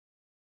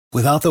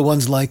Without the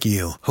ones like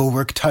you, who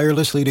work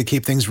tirelessly to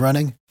keep things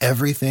running,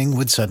 everything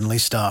would suddenly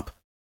stop.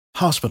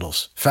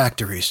 Hospitals,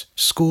 factories,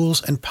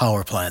 schools, and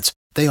power plants,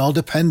 they all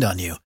depend on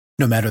you.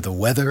 No matter the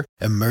weather,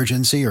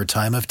 emergency, or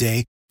time of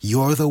day,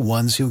 you're the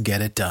ones who get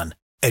it done.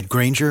 At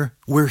Grainger,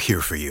 we're here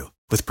for you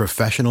with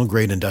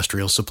professional-grade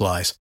industrial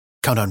supplies.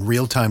 Count on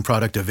real-time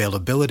product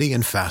availability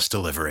and fast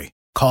delivery.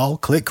 Call,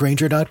 click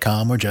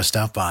Grainger.com, or just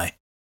stop by.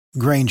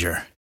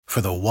 Grainger, for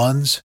the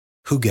ones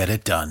who get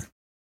it done.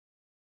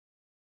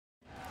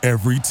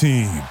 Every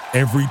team,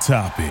 every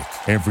topic,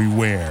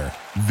 everywhere.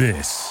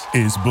 This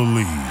is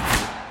Believe.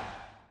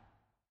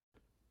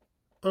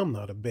 I'm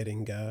not a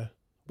betting guy,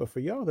 but for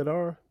y'all that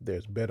are,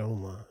 there's Bet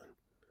Online.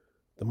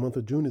 The month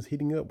of June is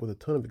heating up with a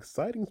ton of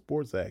exciting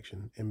sports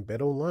action, and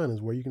Bet Online is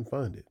where you can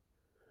find it.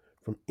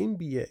 From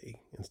NBA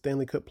and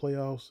Stanley Cup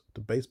playoffs to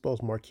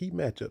baseball's marquee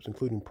matchups,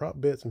 including prop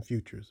bets and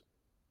futures,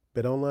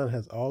 Bet Online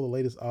has all the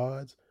latest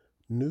odds,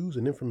 news,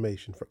 and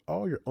information for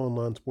all your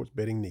online sports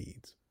betting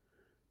needs.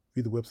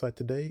 View the website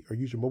today or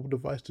use your mobile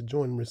device to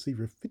join and receive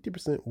your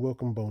 50%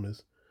 welcome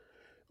bonus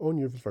on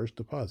your first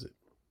deposit.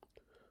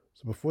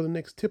 So before the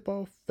next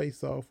tip-off,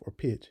 face-off, or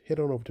pitch, head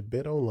on over to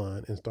Bet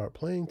Online and start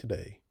playing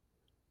today.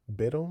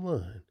 Bet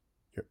Online,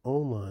 your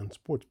online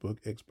sportsbook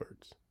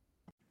experts.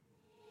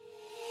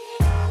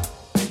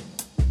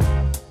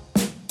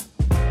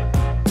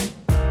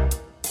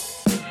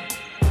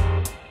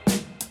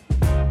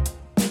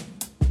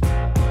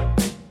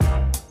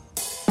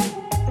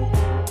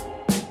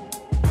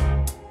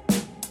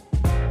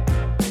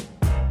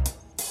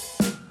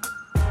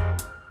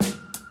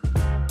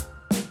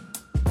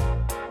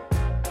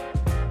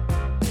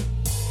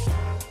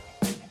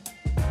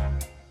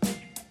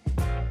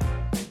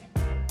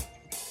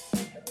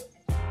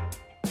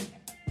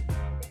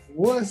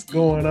 What's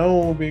going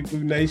on, Big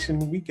Blue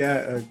Nation? We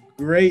got a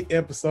great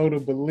episode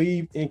of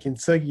Believe in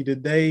Kentucky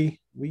today.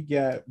 We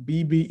got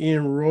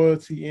BBN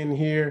royalty in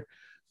here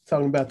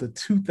talking about the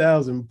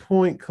 2000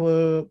 Point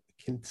Club,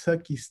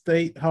 Kentucky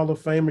State Hall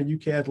of Famer,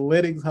 UK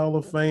Athletics Hall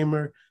of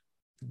Famer,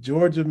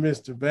 Georgia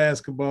Mr.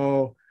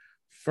 Basketball,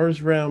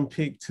 first round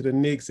pick to the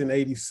Knicks in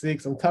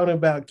 '86. I'm talking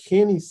about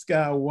Kenny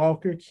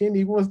Skywalker.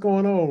 Kenny, what's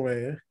going on,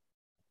 man?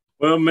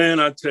 Well, man,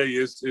 I tell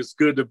you, it's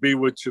good to be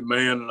with you,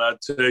 man. And I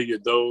tell you,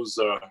 those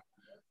are,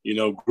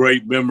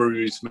 great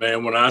memories,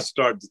 man. When I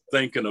start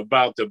thinking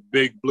about the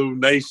Big Blue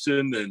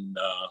Nation and,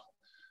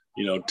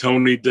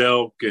 Tony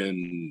Delk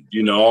and,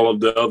 all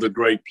of the other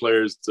great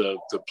players to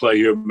play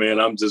here, man,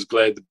 I'm just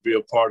glad to be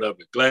a part of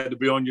it. Glad to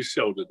be on your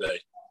show today.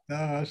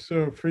 I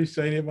sure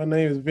appreciate it. My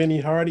name is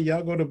Vinny Hardy.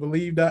 Y'all go to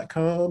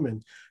Believe.com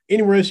and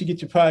anywhere else you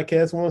get your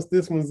podcast once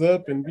this one's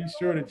up, and be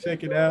sure to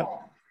check it out.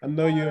 I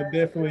know you'll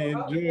definitely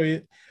enjoy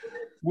it.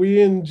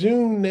 We're in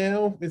June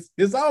now.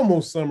 It's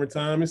almost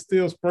summertime. It's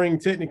still spring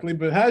technically,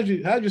 but how's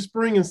your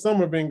spring and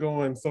summer been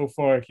going so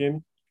far,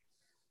 Kenny?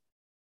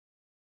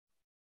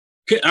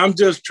 I'm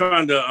just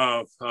trying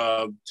to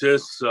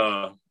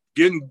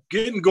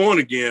getting going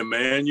again,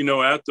 man.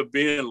 After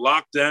being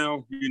locked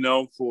down,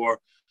 for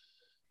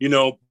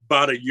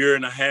about a year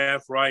and a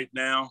half right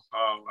now.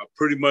 I've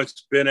pretty much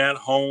been at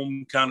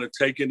home, kind of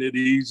taking it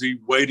easy,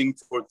 waiting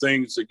for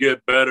things to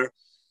get better.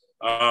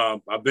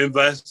 I've been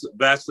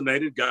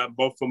vaccinated, got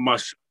both of my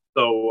shots,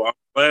 so I'm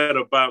glad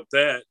about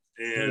that.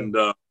 And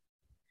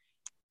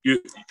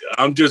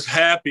I'm just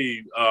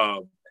happy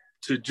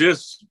to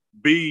just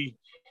be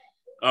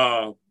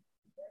trying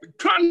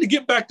to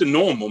get back to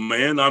normal,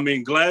 man. I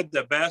mean, glad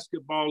that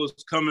basketball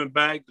is coming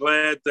back,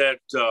 glad that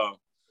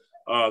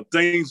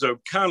things are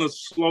kind of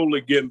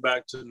slowly getting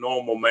back to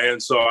normal, man.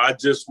 So I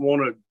just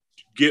want to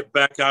get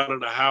back out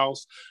of the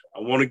house. I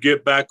want to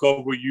get back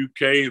over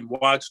UK and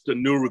watch the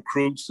new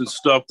recruits and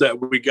stuff that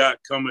we got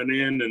coming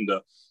in, and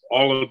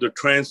all of the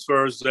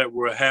transfers that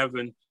we're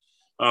having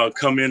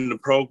come in the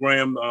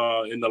program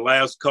in the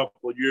last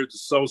couple of years or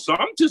so. So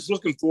I'm just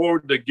looking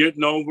forward to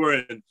getting over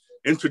and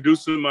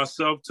introducing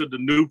myself to the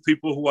new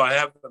people who I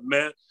haven't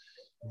met,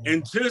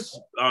 and just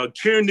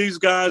cheering these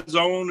guys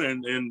on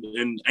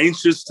and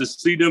anxious to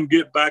see them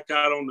get back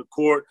out on the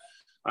court.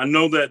 I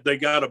know that they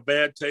got a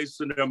bad taste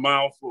in their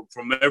mouth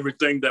from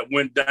everything that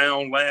went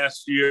down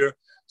last year.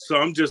 So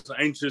I'm just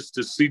anxious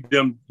to see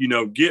them,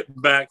 get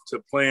back to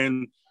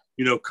playing,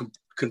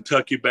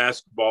 Kentucky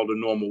basketball the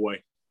normal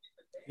way.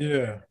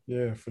 Yeah,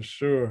 for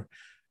sure.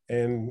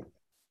 And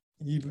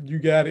you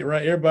got it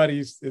right. Everybody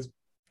is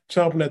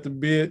chomping at the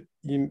bit.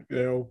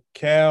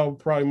 Cal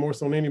probably more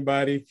so than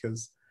anybody,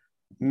 because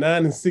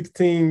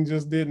 9-16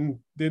 just didn't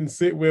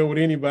sit well with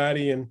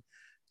anybody, and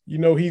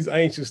he's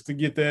anxious to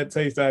get that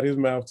taste out of his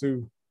mouth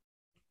too.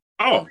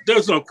 Oh,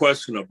 there's no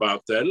question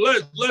about that.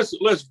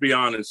 Let's be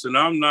honest, and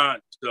I'm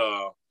not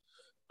trying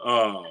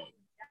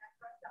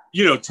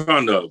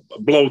to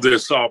blow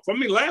this off. I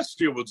mean,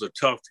 last year was a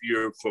tough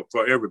year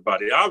for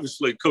everybody.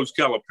 Obviously, Coach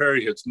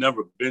Calipari has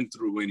never been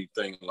through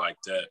anything like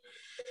that.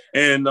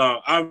 And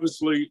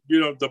obviously,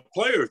 the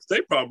players,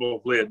 they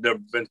probably had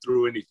never been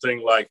through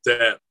anything like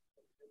that.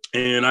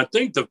 And I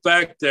think the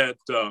fact that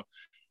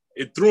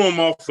it threw them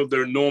off of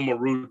their normal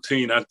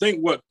routine. I think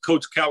what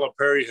Coach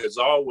Calipari has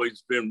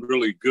always been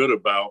really good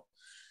about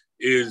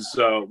is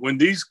when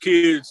these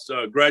kids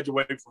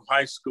graduate from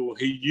high school,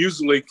 he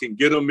usually can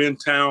get them in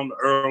town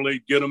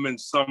early, get them in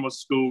summer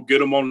school, get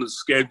them on the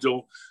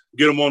schedule,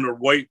 get them on their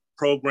weight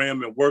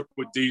program and work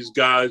with these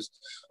guys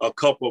a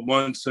couple of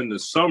months in the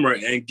summer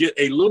and get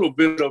a little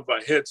bit of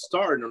a head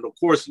start. And of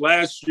course,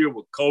 last year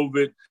with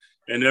COVID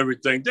and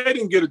everything, they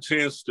didn't get a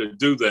chance to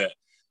do that.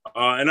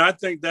 And I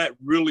think that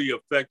really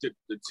affected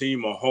the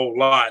team a whole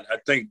lot. I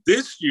think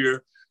this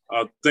year,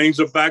 things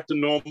are back to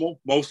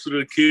normal. Most of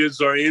the kids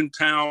are in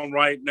town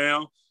right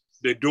now.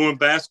 They're doing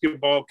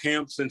basketball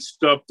camps and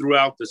stuff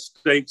throughout the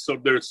state. So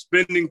they're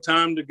spending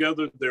time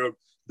together.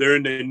 They're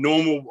in their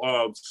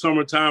normal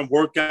summertime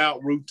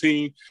workout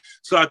routine.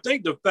 So I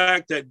think the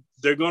fact that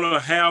they're going to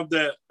have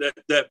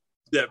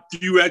that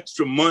few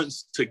extra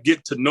months to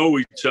get to know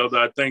each other,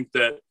 I think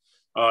that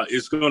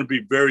is going to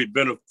be very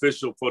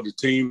beneficial for the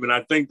team. And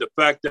I think the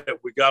fact that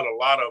we got a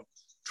lot of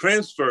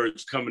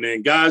transfers coming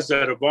in, guys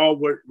that have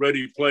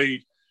already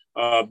played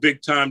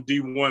big-time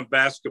D1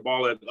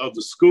 basketball at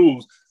other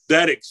schools,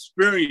 that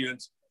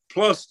experience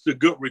plus the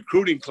good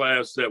recruiting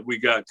class that we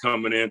got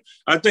coming in,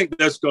 I think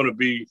that's going to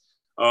be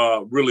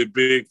really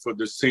big for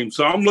this team.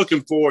 So I'm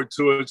looking forward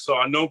to it. So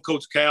I know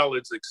Coach Cal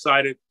is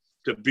excited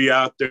to be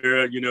out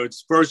there. You know,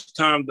 it's first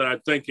time that I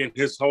think in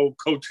his whole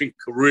coaching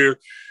career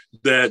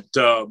that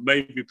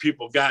maybe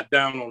people got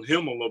down on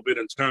him a little bit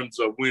in terms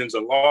of wins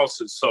and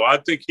losses. So I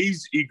think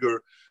he's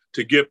eager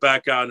to get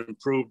back out and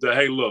prove that,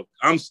 hey, look,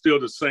 I'm still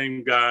the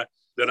same guy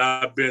that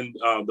I've been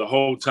the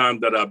whole time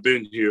that I've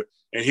been here.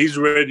 And he's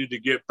ready to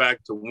get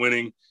back to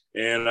winning.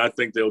 And I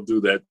think they'll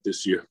do that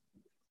this year.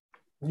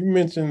 You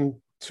mentioned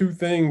two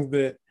things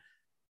that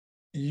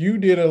you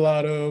did a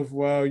lot of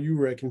while you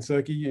were at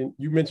Kentucky. And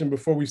you mentioned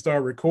before we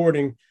started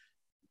recording,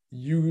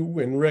 you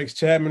and Rex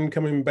Chapman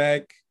coming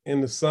back in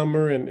the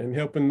summer and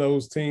helping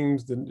those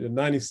teams, the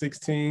 96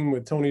 team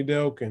with Tony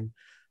Delk and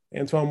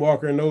Antoine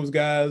Walker and those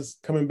guys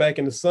coming back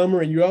in the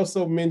summer. And you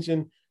also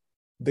mentioned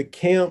the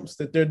camps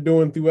that they're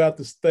doing throughout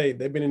the state.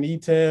 They've been in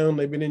E-Town,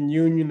 they've been in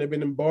Union, they've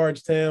been in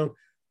Bardstown.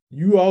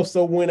 You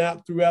also went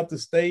out throughout the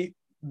state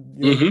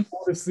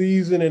before the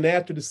season and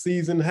after the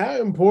season.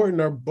 How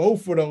important are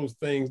both of those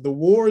things, the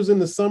wars in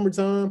the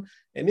summertime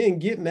and then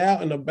getting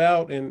out and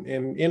about and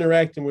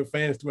interacting with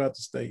fans throughout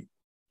the state?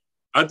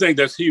 I think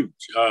that's huge.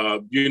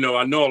 You know,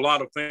 I know a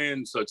lot of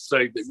fans that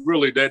say that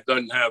really that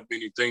doesn't have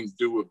anything to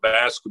do with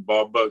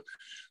basketball, but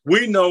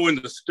we know in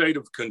the state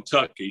of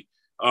Kentucky,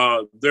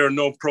 there are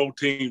no pro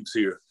teams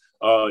here.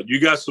 You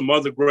got some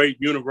other great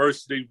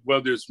universities,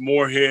 whether it's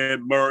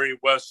Morehead, Murray,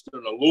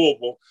 Western, or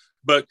Louisville,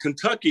 but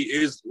Kentucky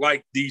is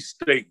like the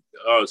state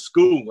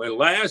school. And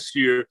last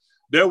year,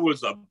 there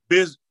was a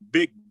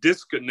big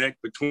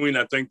disconnect between,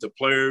 I think, the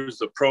players,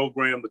 the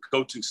program, the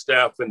coaching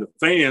staff, and the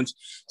fans,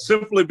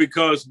 simply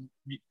because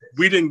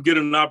we didn't get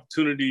an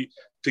opportunity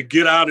to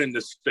get out in the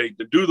state,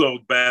 to do those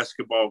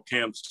basketball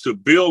camps, to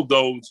build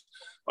those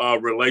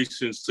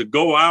relations, to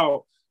go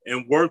out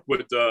and work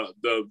with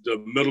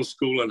the middle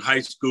school and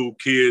high school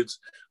kids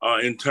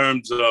in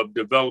terms of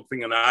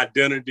developing an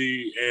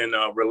identity and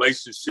a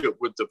relationship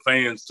with the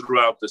fans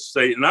throughout the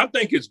state. And I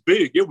think it's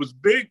big. It was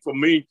big for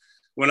me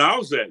when I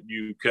was at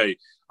UK.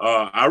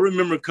 I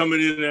remember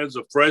coming in as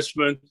a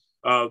freshman.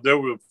 There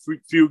were a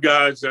few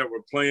guys that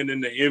were playing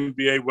in the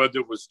NBA, whether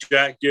it was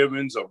Jack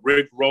Givens or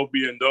Rick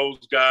Roby and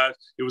those guys.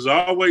 It was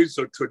always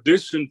a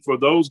tradition for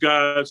those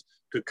guys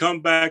to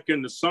come back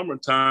in the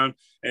summertime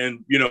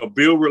and, you know,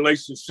 build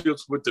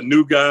relationships with the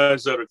new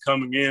guys that are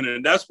coming in.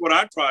 And that's what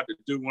I tried to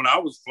do when I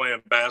was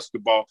playing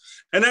basketball.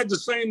 And at the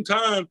same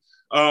time,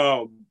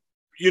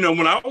 you know,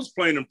 when I was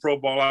playing in pro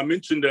ball, I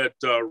mentioned that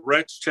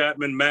Rex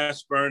Chapman,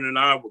 Mashburn, and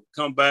I would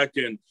come back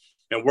and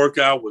work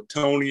out with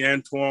Tony,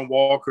 Antoine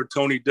Walker,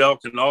 Tony Delk,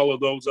 and all of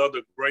those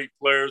other great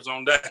players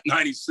on that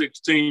 96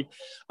 team.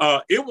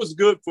 It was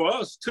good for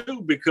us,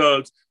 too,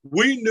 because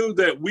we knew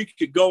that we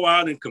could go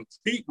out and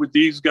compete with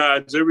these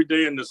guys every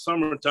day in the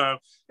summertime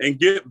and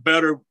get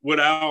better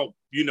without,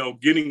 you know,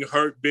 getting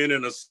hurt, being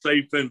in a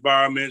safe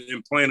environment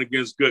and playing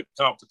against good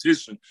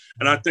competition.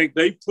 And I think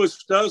they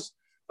pushed us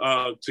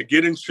to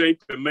get in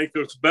shape and make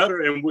us better.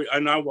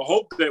 And I will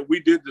hope that we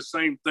did the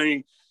same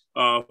thing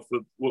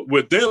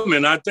with them.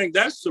 And I think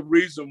that's the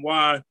reason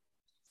why,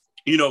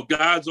 you know,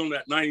 guys on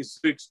that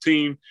 96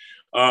 team,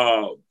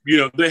 you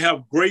know, they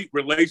have great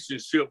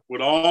relationship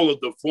with all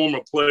of the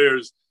former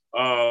players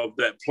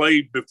that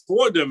played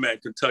before them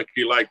at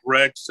Kentucky, like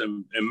Rex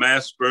and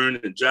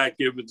Mashburn and Jack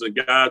Givens and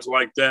guys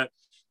like that.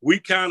 We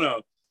kind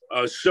of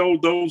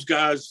showed those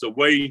guys the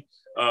way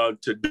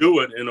to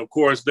do it. And of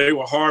course, they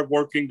were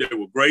hardworking. They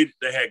were great.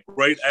 They had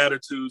great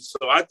attitudes.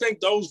 So I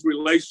think those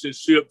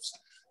relationships,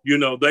 you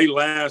know, they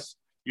last,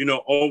 you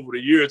know, over the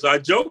years. I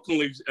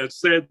jokingly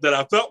said that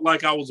I felt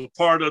like I was a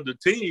part of the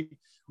team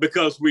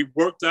because we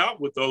worked out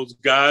with those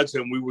guys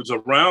and we was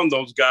around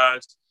those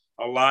guys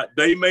a lot.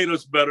 They made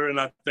us better, and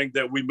I think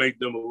that we made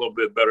them a little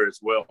bit better as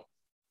well.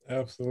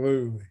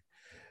 Absolutely.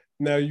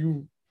 Now,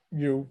 you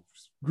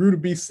grew to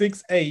be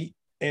 6'8",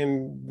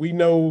 And we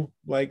know,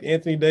 like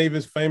Anthony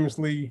Davis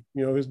famously,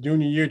 his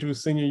junior year to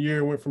his senior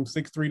year went from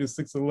 6'3" to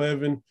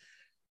 6'11".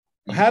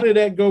 How did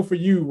that go for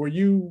you? Were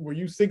you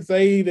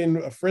 6'8" and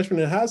a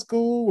freshman in high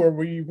school, or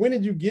when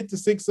did you get to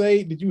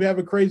 6'8"? Did you have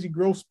a crazy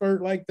growth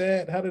spurt like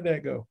that? How did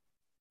that go?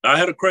 I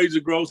had a crazy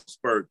growth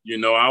spurt.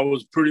 I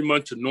was pretty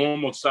much a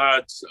normal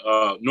size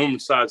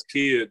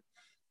kid,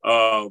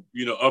 up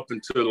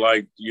until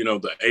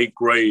the eighth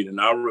grade. And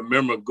I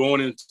remember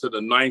going into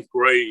the ninth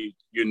grade,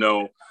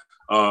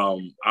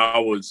 I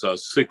was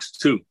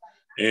 6'2".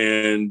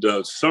 And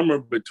summer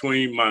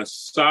between my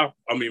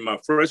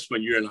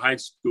freshman year in high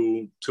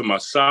school to my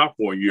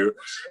sophomore year,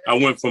 I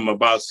went from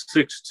about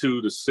 6'2"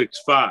 to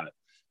 6'5".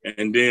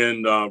 And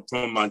then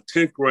from my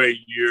 10th grade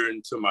year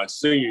into my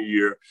senior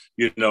year,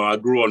 I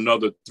grew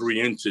another 3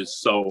 inches.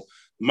 So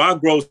my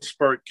growth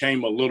spurt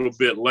came a little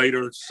bit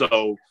later.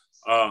 So,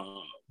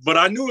 but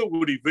I knew it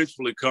would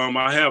eventually come.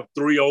 I have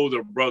 3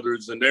 older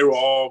brothers, and they were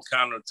all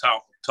kind of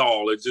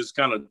tall. It just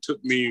kind of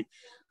took me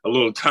a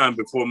little time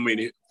before me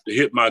to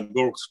hit my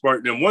growth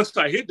spurt. And once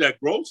I hit that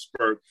growth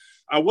spurt,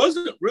 I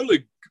wasn't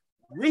really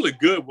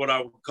good, what I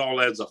would call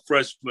as a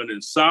freshman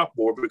and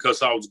sophomore,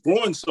 because I was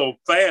growing so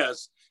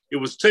fast. It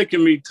was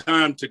taking me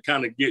time to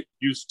kind of get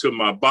used to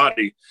my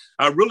body.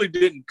 I really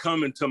didn't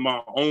come into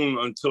my own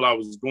until I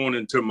was going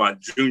into my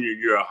junior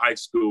year of high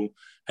school.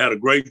 Had a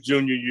great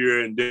junior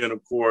year, and then,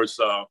 of course,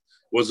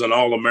 was an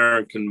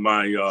All-American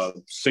my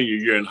senior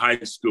year in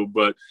high school.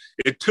 But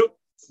it took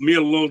me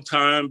a little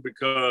time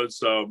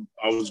because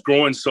I was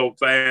growing so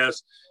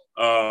fast,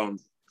 kind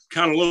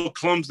of a little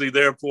clumsy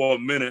there for a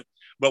minute.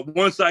 But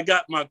once I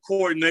got my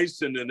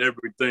coordination and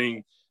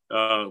everything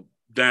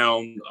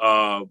down,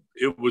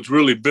 it was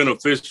really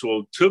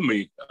beneficial to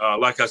me.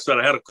 Like I said,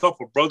 I had a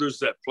couple of brothers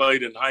that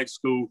played in high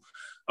school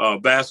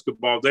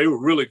basketball. They were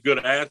really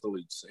good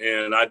athletes,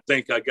 and I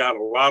think I got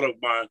a lot of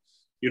my,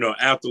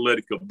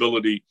 athletic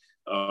ability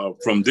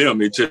from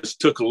them. It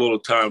just took a little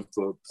time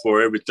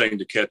for everything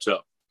to catch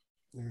up.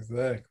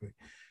 Exactly.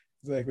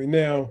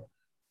 Now,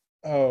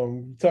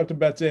 you talked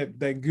about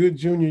that good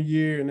junior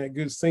year and that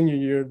good senior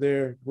year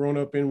there, growing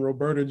up in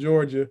Roberta,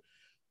 Georgia.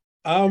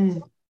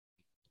 I'm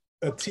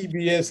a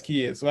TBS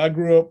kid, so I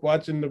grew up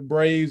watching the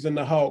Braves and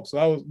the Hawks.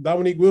 So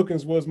Dominique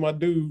Wilkins was my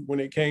dude when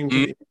it came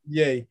to the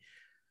NBA.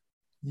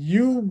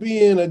 You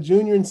being a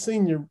junior and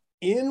senior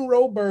in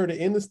Roberta,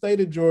 in the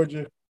state of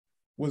Georgia,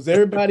 was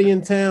everybody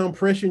in town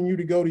pressuring you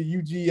to go to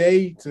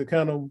UGA to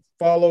kind of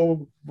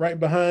follow right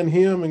behind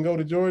him and go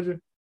to Georgia?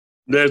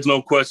 There's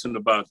no question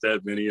about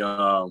that, Vinny.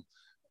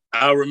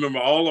 I remember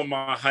all of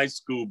my high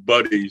school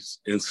buddies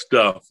and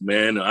stuff,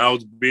 man. I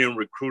was being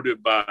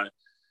recruited by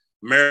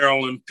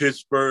Maryland,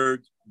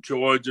 Pittsburgh,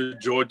 Georgia,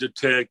 Georgia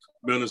Tech,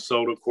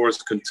 Minnesota, of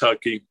course,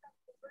 Kentucky.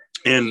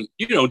 And,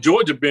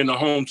 Georgia being a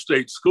home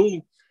state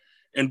school,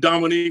 and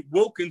Dominique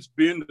Wilkins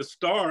being the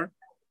star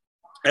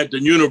at the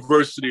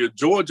University of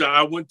Georgia.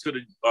 I went to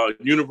the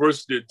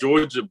University of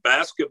Georgia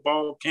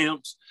basketball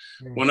camps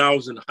when I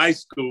was in high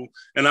school.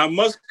 And I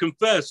must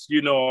confess,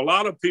 a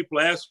lot of people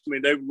asked me,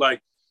 they were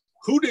like,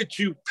 who did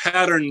you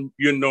pattern,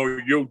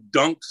 your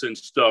dunks and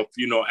stuff,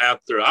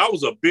 after? I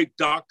was a big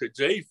Dr.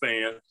 J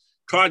fan,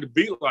 tried to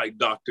be like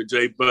Dr.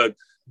 J, but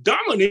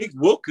Dominique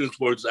Wilkins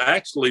was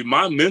actually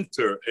my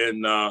mentor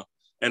in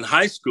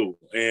high school.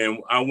 And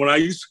when I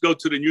used to go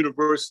to the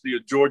University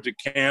of Georgia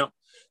camp,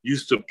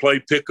 used to play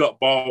pickup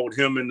ball with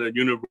him and the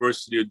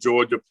University of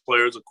Georgia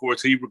players. Of course,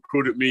 he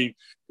recruited me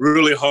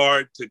really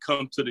hard to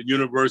come to the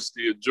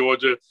University of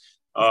Georgia.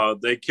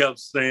 They kept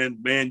saying,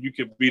 man, you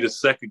could be the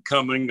second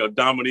coming of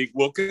Dominique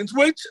Wilkins,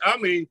 which,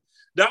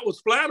 that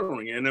was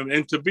flattering.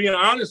 And to be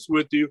honest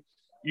with you,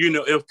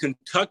 if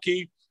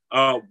Kentucky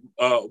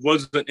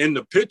wasn't in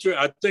the picture,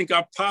 I think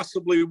I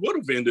possibly would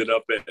have ended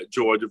up at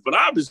Georgia. But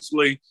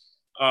obviously,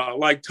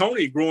 like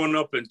Tony growing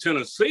up in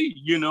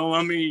Tennessee,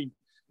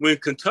 when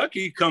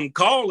Kentucky come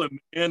calling,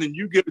 man, and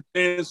you get a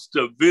chance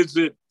to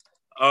visit,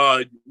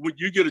 UK,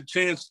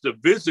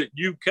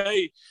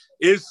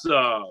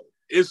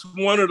 it's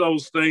one of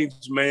those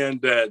things,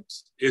 man, that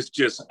it's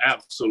just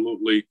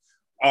absolutely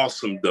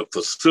awesome. The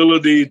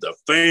facility, the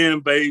fan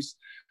base,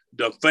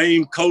 the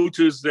famed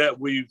coaches that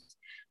we've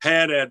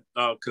had at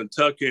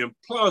Kentucky, and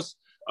plus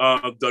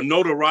the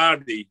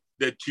notoriety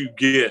that you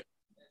get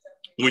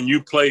when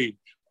you play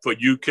for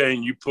UK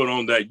and you put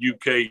on that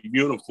UK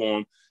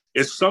uniform.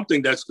 It's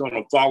something that's going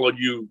to follow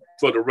you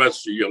for the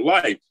rest of your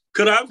life.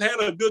 Could I have had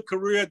a good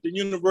career at the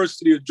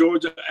University of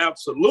Georgia?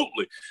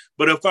 Absolutely.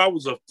 But if I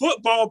was a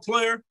football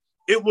player,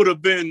 it would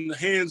have been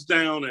hands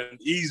down an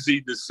easy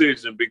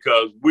decision,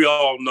 because we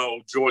all know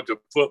Georgia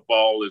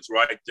football is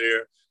right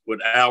there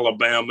with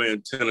Alabama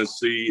and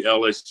Tennessee,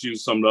 LSU,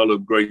 some of the other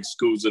great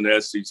schools in the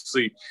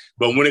SEC.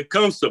 But when it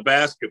comes to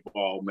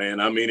basketball, man,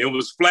 it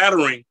was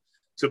flattering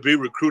to be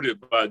recruited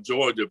by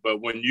Georgia.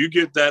 But when you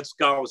get that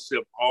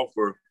scholarship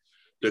offer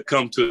to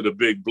come to the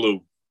Big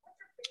Blue,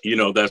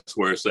 that's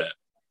where it's at.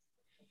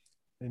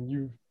 And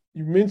you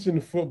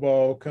mentioned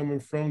football coming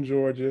from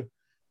Georgia.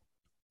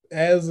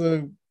 As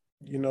a,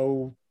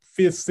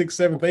 fifth, sixth,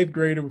 seventh, eighth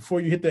grader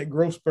before you hit that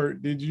growth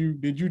spurt. Did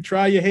you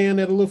try your hand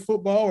at a little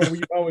football, or were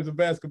you always a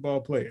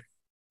basketball player?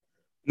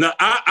 Now,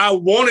 I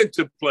wanted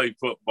to play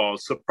football.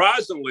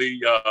 Surprisingly,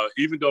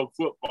 even though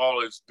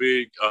football is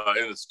big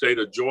in the state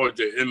of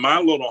Georgia, in my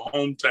little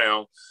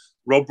hometown,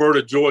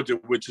 Roberta, Georgia,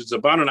 which is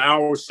about an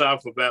hour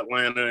south of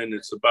Atlanta, and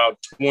it's about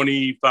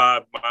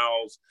 25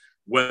 miles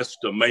west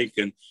of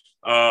Macon,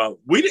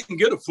 we didn't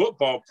get a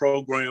football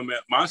program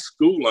at my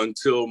school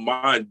until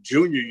my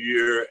junior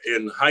year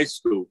in high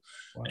school.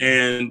 Wow.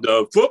 And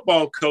the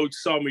football coach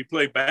saw me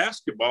play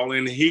basketball,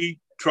 and he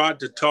tried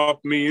to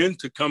talk me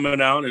into coming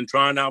out and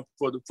trying out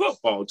for the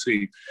football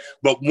team.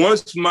 But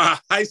once my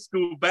high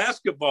school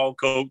basketball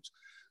coach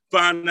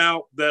found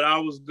out that I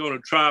was going to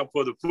try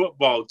for the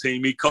football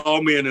team, he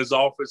called me in his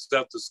office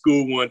after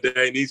school one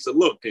day, and he said,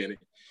 "Look, Kenny,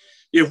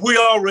 if we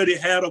already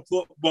had a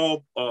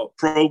football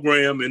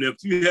program, and if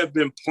you have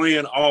been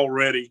playing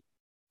already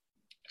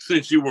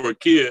since you were a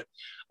kid,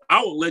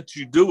 I will let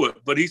you do it."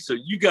 But he said,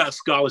 "You got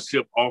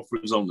scholarship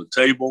offers on the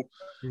table.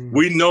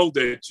 We know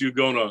that you're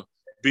going to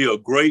be a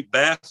great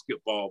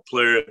basketball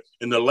player.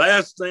 And the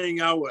last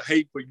thing I would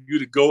hate for you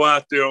to go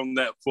out there on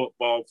that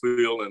football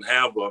field and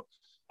have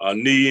a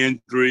knee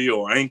injury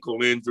or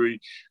ankle injury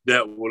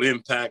that will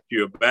impact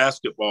your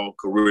basketball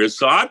career."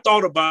 So I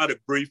thought about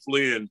it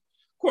briefly. And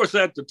of course,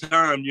 at the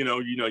time,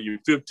 you're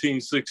 15,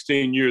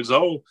 16 years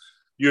old.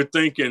 You're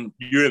thinking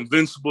you're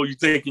invincible. You're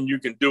thinking you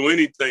can do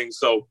anything.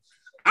 So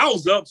I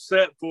was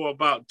upset for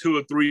about 2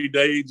 or 3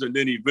 days, and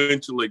then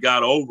eventually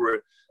got over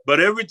it. But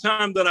every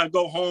time that I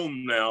go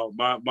home now,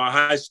 my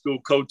high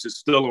school coach is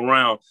still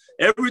around.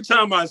 Every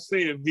time I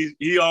see him,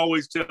 he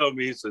always tells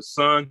me, he says,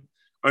 "Son,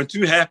 aren't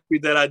you happy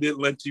that I didn't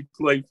let you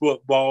play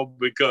football?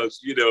 Because,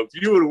 if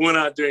you would have went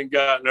out there and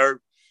gotten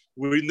hurt,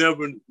 we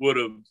never would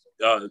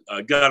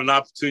have got an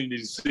opportunity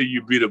to see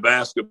you be the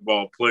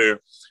basketball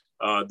player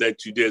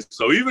that you did."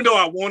 So even though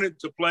I wanted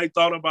to play,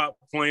 thought about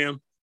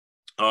playing,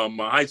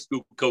 my high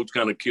school coach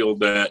kind of killed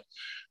that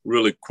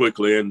really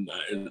quickly. And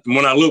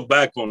when I look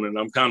back on it,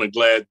 I'm kind of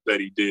glad that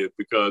he did,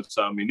 because,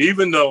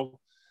 even though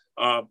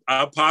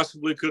I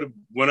possibly could have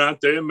went out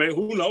there and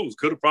who knows,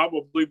 could have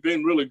probably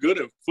been really good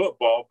at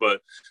football,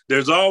 but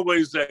there's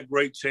always that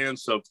great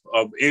chance of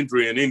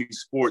injury in any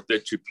sport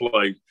that you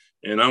play.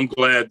 And I'm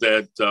glad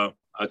that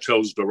I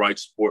chose the right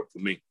sport for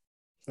me.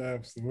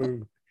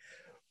 Absolutely.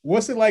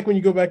 What's it like when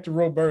you go back to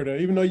Roberta?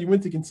 Even though you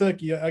went to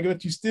Kentucky, I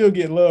bet you still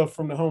get love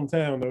from the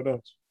hometown, though, don't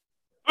you?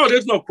 Oh,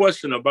 there's no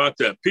question about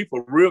that.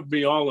 People rib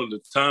me all of the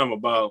time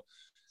about,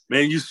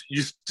 "Man, you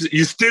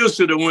still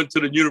should have went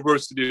to the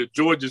University of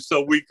Georgia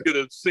so we could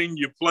have seen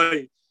you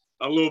play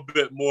a little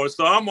bit more."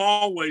 So I'm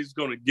always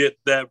going to get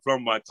that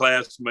from my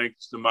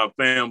classmates and my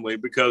family,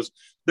 because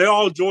they're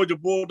all Georgia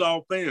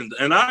Bulldog fans,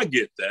 and I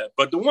get that.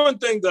 But the one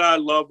thing that I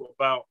love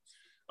about,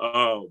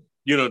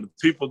 the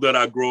people that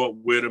I grew up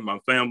with and my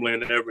family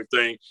and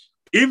everything,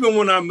 even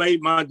when I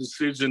made my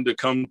decision to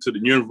come to the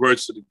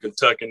University of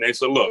Kentucky, and they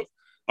said, "Look,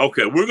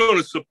 okay, we're going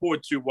to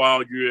support you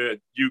while you're at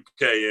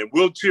UK, and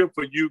we'll cheer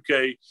for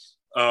UK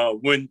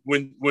when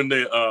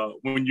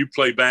you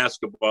play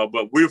basketball.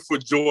 But we're for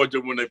Georgia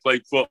when they play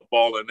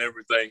football and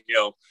everything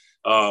else.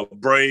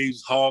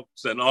 Braves,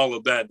 Hawks, and all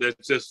of that.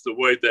 That's just the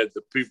way that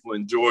the people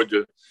in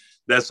Georgia,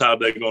 that's how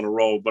they're going to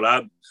roll." But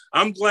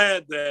I'm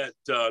glad that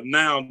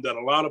now that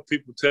a lot of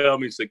people tell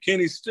me, say,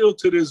 "Kenny, still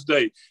to this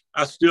day,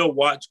 I still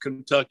watch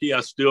Kentucky.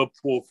 I still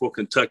pull for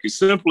Kentucky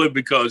simply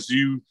because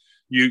you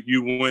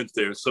went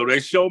there." So they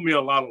showed me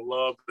a lot of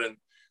love and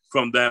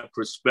from that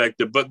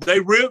perspective. But they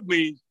rib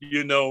me,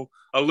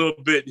 a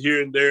little bit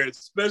here and there,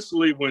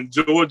 especially when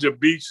Georgia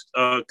beats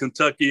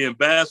Kentucky in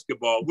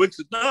basketball, which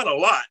is not a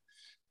lot.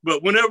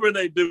 But whenever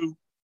they do,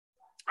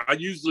 I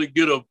usually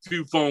get a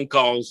few phone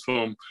calls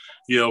from,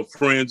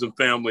 friends and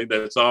family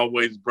that's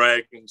always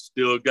bragging,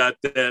 still got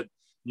that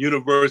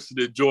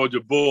University of Georgia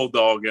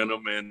Bulldog in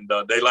them, and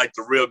they like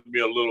to rib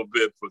me a little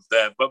bit for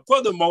that. But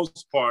for the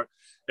most part,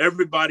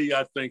 everybody,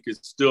 I think, is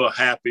still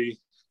happy.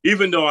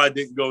 Even though I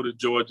didn't go to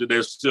Georgia,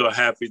 they're still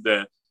happy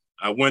that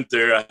I went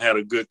there. I had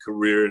a good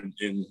career,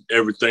 and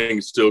everything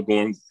is still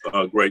going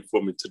great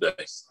for me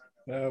today.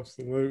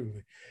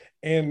 Absolutely.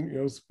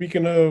 And,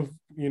 speaking of,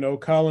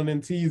 calling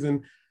and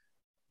teasing,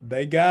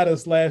 they got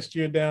us last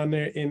year down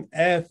there in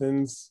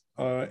Athens,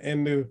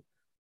 and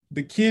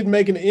the kid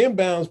making the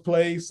inbounds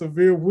play,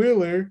 Severe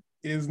Wheeler,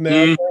 is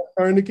now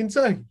returning to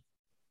Kentucky.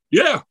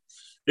 Yeah,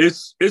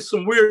 it's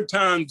some weird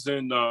times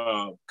in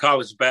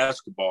college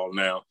basketball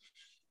now.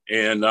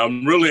 And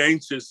I'm really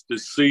anxious to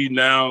see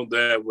now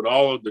that with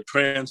all of the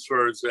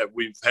transfers that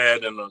we've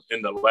had in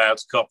the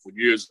last couple of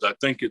years, I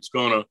think it's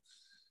going to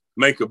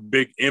make a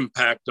big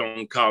impact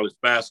on college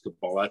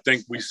basketball. I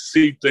think we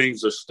see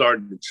things are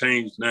starting to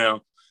change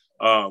now.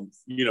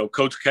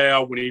 Coach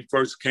Cal, when he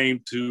first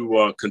came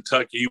to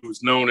Kentucky, he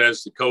was known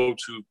as the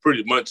coach who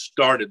pretty much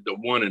started the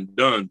one and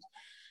done.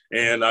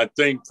 And I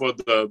think for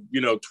the,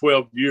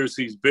 12 years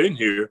he's been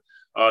here,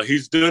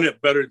 he's done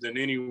it better than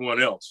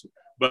anyone else.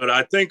 But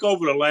I think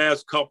over the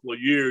last couple of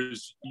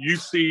years, you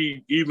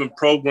see even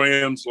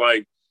programs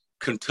like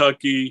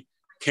Kentucky,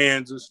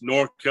 Kansas,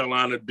 North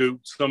Carolina, Duke,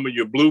 some of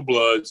your blue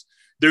bloods,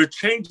 they're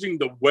changing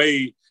the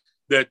way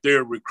that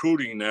they're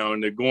recruiting now,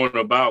 and they're going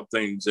about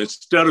things.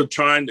 Instead of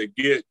trying to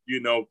get,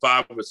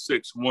 5 or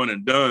 6 one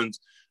and dones,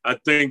 I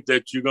think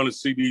that you're going to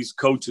see these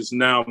coaches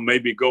now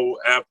maybe go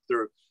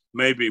after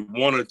maybe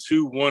 1 or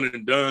 2 one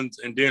and dones,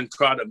 and then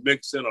try to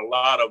mix in a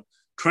lot of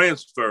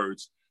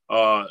transfers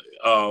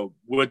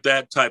with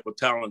that type of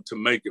talent to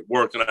make it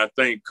work. And I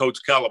think Coach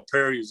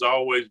Calipari has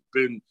always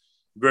been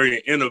very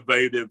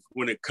innovative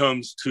when it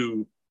comes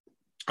to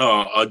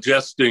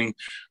adjusting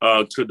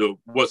to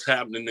what's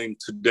happening in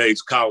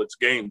today's college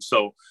game.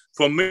 So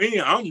for me,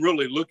 I'm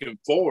really looking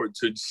forward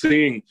to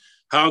seeing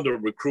how the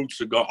recruits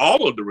are going.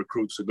 All of the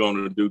recruits are going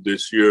to do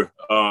this year.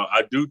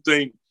 I do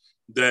think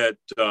that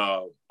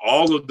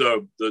all of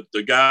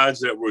the guys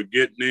that we're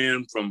getting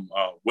in from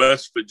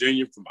West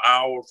Virginia, from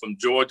Iowa, from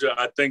Georgia,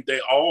 I think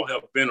they all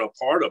have been a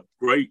part of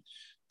great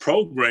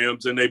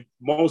programs, and they,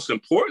 most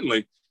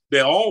importantly, they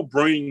all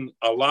bring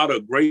a lot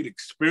of great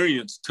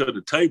experience to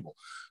the table.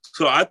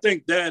 So I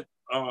think that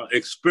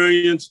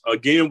experience,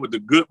 again, with the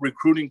good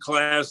recruiting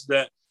class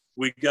that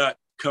we got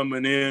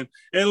coming in,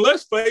 and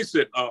let's face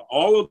it,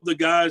 all of the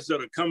guys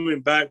that are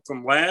coming back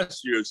from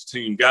last year's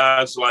team,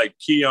 guys like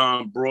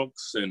Keon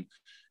Brooks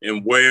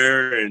and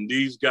Ware and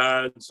these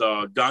guys,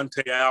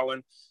 Dante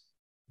Allen,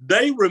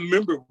 they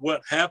remember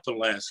what happened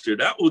last year.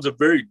 That was a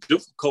very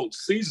difficult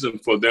season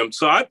for them.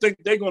 So I think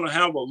they're going to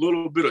have a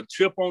little bit of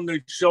chip on their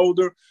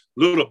shoulder, a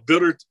little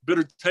bitter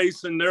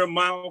taste in their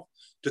mouth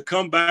to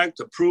come back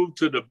to prove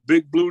to the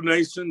Big Blue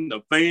Nation,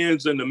 the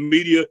fans and the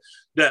media,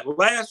 that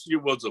last year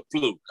was a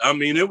fluke. I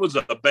mean, it was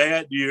a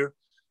bad year.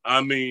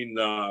 I mean,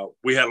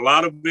 we had a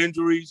lot of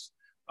injuries.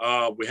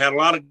 We had a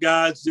lot of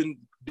guys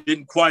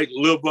didn't quite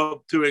live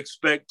up to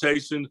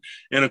expectations.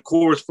 And, of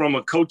course, from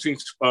a coaching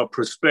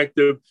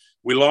perspective,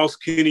 we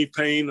lost Kenny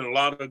Payne and a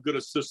lot of good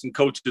assistant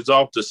coaches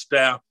off the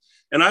staff.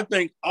 And I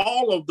think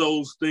all of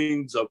those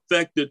things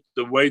affected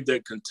the way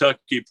that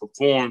Kentucky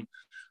performed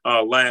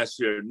last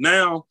year.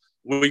 Now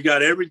we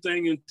got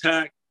everything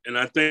intact, and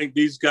I think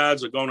these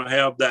guys are going to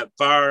have that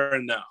fire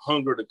and that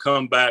hunger to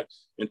come back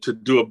and to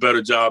do a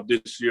better job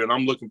this year. And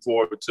I'm looking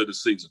forward to the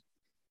season.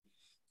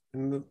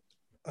 And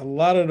a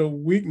lot of the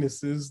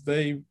weaknesses,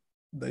 they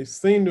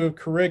seem to have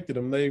corrected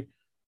them.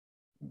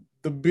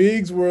 The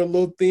bigs were a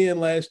little thin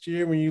last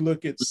year. When you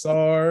look at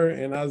Sarr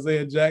and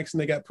Isaiah Jackson,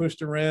 they got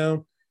pushed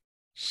around.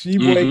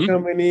 Sheboy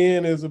coming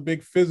in as a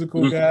big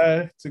physical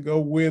guy to go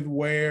with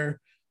Ware.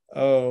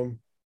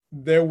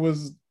 There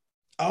was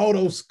all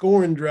those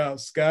scoring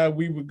droughts, Sky.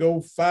 We would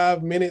go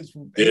 5 minutes,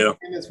 8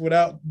 minutes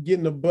without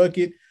getting a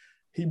bucket.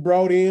 He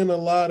brought in a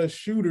lot of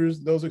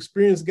shooters. Those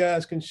experienced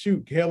guys can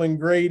shoot. Helen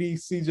Grady,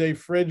 C.J.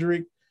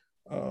 Frederick,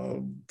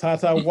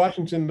 Tata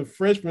Washington, the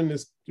freshman,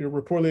 is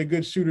reportedly a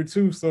good shooter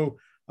too. So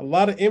a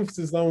lot of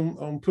emphasis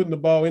on putting the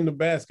ball in the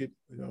basket,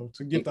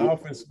 to get the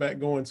offense back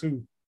going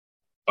too.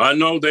 I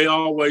know they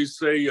always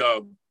say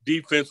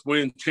defense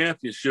wins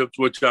championships,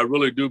 which I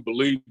really do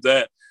believe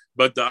that.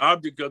 But the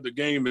object of the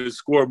game is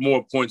score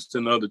more points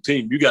than the other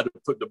team. You got to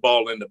put the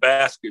ball in the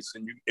baskets,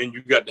 and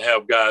you got to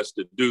have guys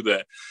to do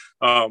that.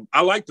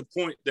 I like the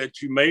point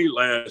that you made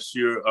last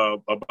year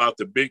about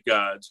the big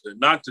guys,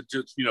 not to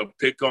just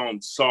pick on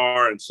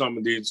Sarr and some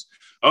of these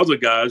other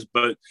guys,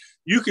 but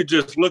you could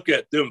just look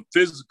at them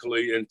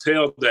physically and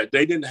tell that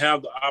they didn't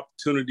have the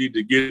opportunity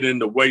to get in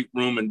the weight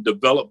room and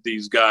develop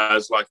these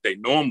guys like they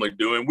normally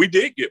do. And we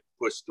did get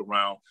pushed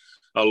around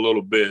a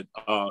little bit.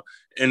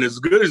 And as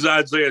good as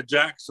Isaiah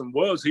Jackson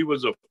was, he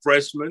was a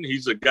freshman.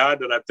 He's a guy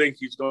that I think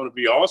he's going to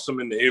be awesome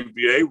in the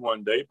NBA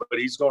one day, but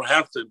he's going to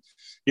have to,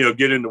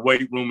 get in the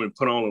weight room and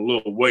put on a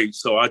little weight.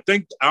 So I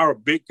think our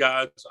big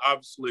guys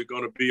obviously are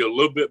going to be a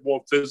little bit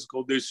more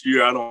physical this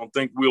year. I don't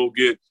think we'll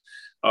get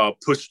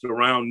pushed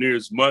around near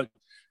as much.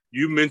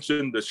 You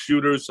mentioned the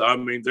shooters. I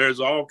mean, there's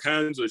all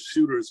kinds of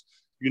shooters,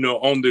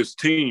 on this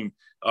team.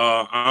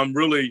 I'm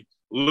really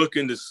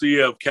looking to see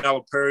if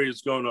Calipari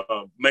is going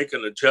to make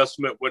an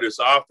adjustment with his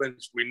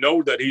offense. We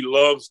know that he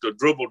loves the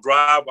dribble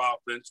drive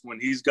offense. When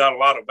he's got a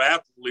lot of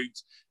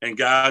athletes and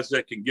guys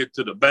that can get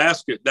to the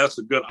basket, that's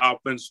a good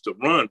offense to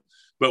run.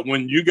 But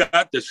when you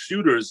got the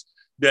shooters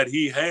that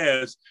he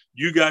has,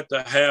 you got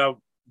to have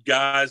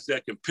guys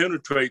that can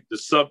penetrate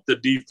the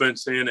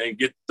defense in and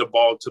get the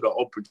ball to the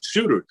open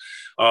shooter.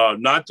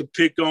 Not to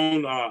pick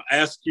on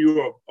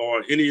Askew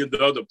or any of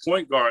the other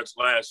point guards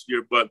last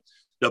year, but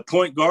the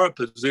point guard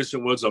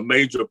position was a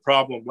major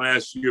problem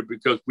last year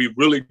because we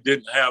really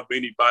didn't have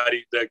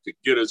anybody that could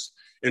get us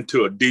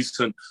into a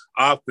decent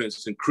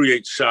offense and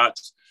create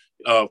shots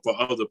for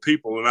other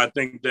people. And I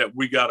think that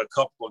we got a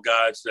couple of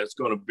guys that's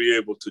going to be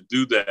able to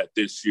do that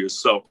this year.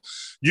 So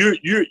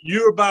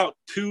you're about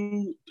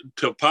 2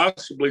 to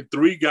possibly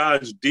 3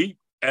 guys deep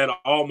at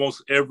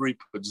almost every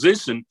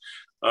position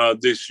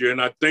this year.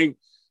 And I think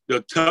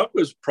the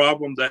toughest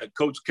problem that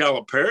Coach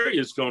Calipari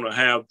is going to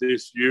have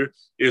this year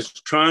is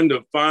trying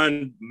to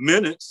find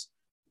minutes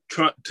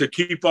to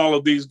keep all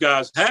of these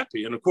guys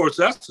happy. And, of course,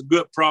 that's a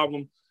good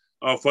problem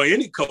for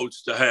any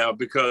coach to have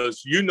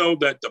because you know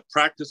that the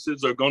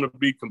practices are going to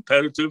be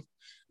competitive.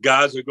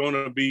 Guys are going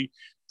to be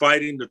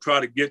fighting to try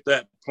to get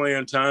that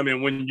playing time.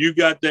 And when you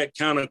got that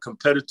kind of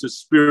competitive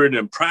spirit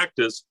in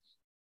practice,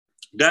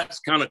 that's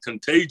kind of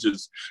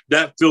contagious.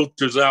 That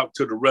filters out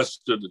to the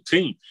rest of the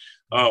team.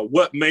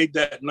 What made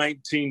that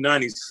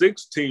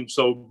 1996 team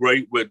so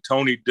great with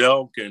Tony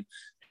Delk and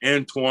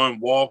Antoine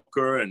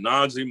Walker and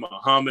Nazr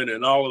Muhammad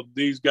and all of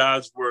these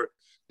guys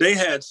they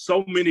had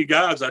so many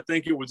guys. I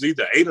think it was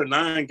either 8 or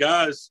 9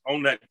 guys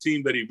on that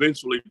team that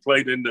eventually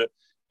played in the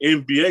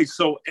NBA.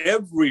 So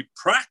every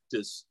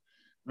practice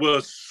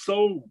was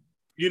so,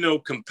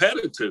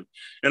 competitive.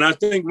 And I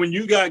think when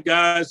you got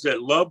guys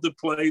that love to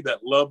play, that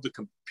love to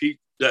compete,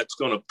 that's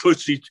going to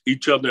push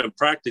each other in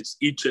practice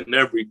each and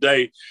every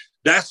day,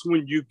 that's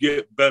when you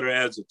get better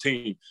as a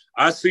team.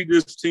 I see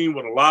this team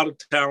with a lot of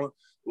talent,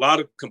 a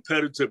lot of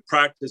competitive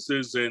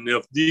practices. And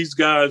if these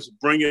guys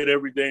bring it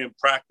every day in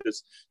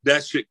practice,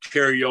 that should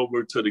carry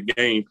over to the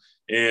game,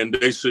 and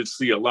they should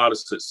see a lot of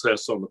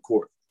success on the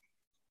court.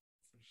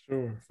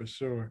 For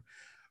sure.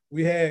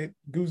 We had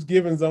Goose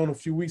Gibbons on a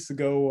few weeks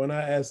ago, and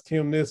I asked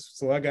him this,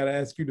 so I got to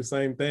ask you the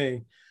same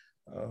thing.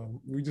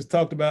 We just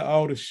talked about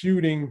all the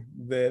shooting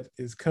that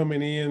is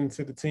coming in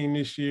to the team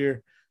this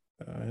year,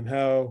 and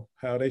how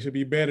they should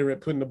be better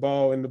at putting the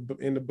ball in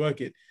the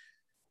bucket.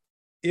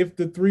 If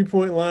the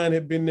three-point line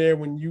had been there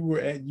when you were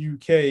at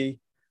UK,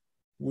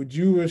 would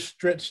you have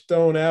stretched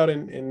Stone out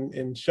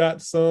and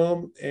shot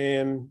some?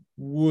 And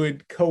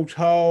would Coach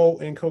Hall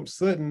and Coach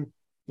Sutton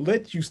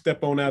let you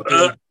step on out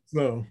there?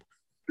 So,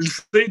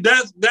 see,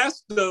 that's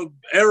the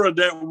era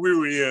that we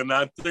were in.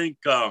 I think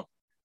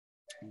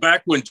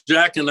back when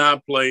Jack and I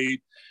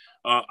played,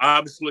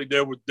 obviously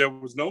there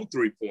was no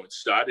three-point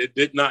shot. It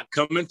did not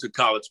come into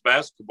college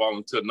basketball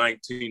until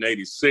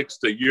 1986,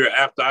 the year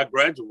after I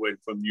graduated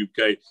from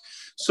UK.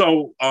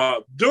 So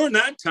during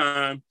that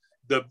time,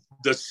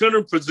 the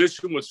center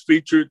position was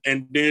featured,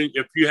 and then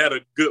if you had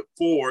a good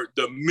forward,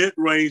 the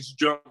mid-range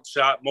jump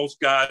shot, most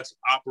guys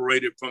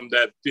operated from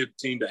that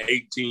 15 to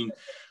 18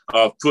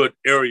 foot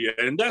area,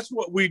 and that's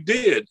what we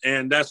did,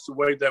 and that's the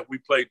way that we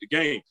played the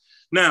game.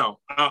 Now,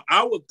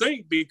 I would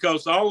think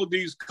because all of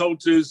these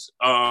coaches,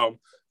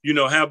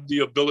 have the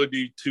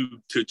ability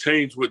to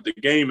change with the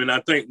game. And I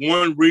think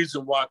one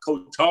reason why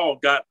Coach Hall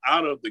got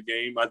out of the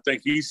game, I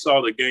think he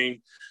saw the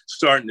game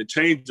starting to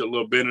change a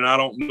little bit. And I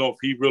don't know if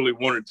he really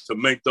wanted to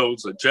make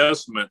those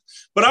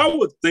adjustments. But I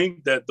would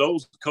think that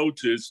those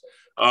coaches,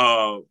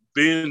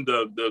 being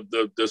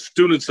the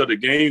students of the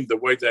game the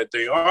way that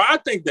they are, I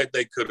think that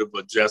they could have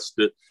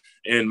adjusted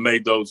and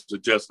made those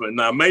adjustments.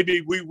 Now,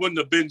 maybe we wouldn't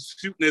have been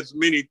shooting as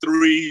many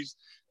threes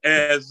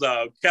as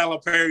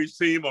Calipari's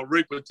team or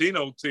Rick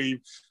Pitino's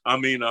team. I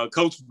mean,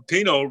 Coach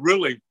Pitino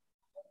really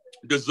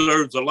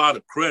deserves a lot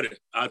of credit,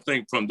 I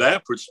think, from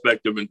that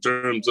perspective in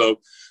terms of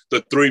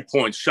the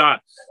three-point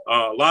shot.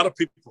 A lot of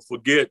people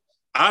forget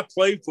I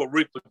played for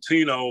Rick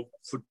Pitino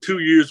for 2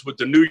 years with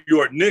the New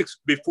York Knicks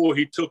before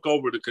he took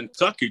over the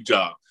Kentucky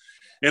job.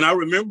 And I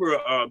remember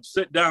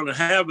sitting down and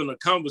having a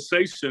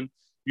conversation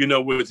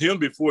with him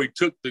before he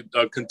took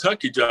the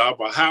Kentucky job,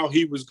 or how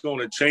he was going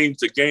to change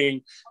the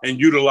game and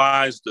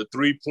utilize the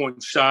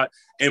three-point shot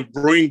and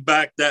bring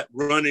back that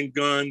run and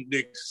gun, the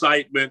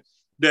excitement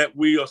that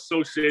we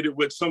associated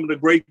with some of the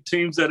great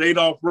teams that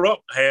Adolph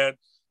Rupp had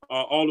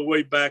all the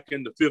way back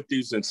in the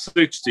 50s and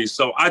 60s.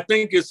 So I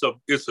think it's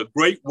a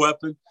great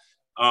weapon.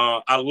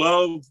 I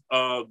love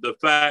the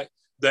fact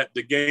that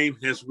the game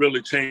has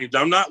really changed.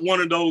 I'm not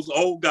one of those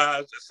old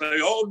guys that say,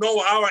 oh,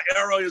 no, our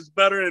era is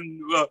better and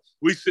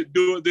we should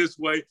do it this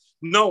way.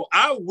 No,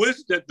 I wish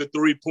that the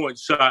three-point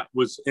shot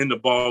was in the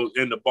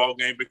ball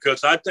game,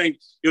 because I think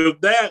if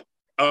that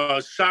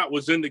shot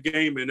was in the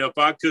game and if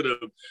I could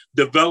have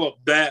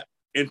developed that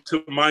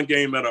into my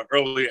game at an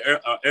early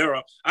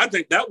era, I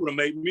think that would have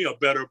made me a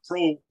better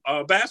pro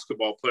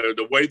basketball player,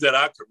 the way that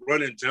I could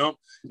run and jump.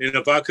 And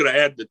if I could have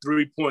added the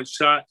three-point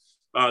shot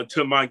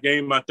to my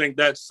game, I think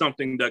that's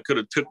something that could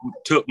have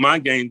took my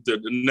game to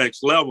the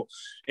next level.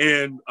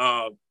 And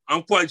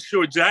I'm quite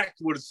sure Jack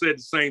would have said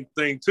the same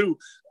thing too.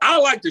 I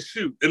like to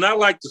shoot and I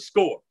like to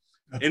score.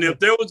 And if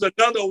there was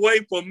another way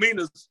for me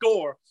to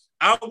score,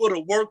 I would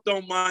have worked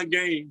on my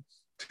game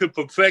to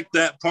perfect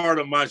that part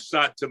of my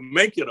shot, to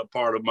make it a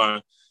part of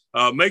my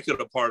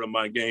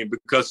game,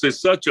 because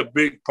it's such a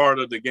big part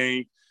of the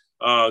game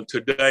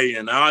today.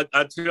 And I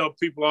tell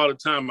people all the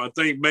time, I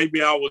think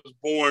maybe I was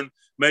born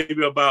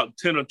maybe about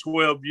 10 or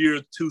 12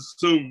 years too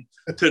soon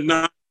to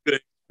not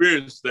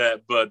experience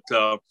that. But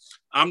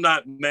I'm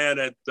not mad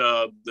at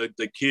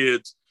the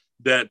kids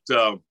that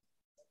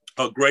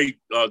are great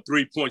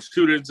three-point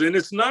shooters. And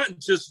it's not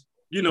just,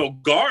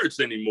 guards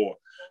anymore.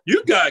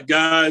 You got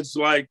guys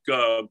like,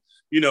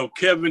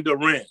 Kevin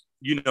Durant,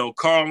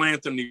 Karl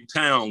Anthony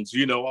Towns,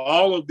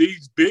 all of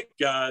these big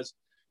guys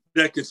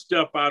that can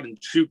step out and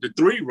shoot the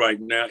three right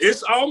now.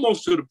 It's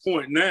almost to the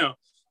point now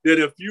that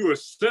if you're a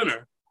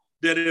center,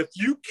 that if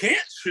you can't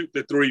shoot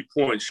the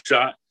three-point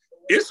shot,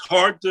 it's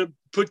hard to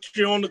put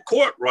you on the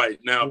court right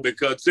now,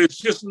 because it's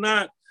just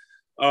not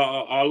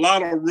a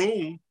lot of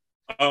room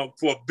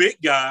for big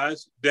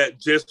guys that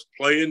just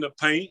play in the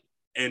paint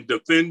and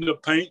defend the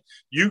paint.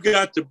 You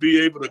got to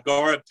be able to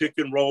guard pick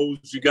and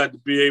rolls. You got to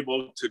be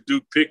able to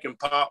do pick and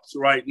pops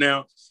right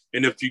now.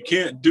 And if you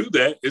can't do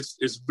that,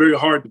 it's very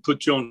hard to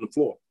put you on the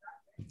floor.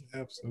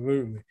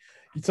 Absolutely.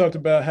 You talked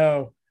about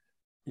how,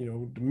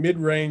 the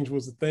mid-range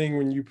was a thing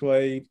when you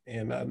played,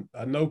 and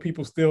I know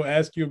people still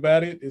ask you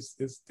about it. It's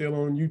still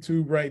on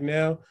YouTube right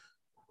now.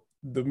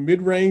 The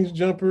mid-range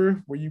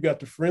jumper where you got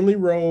the friendly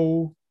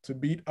roll to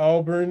beat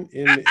Auburn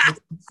in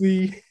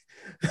the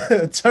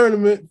SEC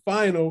tournament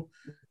final,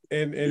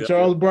 and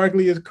Charles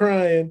Barkley is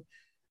crying.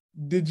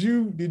 Did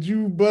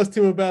you bust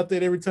him about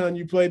that every time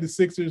you played the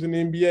Sixers in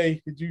the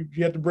NBA? Did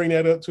you have to bring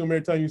that up to him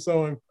every time you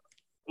saw him?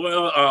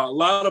 Well, a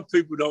lot of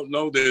people don't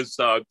know this.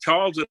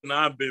 Charles and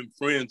I have been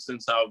friends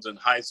since I was in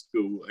high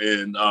school.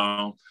 And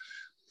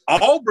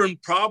Auburn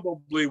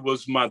probably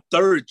was my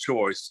third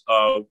choice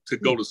to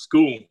go to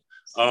school.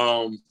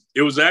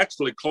 It was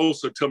actually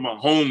closer to my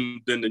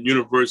home than the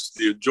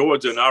University of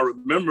Georgia. And I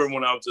remember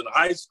when I was in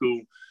high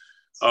school,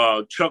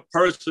 Chuck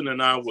Person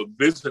and I would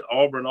visit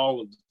Auburn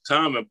all the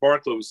time, and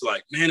Barkley was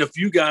like, "Man, if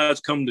you guys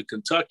come to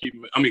come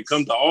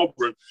to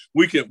Auburn,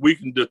 we can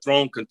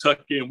dethrone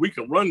Kentucky and we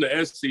can run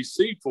the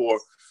SEC for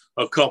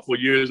a couple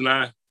of years." And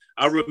I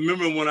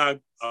remember when I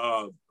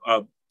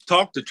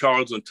talked to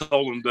Charles and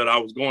told him that I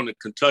was going to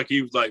Kentucky,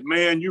 he was like,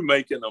 "Man, you're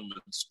making a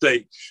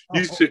mistake.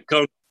 You should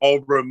come to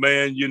Auburn,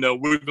 man.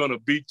 We're going to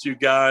beat you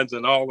guys,"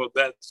 and all of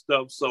that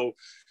stuff. So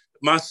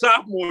my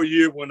sophomore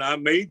year, when I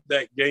made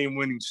that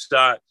game-winning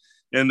shot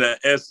in the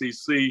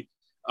SEC,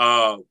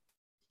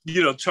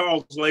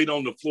 Charles laid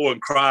on the floor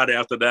and cried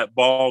after that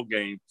ball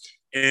game.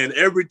 And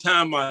every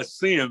time I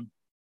see him,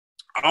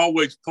 I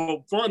always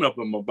poke fun of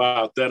him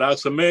about that. I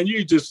said, "Man,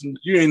 you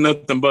ain't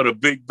nothing but a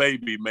big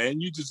baby,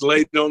 man. You just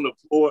laid on the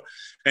floor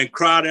and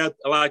cried out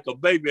like a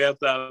baby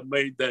after I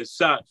made that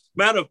shot."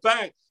 Matter of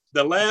fact,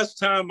 the last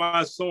time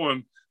I saw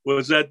him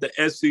was at the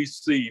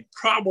SEC,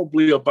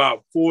 probably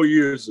about 4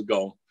 years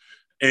ago.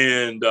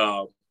 And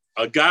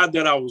a guy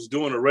that I was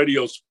doing a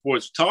radio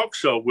sports talk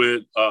show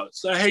with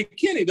said, "Hey,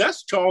 Kenny,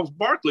 that's Charles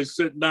Barkley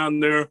sitting down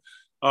there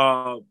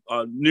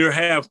near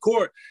half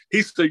court."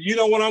 He said, "You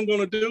know what I'm going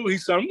to do?" He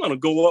said, "I'm going to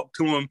go up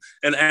to him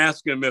and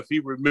ask him if he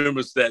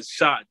remembers that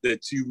shot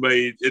that you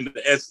made in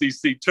the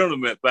SEC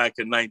tournament back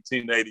in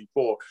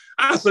 1984.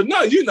 I said,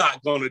 "No, you're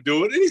not going to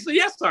do it." And he said,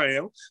 "Yes, I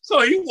am."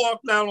 So he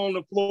walked down on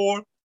the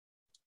floor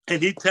and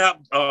he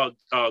tapped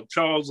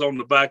Charles on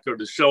the back of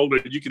the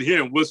shoulder. You could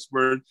hear him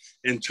whispering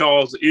in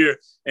Charles' ear.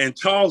 And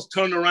Charles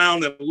turned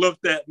around and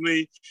looked at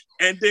me.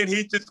 And then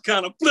he just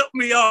kind of flipped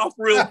me off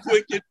real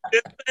quick. He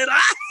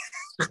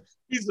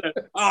said,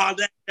 "Oh,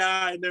 that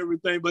guy," and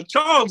everything. But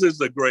Charles is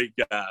a great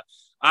guy.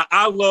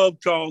 I love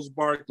Charles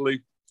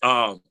Barkley.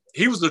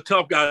 He was a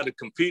tough guy to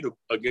compete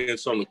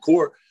against on the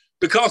court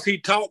because he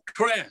talked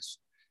trash.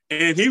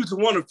 And he was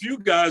one of the few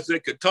guys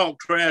that could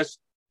talk trash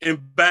and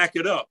back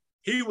it up.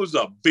 He was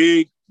a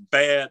big,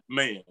 bad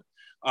man.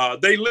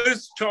 They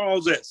list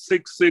Charles at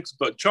 6'6",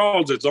 but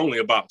Charles is only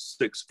about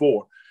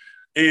 6'4".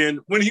 And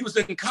when he was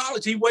in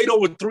college, he weighed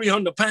over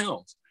 300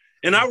 pounds.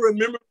 And I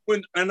remember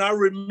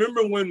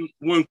when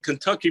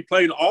Kentucky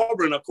played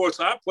Auburn. Of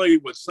course, I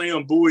played with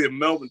Sam Bowie and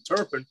Melvin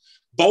Turpin,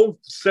 both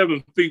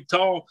 7 feet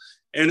tall.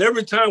 And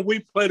every time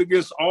we played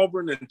against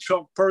Auburn and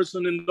Chuck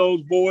Person and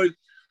those boys,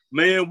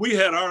 man, we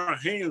had our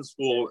hands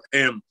full.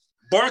 And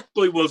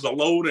Barkley was a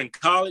load in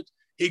college.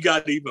 He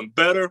got even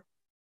better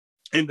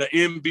in the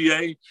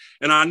NBA.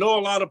 And I know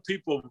a lot of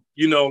people,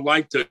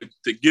 like to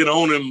get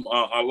on him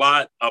a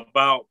lot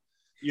about,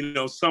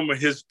 some of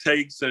his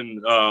takes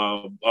and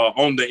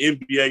on the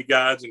NBA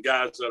guys and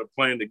guys that are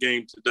playing the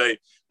game today.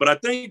 But I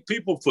think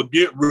people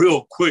forget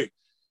real quick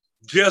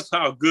just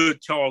how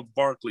good Charles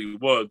Barkley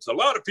was. A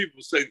lot of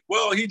people say,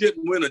 well, he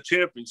didn't win a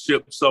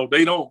championship, so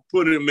they don't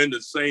put him in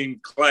the same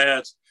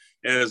class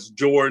as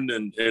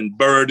Jordan and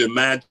Bird and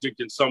Magic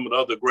and some of the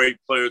other great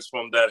players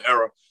from that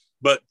era.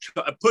 But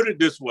I put it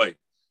this way,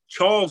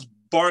 Charles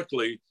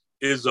Barkley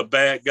is a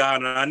bad guy.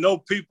 And I know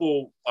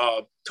people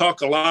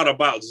talk a lot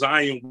about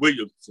Zion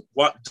Williamson,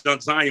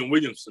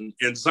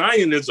 and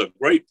Zion is a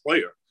great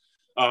player.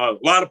 A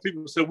lot of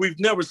people say, we've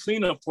never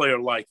seen a player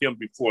like him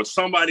before,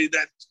 somebody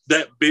that's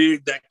that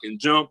big, that can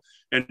jump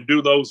and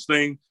do those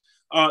things.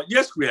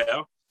 Yes, we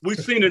have. We've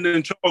seen it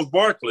in Charles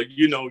Barkley,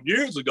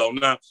 years ago.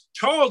 Now,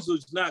 Charles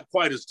is not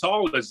quite as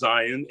tall as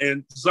Zion,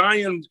 and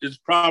Zion is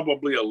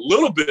probably a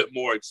little bit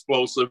more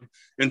explosive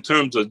in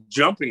terms of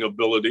jumping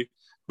ability,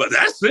 but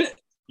that's it.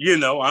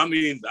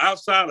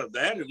 Outside of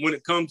that, and when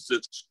it comes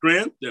to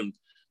strength and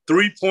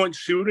three-point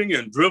shooting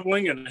and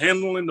dribbling and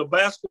handling the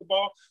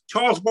basketball,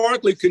 Charles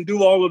Barkley can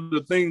do all of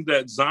the things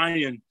that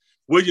Zion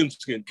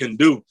Williamson can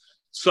do.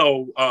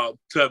 So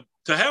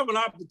to have an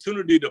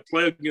opportunity to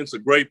play against a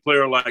great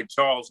player like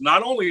Charles,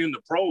 not only in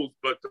the pros,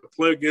 but to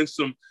play against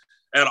him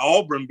at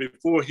Auburn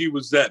before he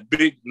was that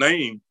big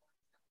name,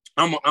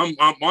 I'm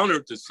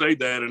honored to say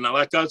that. And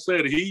like I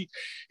said, he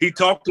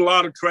talked a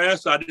lot of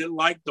trash. I didn't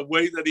like the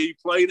way that he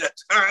played at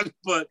times,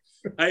 but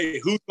hey,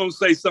 who's going to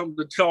say something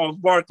to Charles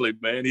Barkley,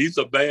 man? He's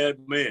a bad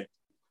man.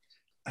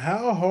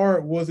 how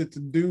hard was it to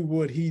do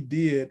what he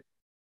did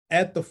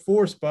at the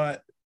 4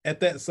 spot at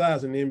that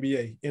size in the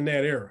NBA in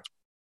that era?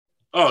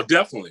 Oh,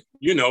 definitely.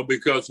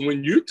 Because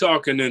when you're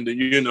talking in the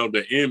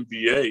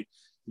NBA,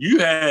 you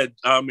had,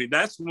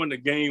 that's when the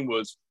game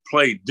was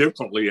played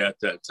differently at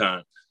that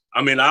time.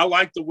 I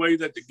like the way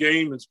that the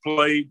game is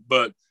played,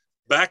 but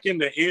back in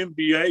the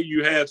NBA,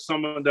 you had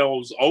some of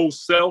those old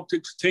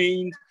Celtics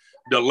teams,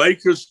 the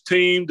Lakers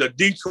team, the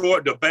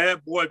Detroit, the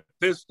Bad Boy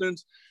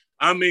Pistons.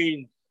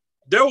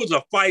 There was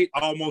a fight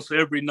almost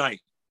every night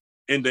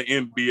in the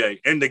NBA,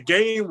 and the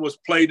game was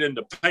played in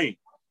the paint.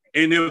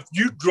 And if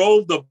you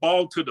drove the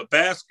ball to the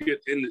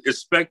basket,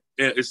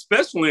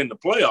 especially in the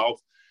playoffs,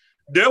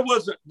 there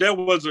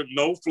wasn't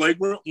no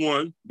flagrant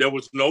 1, there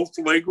was no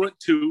flagrant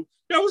 2,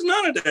 there was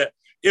none of that.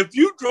 If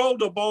you drove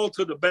the ball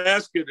to the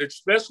basket,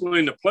 especially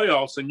in the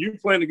playoffs, and you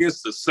playing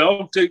against the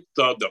Celtics,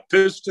 the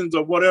Pistons,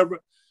 or whatever,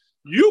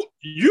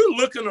 you're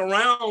looking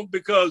around,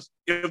 because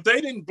if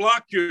they didn't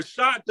block your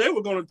shot, they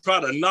were going to try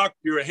to knock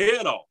your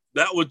head off.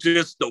 That was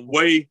just the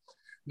way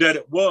that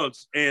it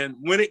was. And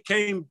when it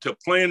came to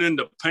playing in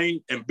the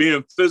paint and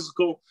being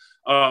physical,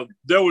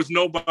 there was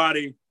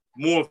nobody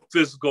more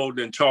physical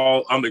than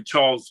Charles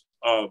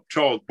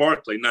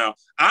Barkley. Now,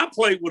 I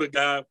played with a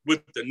guy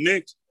with the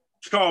Knicks,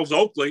 Charles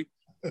Oakley,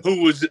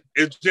 who is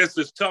just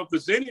as tough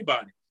as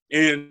anybody.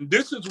 And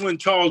this is when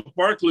Charles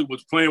Barkley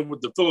was playing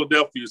with the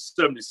Philadelphia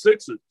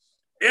 76ers.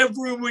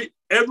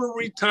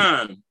 Every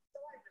time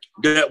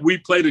that we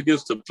played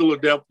against the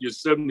Philadelphia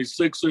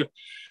 76ers,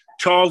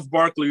 Charles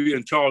Barkley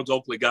and Charles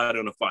Oakley got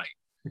in a fight.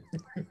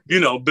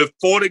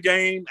 Before the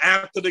game,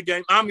 after the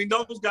game.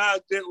 Those guys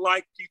didn't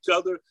like each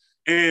other.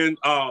 And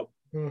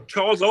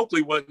Charles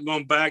Oakley wasn't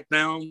going to back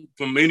down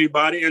from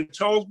anybody, and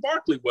Charles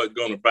Barkley wasn't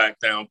going to back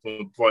down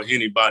for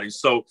anybody.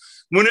 So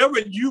whenever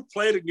you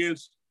played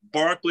against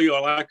Barkley,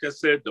 or like I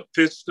said, the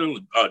Pistons,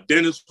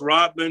 Dennis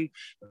Rodman,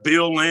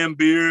 Bill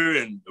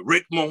Laimbeer, and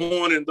Rick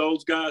Mahorn, and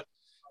those guys,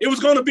 it was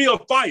going to be a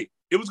fight.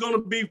 It was going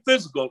to be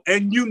physical,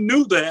 and you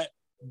knew that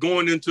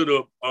going into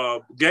the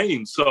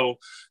game. So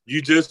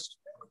you just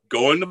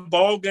go in the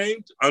ball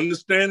game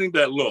understanding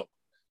that, look,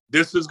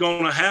 this is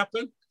going to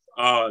happen.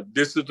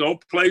 This is no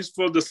place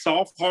for the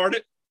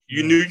soft-hearted.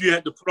 You knew you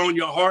had to put on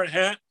your hard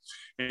hat,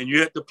 and you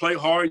had to play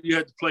hard. You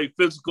had to play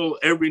physical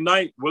every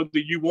night, whether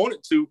you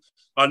wanted to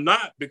or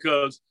not,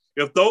 because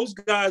if those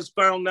guys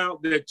found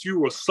out that you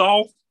were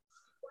soft,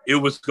 it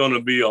was going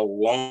to be a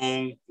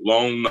long,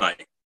 long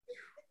night.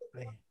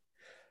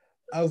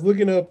 I was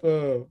looking up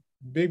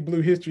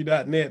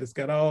bigbluehistory.net. It's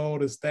got all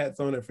the stats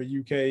on it for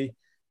UK.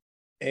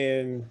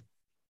 And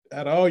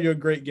out of all your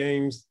great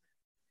games,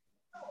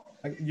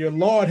 your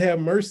Lord Have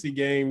Mercy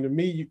game, to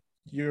me,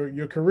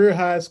 your career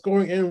high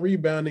scoring and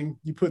rebounding,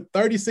 you put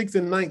 36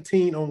 and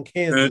 19 on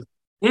Kansas.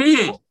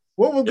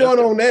 What was going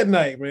on that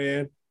night,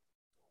 man?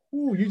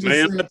 Ooh, you just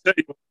I tell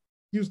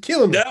you was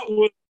killing me.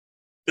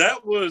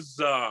 That was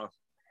that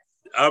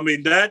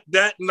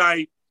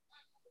night.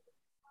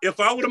 If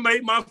I would have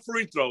made my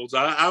free throws,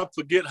 I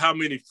forget how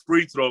many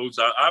free throws.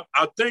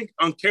 I think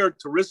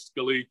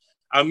uncharacteristically,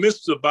 I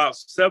missed about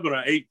 7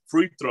 or 8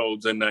 free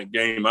throws in that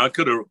game. I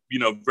could have,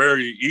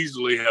 very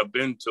easily have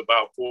been to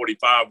about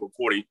 45 or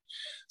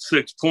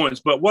 46 points.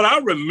 But what I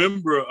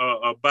remember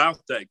about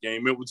that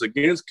game, it was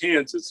against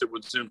Kansas. It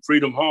was in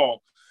Freedom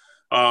Hall.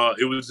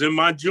 It was in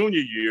my junior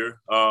year.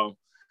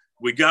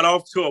 We got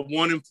off to a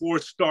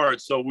 1-4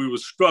 start, so we were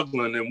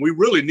struggling, and we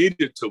really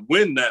needed to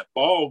win that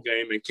ball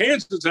game. And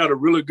Kansas had a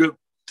really good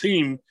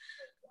team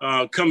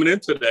coming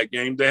into that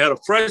game. They had a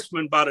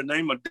freshman by the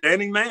name of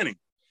Danny Manning,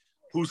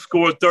 who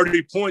scored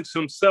 30 points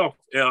himself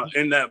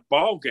in that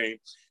ball game.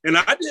 And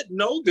I didn't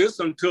know this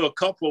until a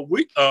couple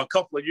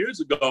of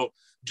years ago.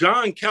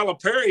 John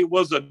Calipari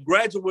was a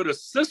graduate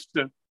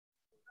assistant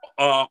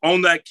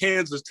on that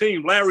Kansas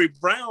team. Larry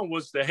Brown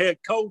was the head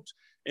coach,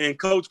 and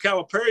Coach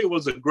Calipari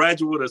was a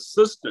graduate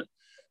assistant.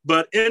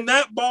 But in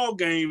that ball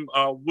game,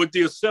 with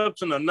the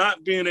exception of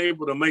not being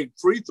able to make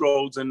free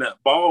throws in that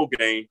ball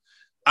game,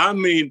 I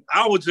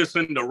was just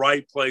in the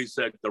right place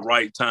at the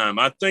right time.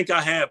 I think I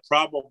had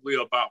probably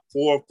about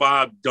 4 or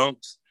 5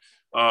 dunks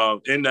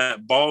in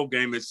that ball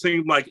game. It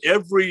seemed like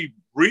every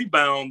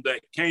rebound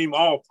that came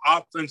off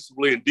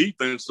offensively and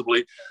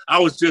defensively, I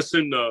was just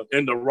in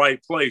the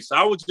right place.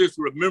 I would just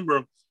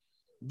remember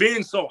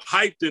being so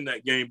hyped in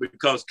that game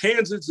because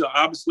Kansas is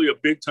obviously a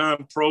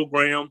big-time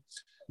program.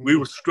 We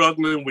were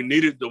struggling. We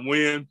needed to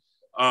win.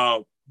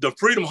 The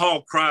Freedom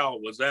Hall crowd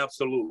was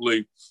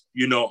absolutely,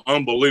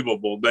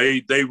 unbelievable.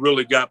 They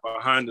really got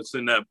behind us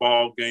in that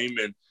ball game.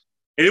 And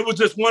it was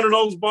just one of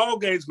those ball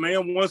games,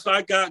 man. Once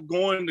I got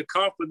going, the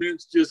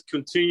confidence just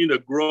continued to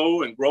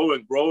grow and grow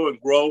and grow and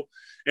grow.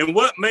 And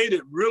what made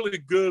it really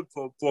good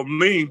for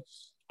me,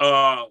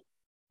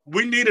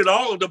 we needed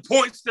all of the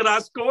points that I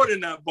scored in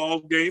that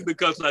ball game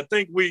because I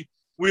think we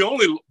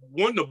only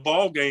won the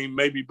ball game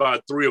maybe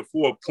by 3 or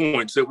 4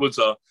 points. It was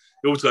a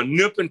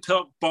nip and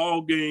tuck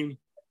ball game,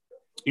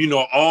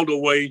 all the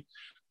way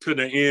to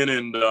the end.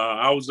 And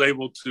I was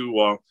able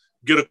to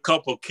get a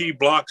couple of key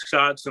block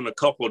shots and a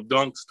couple of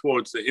dunks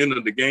towards the end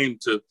of the game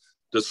to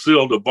to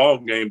seal the ball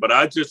game. But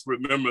I just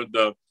remember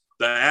the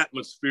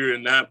atmosphere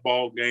in that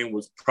ball game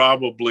was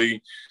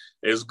probably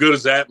as good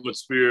as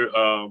atmosphere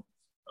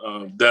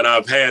that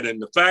I've had.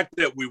 And the fact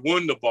that we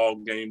won the ball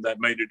game, that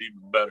made it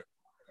even better.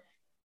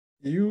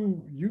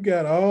 You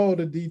got all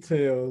the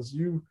details.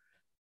 You're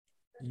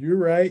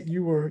right.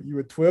 You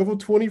were 12 or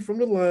 20 from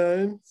the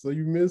line, so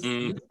you missed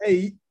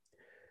 8.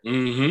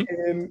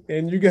 Mm-hmm.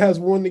 And you guys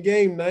won the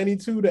game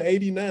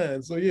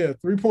 92-89. So yeah,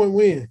 3-point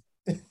win.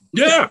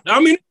 Yeah, I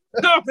mean,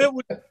 tough. It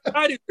was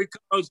exciting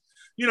because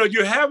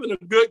you're having a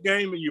good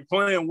game and you're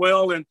playing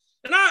well. And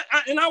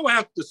I will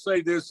have to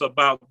say this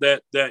about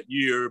that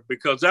year,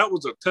 because that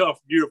was a tough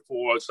year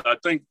for us. I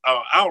think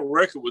our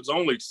record was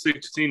only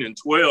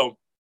 16-12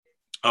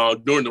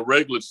 during the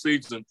regular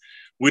season.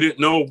 We didn't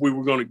know if we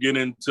were going to get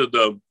into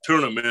the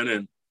tournament,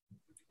 and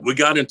we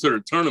got into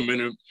the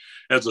tournament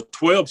as a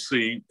 12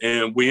 seed,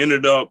 and we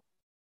ended up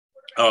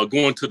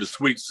going to the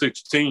Sweet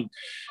 16,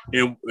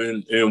 in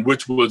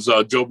which was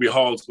Joby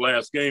Hall's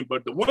last game.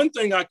 But the one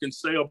thing I can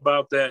say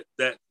about that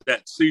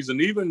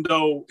season, even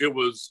though it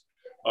was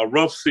a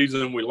rough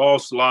season, we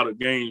lost a lot of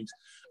games,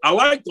 I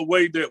like the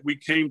way that we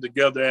came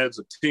together as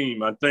a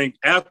team. I think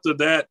after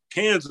that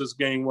Kansas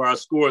game where I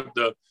scored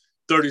the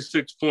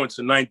 36 points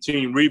and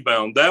 19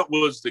 rebounds, that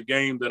was the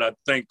game that I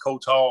think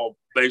Coach Hall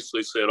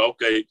basically said,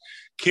 okay,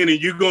 Kenny,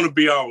 you're going to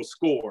be our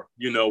scorer.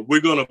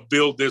 We're going to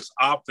build this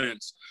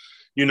offense,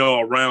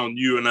 around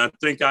you. And I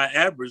think I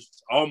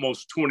averaged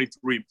almost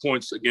 23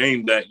 points a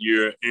game that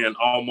year and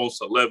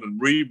almost 11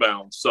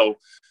 rebounds. So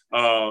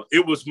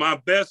it was my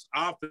best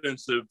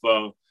offensive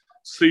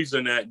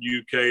season at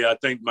UK. I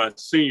think my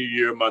senior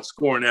year, my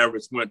scoring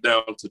average went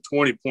down to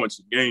 20 points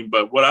a game.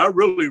 But what I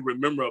really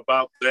remember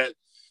about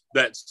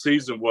that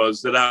season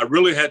was that I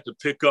really had to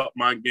pick up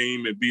my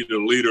game and be the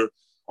leader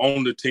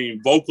on the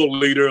team, vocal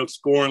leader,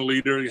 scoring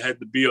leader. You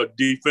had to be a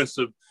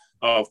defensive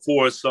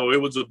force. So it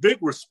was a big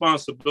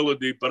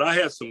responsibility, but I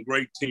had some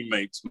great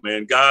teammates,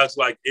 man. Guys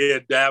like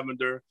Ed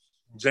Davender,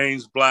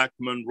 James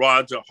Blackman,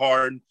 Roger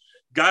Harden,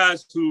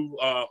 guys who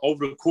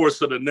over the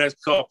course of the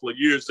next couple of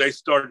years, they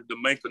started to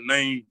make a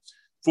name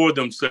for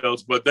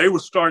themselves, but they were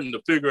starting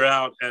to figure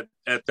out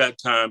at that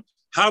time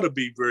how to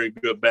be very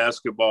good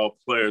basketball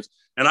players.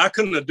 And I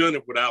couldn't have done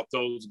it without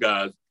those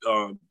guys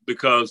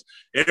because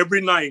every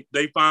night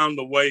they found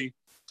a way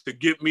to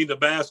get me the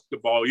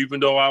basketball, even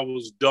though I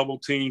was double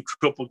teamed,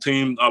 triple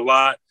teamed a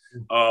lot,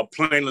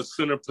 playing the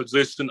center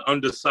position,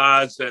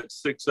 undersized at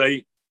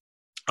 6'8".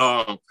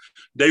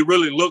 They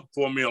really looked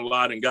for me a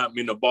lot and got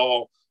me the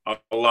ball a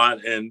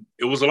lot. And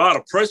it was a lot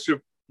of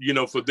pressure,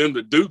 for them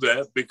to do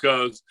that,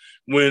 because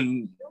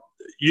when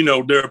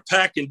they're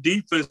packing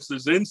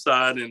defenses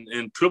inside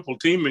and triple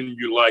teaming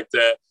you like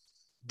that,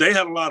 they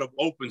had a lot of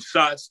open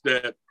shots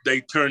that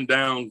they turned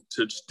down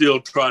to still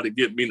try to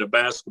get me the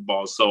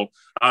basketball. So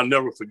I'll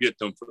never forget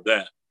them for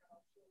that.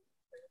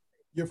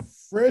 Your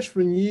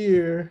freshman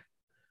year,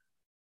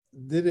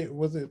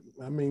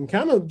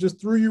 kind of just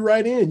threw you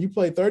right in. You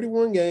played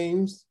 31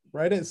 games,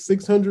 right at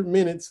 600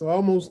 minutes, so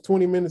almost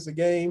 20 minutes a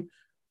game.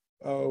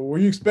 Were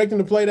you expecting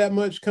to play that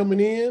much coming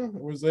in?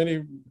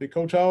 Did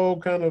Coach Hall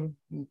kind of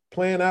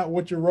plan out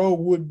what your role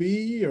would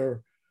be,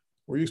 or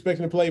were you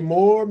expecting to play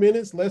more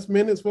minutes, less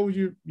minutes? What was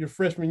your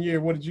freshman year?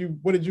 What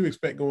did you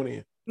expect going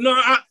in? No,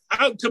 I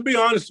to be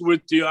honest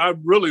with you, I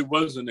really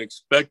wasn't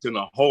expecting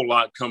a whole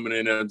lot coming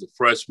in as a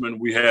freshman.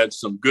 We had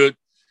some good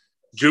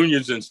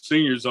juniors and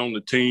seniors on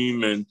the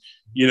team, and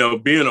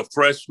being a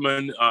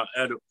freshman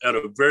at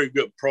a very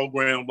good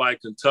program like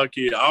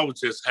Kentucky, I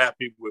was just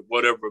happy with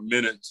whatever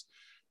minutes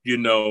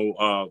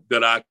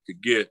that I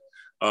could get.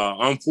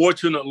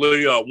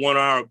 Unfortunately, one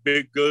of our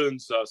big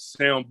guns,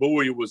 Sam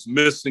Bowie, was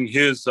missing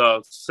his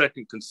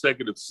second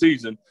consecutive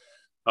season.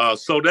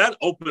 So that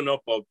opened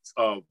up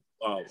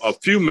a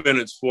few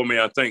minutes for me,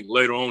 I think,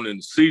 later on in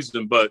the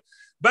season. But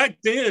back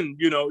then,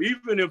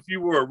 even if you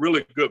were a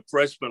really good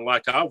freshman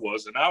like I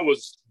was, and I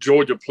was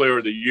Georgia Player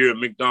of the Year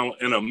and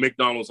a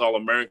McDonald's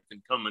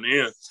All-American coming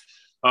in,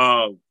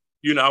 I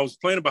was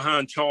playing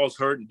behind Charles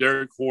Hurt and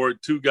Derek Ford,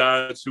 two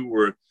guys who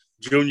were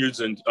juniors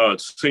and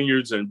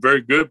seniors and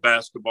very good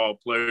basketball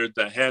players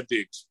that had the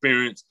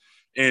experience.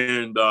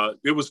 And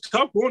it was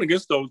tough going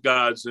against those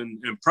guys in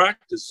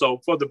practice. So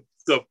for the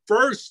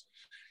first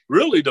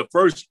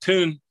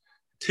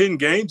 10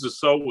 games or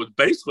so was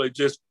basically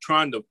just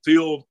trying to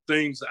feel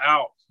things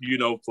out,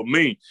 for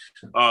me,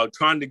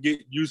 trying to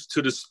get used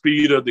to the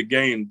speed of the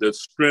game, the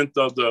strength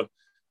of the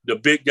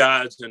big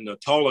guys and the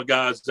taller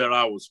guys that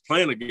I was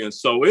playing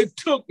against. So it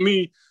took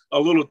me a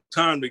little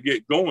time to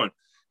get going.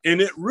 And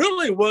it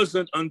really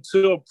wasn't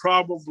until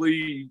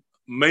probably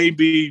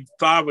maybe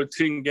 5 or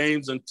 10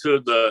 games into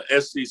the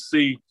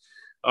SEC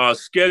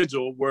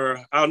schedule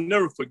where I'll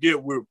never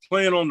forget, we were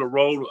playing on the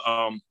road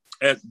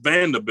at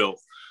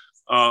Vanderbilt.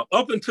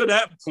 Up until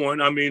that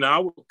point, I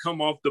would come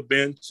off the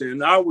bench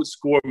and I would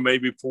score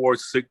maybe 4 or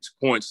 6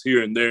 points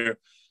here and there.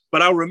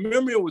 But I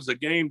remember it was a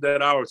game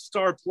that our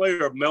star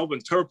player, Melvin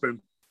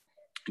Turpin,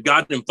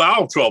 got in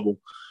foul trouble.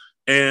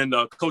 And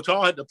Coach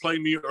Hall had to play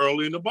me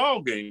early in the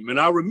ball game. And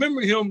I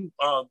remember him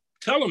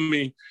telling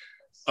me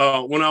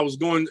when I was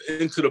going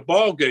into the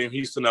ball game,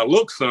 he said, "Now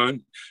look,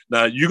 son,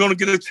 now you're going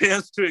to get a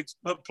chance to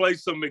play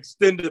some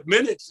extended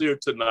minutes here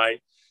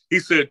tonight." He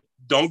said,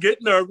 "Don't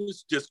get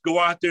nervous. Just go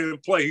out there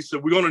and play." He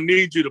said, "We're going to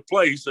need you to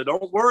play." He said,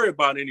 "Don't worry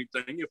about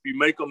anything. If you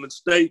make a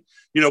mistake,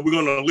 we're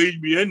going to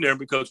leave you in there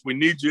because we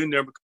need you in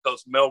there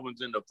because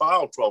Melvin's in the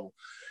foul trouble."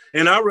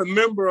 And I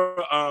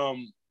remember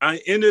I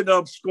ended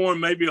up scoring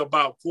maybe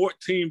about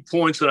 14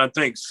 points and I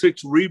think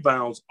 6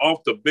 rebounds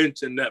off the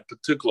bench in that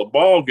particular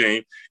ball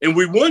game. And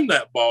we won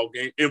that ball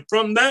game. And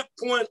from that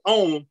point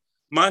on,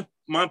 my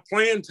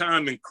playing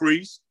time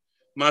increased.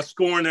 My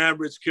scoring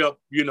average kept,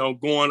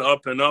 going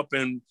up and up.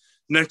 And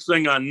next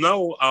thing I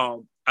know,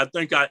 I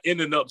think I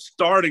ended up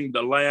starting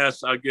the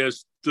last,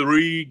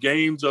 3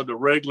 games of the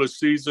regular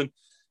season.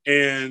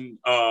 And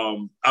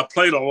I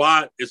played a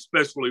lot,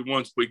 especially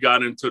once we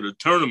got into the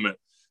tournament.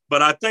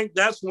 But I think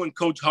that's when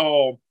Coach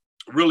Hall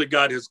really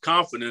got his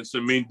confidence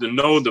in me, to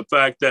know the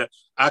fact that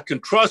I can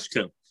trust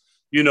him,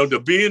 to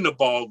be in the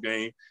ball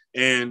game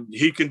and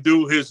he can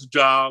do his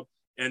job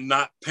and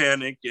not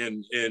panic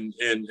and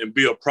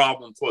be a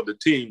problem for the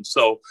team.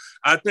 So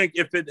I think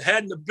if it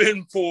hadn't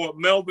been for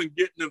Melvin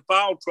getting in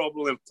foul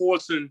trouble and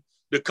forcing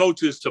the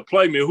coaches to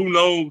play me, who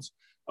knows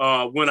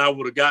when I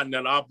would have gotten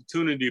that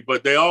opportunity.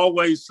 But they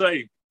always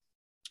say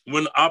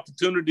when the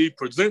opportunity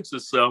presents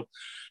itself,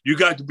 you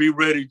got to be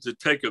ready to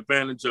take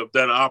advantage of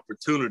that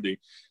opportunity.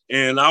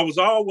 And I was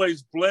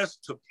always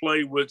blessed to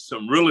play with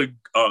some really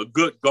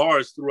good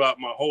guards throughout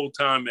my whole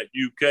time at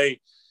UK.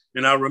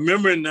 And I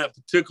remember in that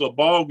particular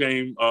ball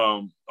game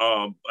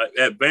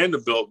at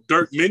Vanderbilt,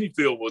 Dirk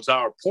Minifield was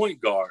our point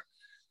guard.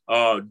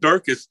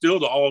 Dirk is still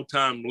the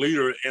all-time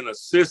leader in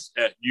assists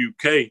at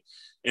UK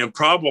and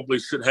probably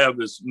should have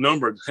his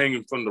number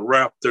hanging from the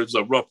rafters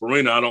of Rupp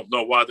Arena. I don't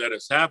know why that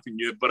has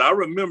happened yet, but I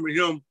remember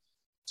him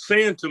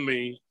saying to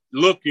me,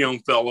 "Look, young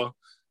fella,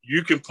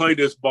 you can play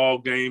this ball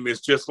game. It's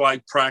just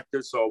like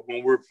practice or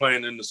when we're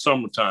playing in the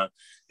summertime."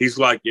 He's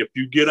like, "If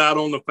you get out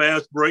on the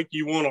fast break,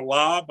 you want a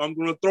lob, I'm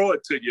going to throw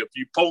it to you. If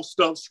you post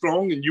up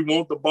strong and you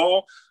want the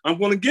ball, I'm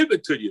going to give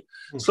it to you."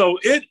 Mm-hmm. So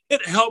it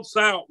helps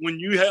out when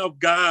you have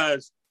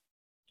guys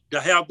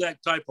to have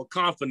that type of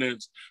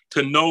confidence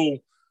to know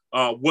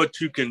what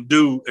you can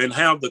do and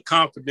have the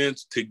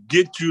confidence to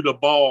get you the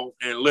ball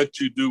and let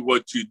you do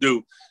what you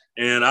do.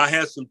 And I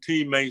had some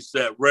teammates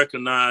that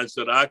recognized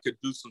that I could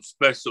do some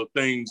special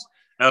things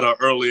at an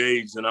early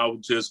age. And I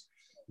was just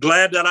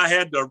glad that I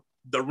had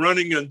the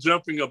running and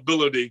jumping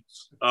ability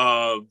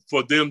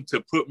for them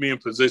to put me in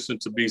position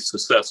to be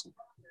successful.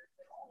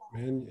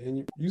 Man,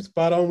 and you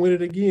spot on with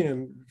it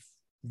again.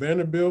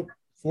 Vanderbilt,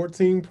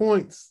 14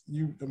 points.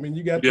 You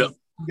got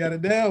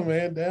it down,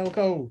 man, down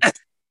cold.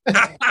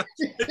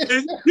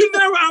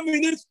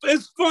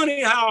 It's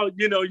funny how,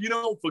 you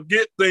don't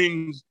forget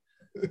things,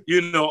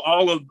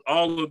 all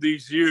of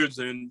these years.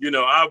 And,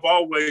 I've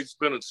always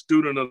been a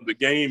student of the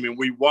game and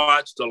we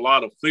watched a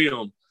lot of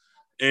film.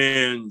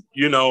 And,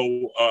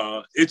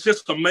 it's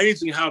just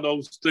amazing how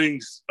those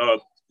things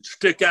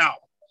stick out,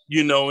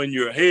 in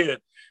your head.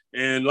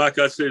 And like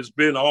I said, it's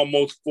been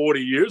almost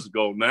 40 years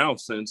ago now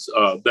since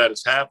that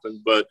has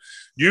happened. But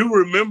you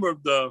remember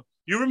the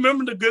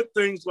good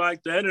things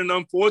like that. And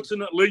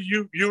unfortunately,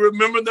 you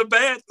remember the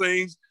bad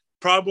things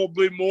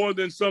probably more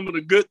than some of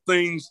the good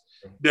things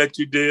that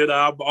you did.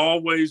 I've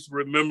always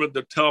remembered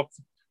the tough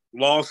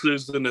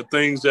losses and the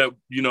things that,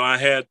 I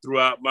had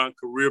throughout my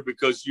career,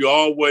 because you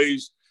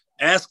always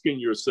asking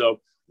yourself,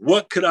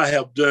 what could I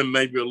have done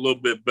maybe a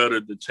little bit better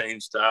to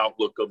change the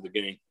outlook of the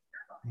game?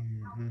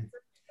 Mm-hmm.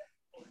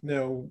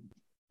 Now,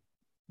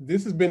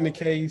 this has been the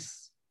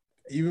case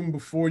even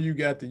before you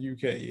got to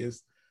UK.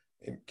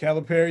 And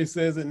Calipari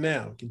says it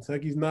now.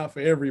 Kentucky's not for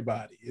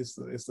everybody. It's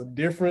a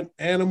different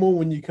animal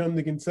when you come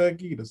to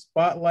Kentucky. The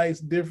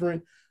spotlight's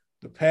different.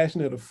 The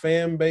passion of the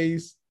fan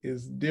base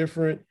is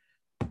different.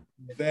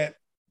 That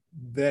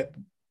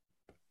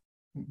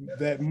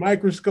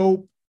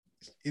microscope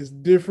is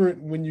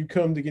different when you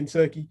come to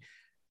Kentucky.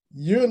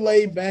 You're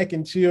laid back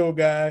and chill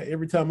guy.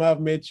 Every time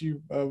I've met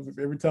you,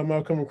 every time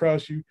I've come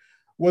across you,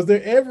 was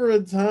there ever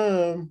a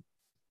time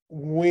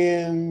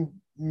when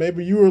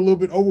maybe you were a little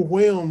bit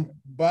overwhelmed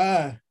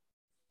by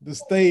the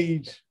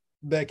stage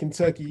that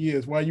Kentucky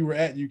is while you were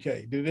at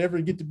UK? Did it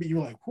ever get to be,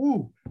 you're like,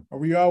 whoo, or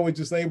were you always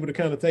just able to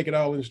kind of take it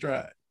all in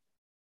stride?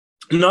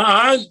 No,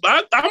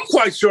 I'm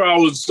quite sure I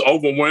was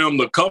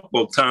overwhelmed a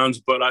couple of times,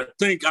 but I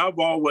think I've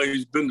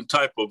always been the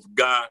type of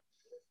guy,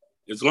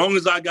 as long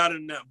as I got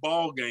in that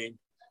ball game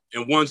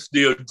and once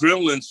the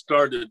adrenaline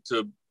started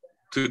to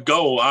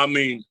go,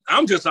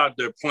 I'm just out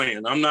there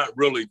playing. I'm not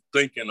really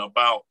thinking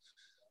about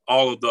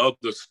all of the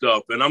other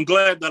stuff. And I'm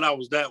glad that I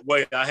was that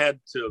way. I had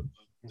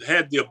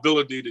the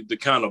ability to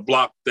kind of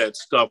block that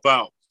stuff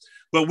out.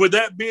 But with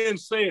that being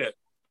said,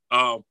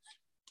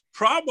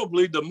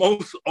 probably the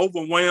most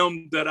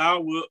overwhelmed that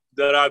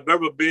I've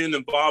ever been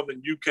involved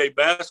in UK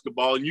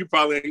basketball, and you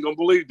probably ain't gonna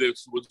believe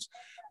this,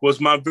 was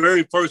my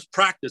very first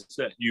practice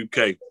at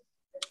UK.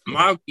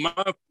 My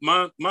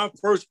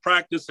first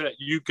practice at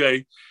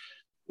UK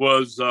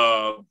was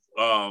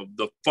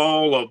the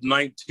fall of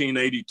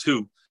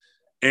 1982.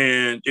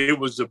 And it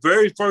was the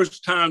very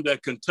first time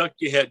that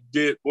Kentucky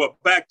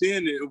back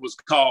then it was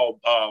called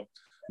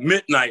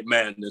Midnight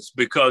Madness,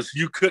 because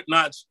you could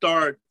not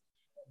start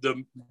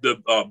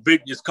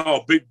it's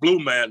called Big Blue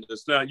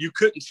Madness. Now, you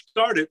couldn't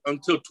start it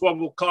until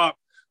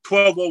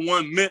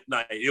 12:01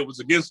 midnight. It was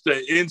against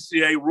the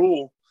NCAA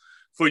rule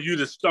for you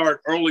to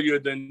start earlier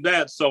than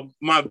that. So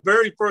my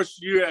very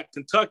first year at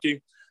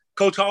Kentucky,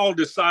 Coach Hall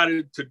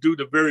decided to do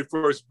the very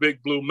first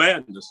Big Blue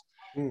Madness.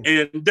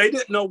 And they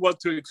didn't know what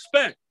to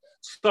expect.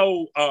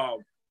 So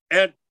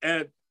it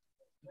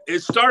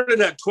started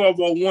at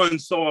 12:01.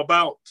 So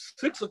about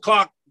 6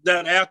 o'clock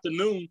that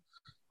afternoon,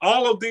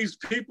 all of these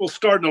people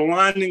started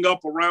lining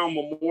up around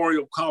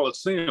Memorial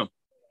Coliseum.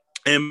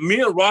 And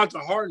me and Roger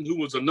Harton, who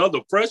was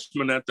another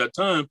freshman at that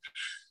time,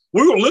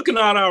 we were looking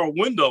out our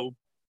window.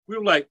 We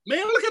were like,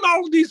 man, look at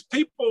all of these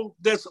people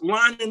that's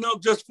lining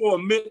up just for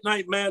a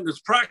Midnight Madness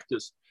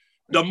practice.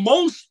 The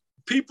most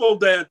people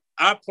that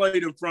I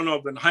played in front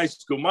of in high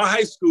school, my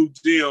high school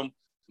gym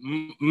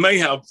may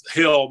have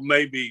held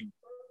maybe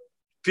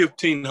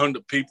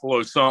 1,500 people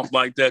or something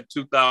like that,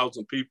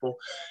 2,000 people.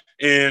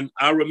 And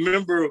I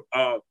remember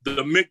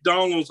the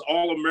McDonald's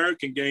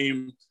All-American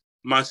game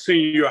my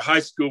senior year of high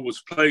school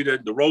was played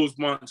at the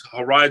Rosemont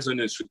Horizon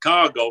in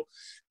Chicago.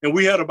 And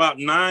we had about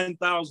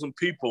 9,000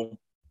 people,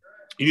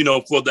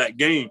 for that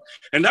game.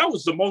 And that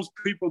was the most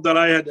people that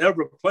I had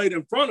ever played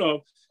in front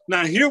of.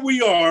 Now, here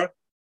we are,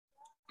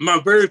 my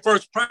very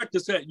first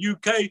practice at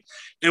UK,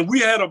 and we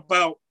had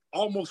about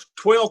almost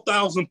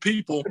 12,000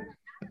 people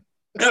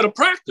at a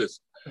practice.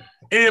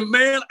 And,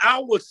 man, I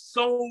was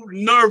so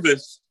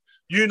nervous,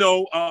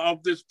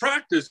 of this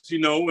practice,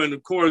 and,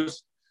 of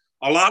course,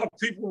 a lot of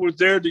people were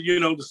there to,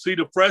 to see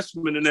the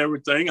freshmen and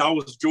everything. I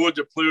was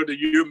Georgia Player of the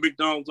Year,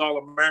 McDonald's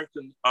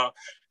All-American,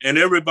 and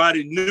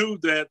everybody knew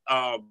that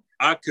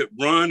I could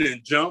run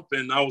and jump,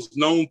 and I was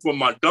known for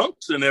my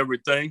dunks and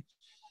everything.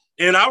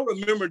 And I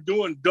remember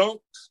doing dunks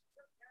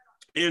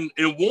in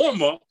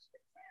warm-up,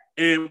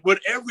 and with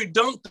every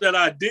dunk that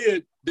I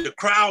did, the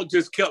crowd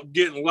just kept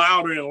getting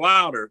louder and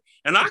louder,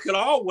 and I could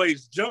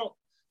always jump.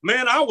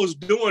 Man, I was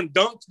doing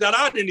dunks that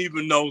I didn't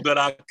even know that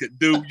I could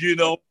do,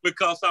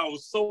 because I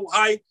was so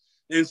hyped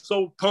and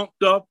so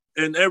pumped up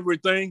and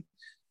everything.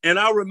 And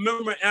I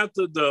remember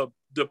after the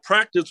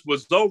practice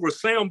was over,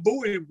 Sam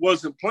Bowie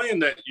wasn't playing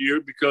that year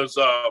because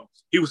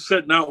he was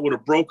sitting out with a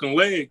broken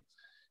leg.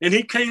 And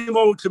he came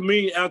over to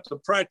me after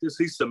practice.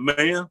 He said,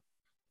 man,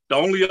 the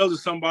only other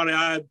somebody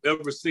I've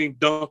ever seen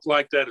dunk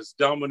like that is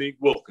Dominique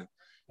Wilkins.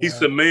 He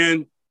said,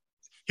 man,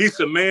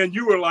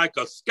 you were like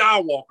a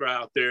Skywalker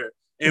out there.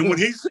 And when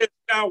he said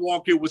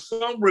Skywalker, it was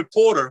some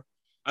reporter,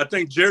 I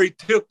think Jerry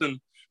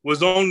Tipton,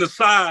 was on the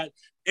side.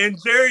 And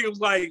Jerry was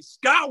like,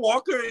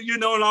 Skywalker,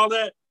 and all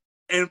that.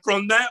 And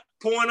from that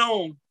point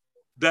on,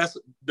 that's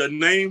the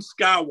name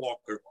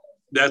Skywalker.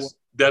 That's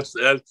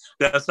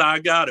how I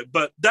got it.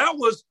 But that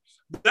was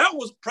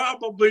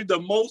probably the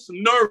most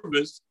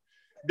nervous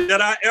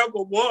that I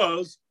ever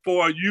was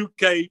for a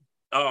UK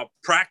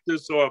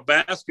practice or a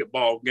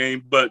basketball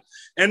game.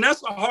 And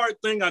that's a hard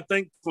thing, I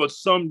think, for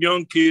some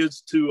young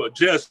kids to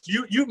adjust.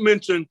 You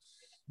mentioned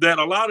that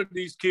a lot of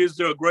these kids,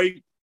 they're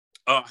great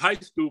high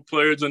school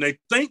players, and they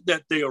think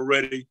that they are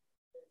ready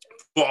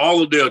for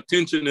all of their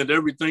attention and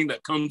everything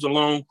that comes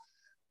along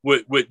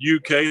with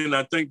UK. And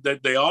I think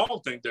that they all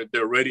think that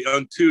they're ready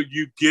until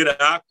you get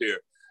out there.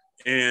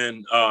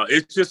 And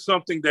it's just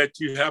something that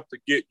you have to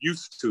get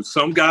used to.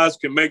 Some guys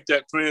can make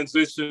that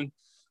transition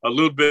a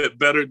little bit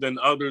better than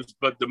others.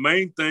 But the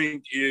main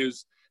thing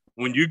is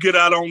when you get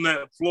out on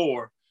that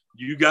floor,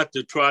 you got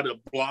to try to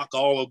block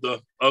all of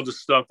the other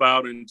stuff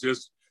out and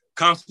just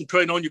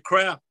concentrate on your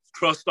craft.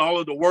 Trust all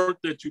of the work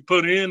that you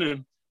put in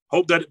and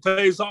hope that it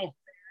pays off.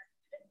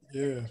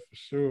 Yeah, for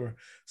sure.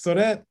 So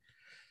that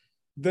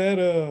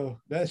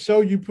show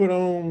you put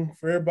on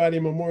for everybody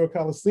in Memorial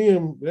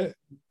Coliseum,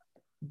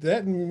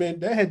 that meant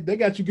they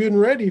got you good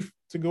and ready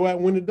to go out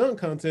and win the dunk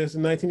contest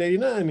in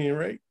 1989 then,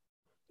 right?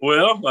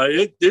 Well,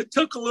 it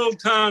took a little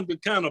time to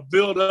kind of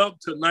build up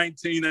to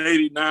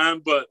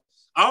 1989, but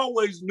I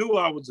always knew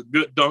I was a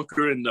good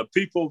dunker, and the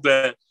people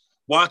that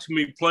watched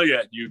me play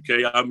at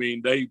UK, I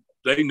mean, they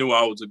knew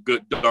I was a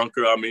good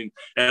dunker. I mean,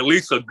 at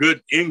least a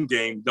good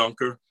in-game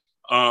dunker,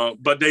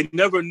 but they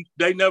never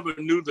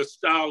knew the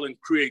style and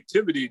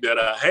creativity that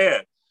I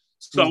had.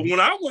 So when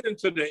I went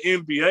into the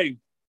NBA,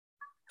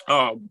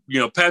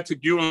 Patrick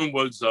Ewing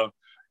was a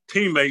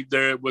teammate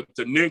there with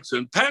the Knicks,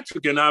 and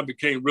Patrick and I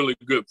became really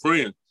good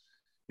friends.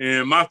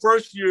 And my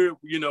first year,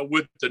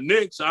 with the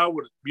Knicks, I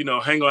would,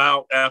 hang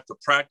out after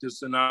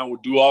practice, and I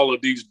would do all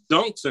of these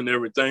dunks and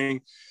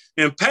everything.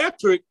 And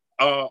Patrick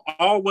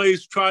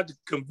always tried to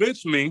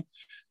convince me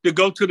to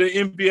go to the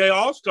NBA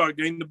All-Star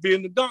game to be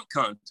in the dunk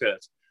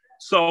contest.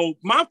 So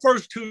my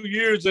first 2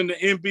 years in the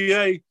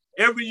NBA,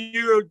 every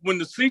year when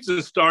the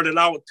season started,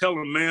 I would tell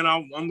him, man,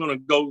 I'm going to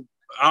go.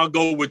 I'll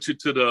go with you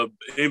to the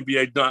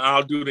NBA dunk.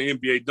 I'll do the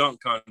NBA dunk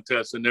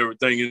contest and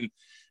everything.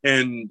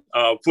 And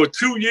for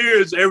 2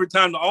 years, every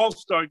time the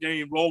All-Star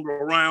game rolled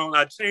around,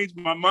 I changed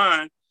my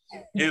mind,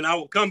 and I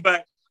would come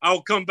back.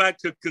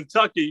 To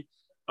Kentucky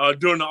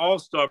during the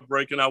All-Star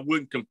break, and I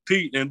wouldn't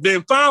compete. And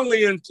then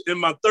finally, in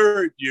my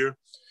third year,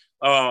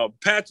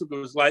 Patrick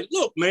was like,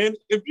 "Look, man,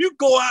 if you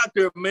go out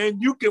there, man,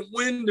 you can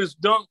win this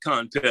dunk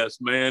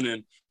contest, man."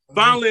 And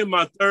finally, in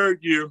my third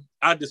year,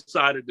 I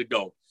decided to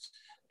go,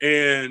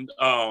 and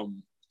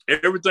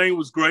everything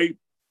was great.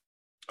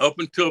 Up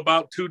until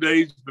about 2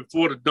 days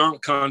before the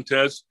dunk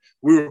contest,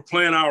 we were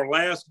playing our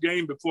last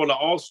game before the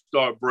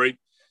All-Star break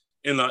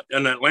in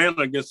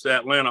Atlanta against the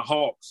Atlanta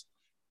Hawks.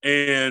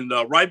 And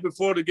right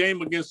before the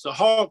game against the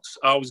Hawks,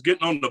 I was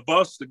getting on the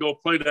bus to go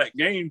play that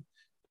game.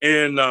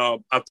 And I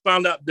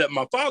found out that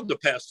my father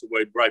passed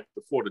away right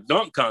before the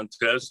dunk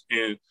contest.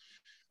 And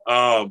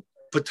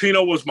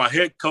Pitino was my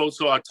head coach.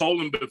 So I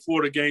told him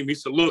before the game, he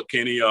said, "Look,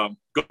 Kenny, go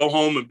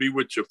home and be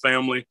with your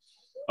family."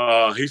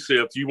 He said,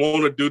 "If you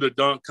want to do the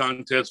dunk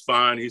contest,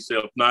 fine." He said,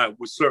 "If not,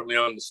 we certainly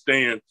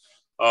understand."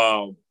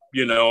 And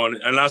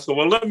I said,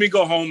 "Well, let me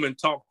go home and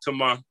talk to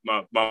my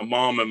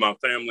mom and my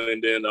family,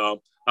 and then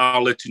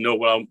I'll let you know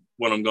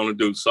what I'm going to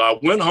do." So I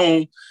went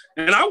home,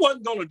 and I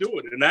wasn't going to do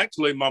it. And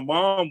actually, my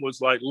mom was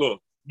like,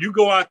 "Look, you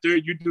go out there,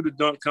 you do the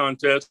dunk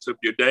contest. If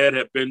your dad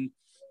had been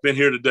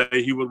here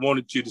today, he would have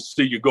wanted you to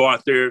see you go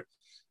out there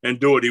and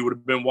do it. He would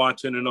have been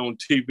watching it on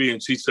TV."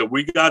 And she said,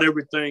 "We got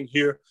everything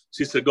here."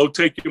 She said, "Go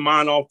take your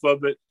mind off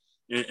of it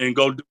and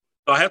go do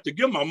it." I have to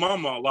give my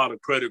mama a lot of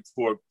credit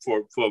for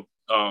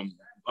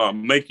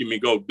making me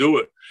go do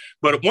it.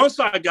 But once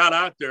I got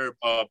out there,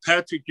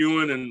 Patrick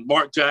Ewing and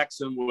Mark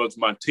Jackson was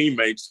my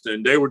teammates,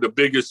 and they were the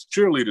biggest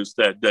cheerleaders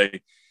that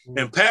day.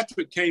 And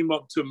Patrick came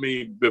up to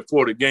me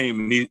before the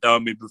game,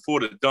 and before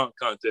the dunk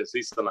contest.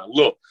 He said,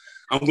 "Look,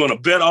 I'm going to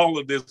bet all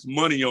of this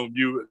money on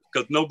you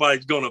because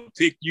nobody's going to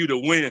pick you to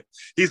win."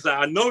 He said,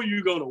 "I know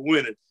you're going to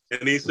win it."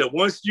 And he said,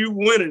 "Once you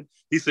win it,"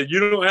 he said, "you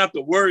don't have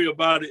to worry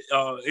about it,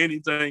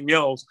 anything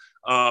else.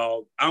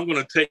 I'm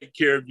going to take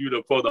care of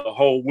you for the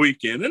whole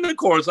weekend." And of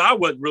course, I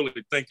wasn't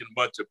really thinking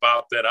much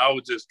about that. I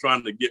was just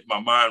trying to get my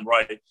mind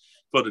right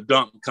for the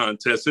dunk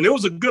contest. And it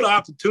was a good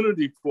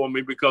opportunity for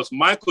me because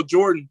Michael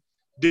Jordan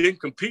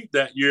didn't compete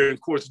that year. And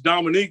of course,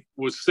 Dominique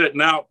was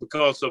sitting out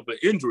because of an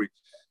injury.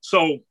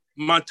 So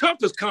my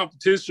toughest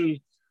competition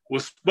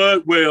was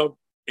Spud Webb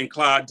and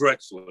Clyde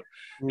Drexler.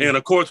 And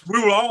of course,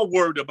 we were all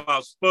worried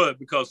about Spud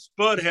because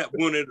Spud had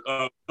won it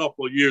a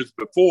couple of years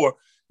before.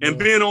 And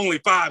being only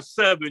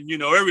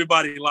 5'7",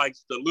 everybody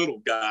likes the little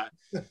guy,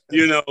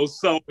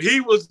 So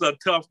he was a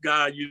tough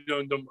guy,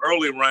 in them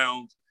early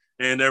rounds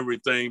and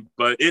everything.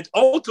 But it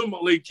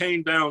ultimately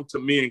came down to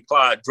me and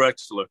Clyde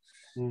Drexler.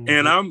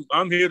 And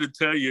I'm here to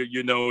tell you,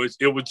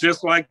 it was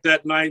just like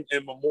that night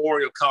in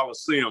Memorial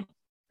Coliseum.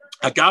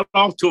 I got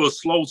off to a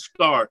slow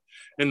start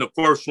in the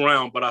first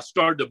round, but I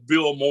started to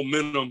build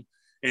momentum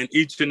in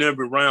each and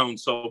every round.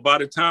 So by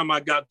the time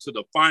I got to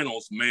the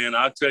finals, man,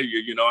 I tell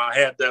you, I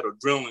had that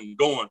adrenaline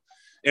going.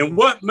 And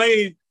what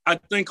made, I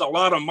think, a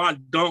lot of my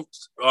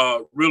dunks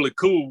really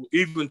cool,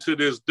 even to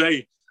this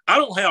day, I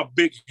don't have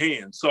big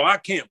hands, so I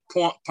can't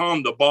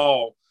palm the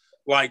ball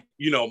like,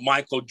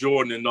 Michael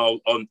Jordan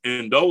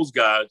and those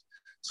guys.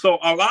 So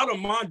a lot of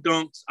my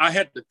dunks, I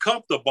had to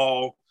cuff the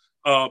ball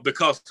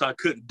because I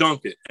couldn't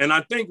dunk it. And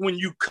I think when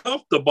you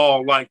cuff the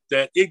ball like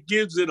that, it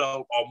gives it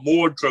a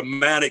more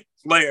dramatic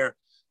flair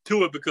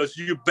to it because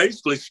you're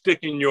basically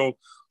sticking your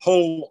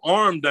whole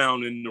arm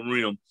down in the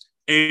rim.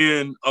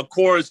 And of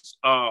course,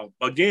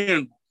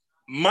 again,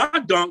 my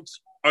dunks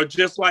are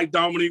just like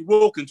Dominique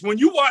Wilkins. When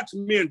you watch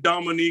me and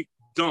Dominique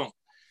dunk,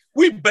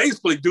 we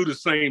basically do the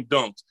same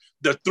dunks,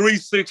 the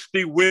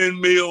 360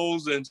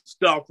 windmills and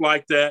stuff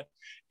like that.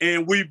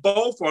 And we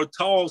both are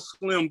tall,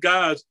 slim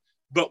guys,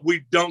 but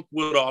we dunk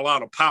with a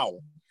lot of power.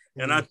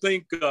 And I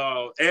think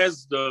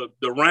as the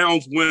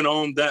rounds went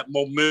on, that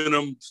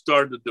momentum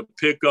started to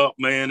pick up,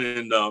 man.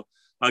 And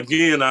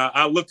again,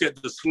 I look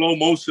at the slow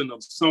motion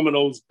of some of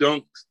those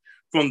dunks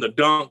from the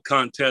dunk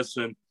contest,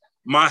 and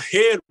my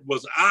head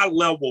was eye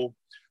level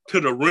to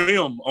the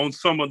rim on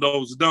some of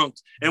those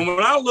dunks. And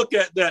when I look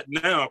at that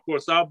now, of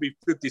course, I'll be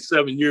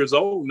 57 years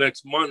old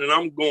next month, and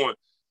I'm going,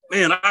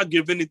 man, I'd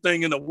give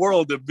anything in the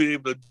world to be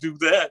able to do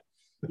that,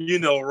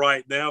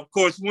 right now. Of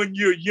course, when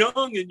you're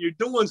young and you're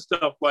doing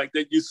stuff like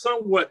that, you're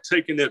somewhat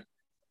taking it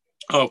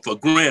for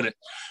granted.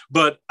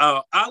 But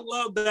I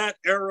love that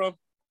era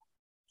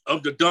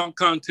of the dunk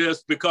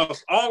contest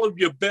because all of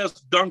your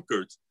best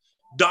dunkers,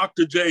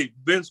 Dr. J,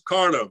 Vince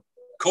Carter,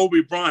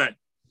 Kobe Bryant,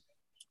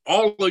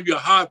 all of your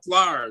high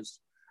flyers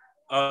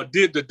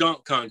did the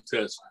dunk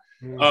contest.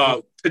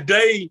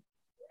 Today,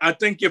 I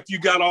think if you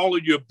got all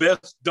of your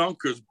best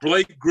dunkers,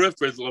 Blake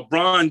Griffin,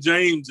 LeBron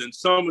James, and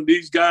some of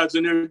these guys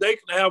in there, they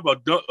can have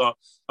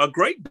a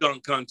great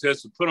dunk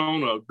contest and put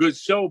on a good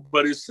show.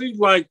 But it seems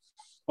like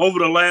over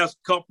the last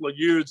couple of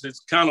years, it's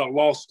kind of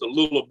lost a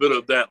little bit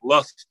of that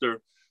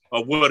luster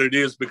of what it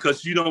is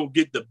because you don't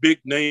get the big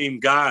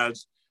name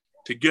guys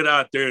to get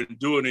out there and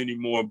do it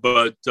anymore.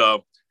 But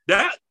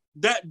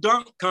that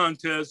dunk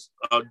contest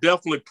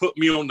definitely put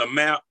me on the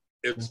map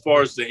as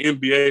far as the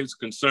NBA is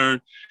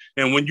concerned.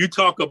 And when you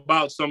talk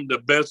about some of the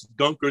best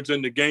dunkers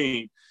in the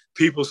game,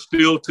 people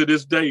still to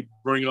this day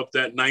bring up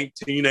that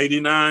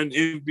 1989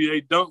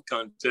 NBA dunk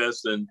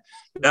contest. And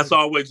that's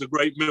always a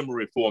great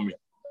memory for me.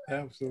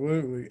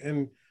 Absolutely.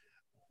 And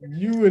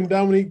you and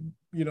Dominique,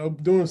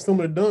 doing some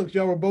of the dunks,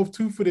 y'all were both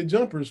 2-footed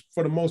jumpers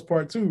for the most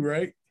part too,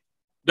 right?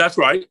 That's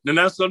right. And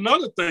that's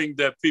another thing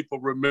that people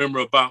remember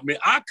about me.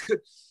 I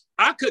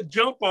could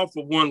jump off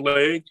of one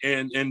leg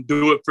and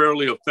do it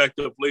fairly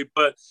effectively,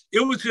 but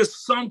it was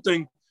just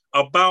something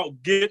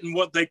about getting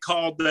what they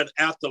call that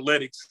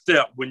athletic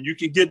step. When you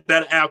can get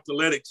that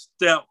athletic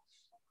step,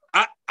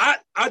 I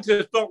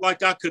just felt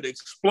like I could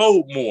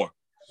explode more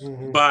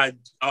by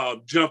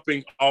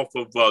jumping off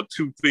of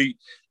 2 feet.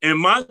 And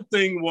my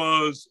thing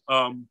was,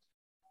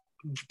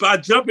 by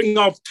jumping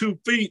off 2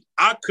 feet,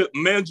 I could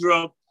measure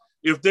up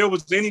if there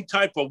was any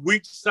type of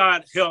weak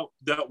side help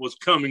that was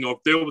coming, or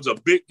if there was a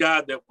big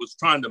guy that was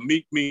trying to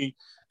meet me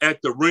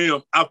at the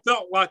rim. I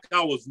felt like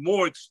I was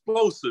more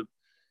explosive,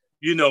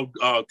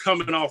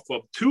 coming off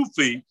of 2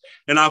 feet.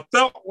 And I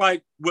felt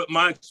like with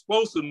my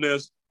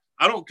explosiveness,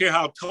 I don't care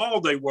how tall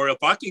they were,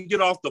 if I can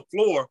get off the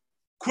floor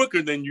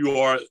quicker than you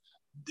are,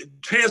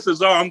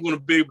 chances are I'm going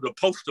to be able to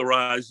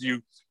posterize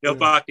you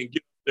if I can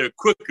get there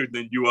quicker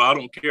than you are. I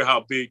don't care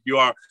how big you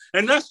are.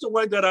 And that's the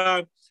way that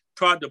I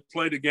tried to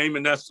play the game,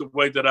 and that's the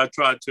way that I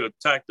tried to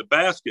attack the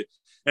basket.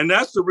 And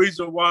that's the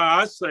reason why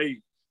I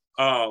say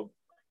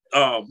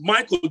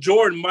Michael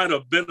Jordan might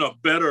have been a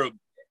better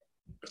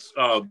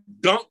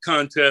dunk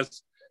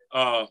contest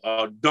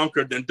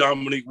dunker than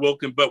Dominique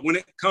Wilkins. But when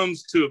it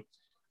comes to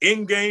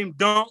in-game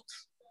dunks,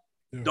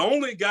 the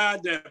only guy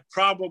that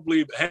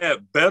probably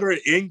had better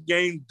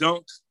in-game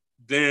dunks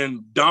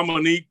than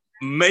Dominique,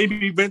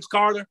 maybe Vince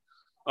Carter,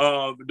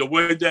 the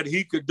way that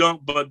he could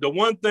dunk. But the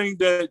one thing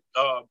that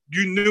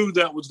you knew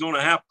that was going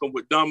to happen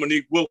with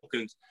Dominique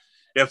Wilkins,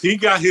 if he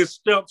got his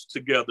steps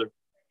together,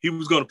 he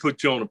was going to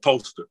put you on a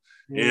poster.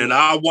 And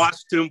I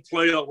watched him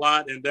play a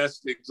lot, and that's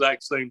the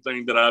exact same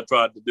thing that I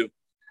tried to do.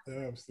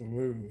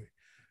 Absolutely.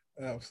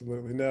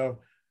 Absolutely. Now, of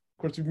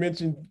course, you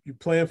mentioned you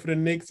playing for the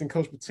Knicks and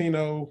Coach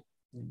Pitino,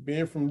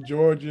 being from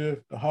Georgia,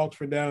 the Hawks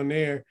were down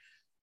there.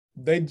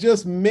 They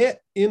just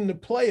met in the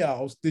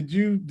playoffs. Did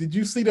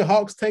you see the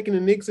Hawks taking the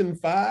Knicks in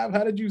 5?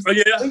 How did you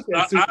think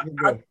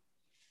that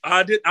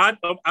I did. I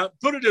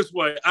put it this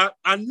way.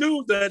 I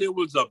knew that it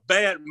was a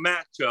bad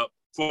matchup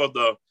for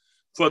the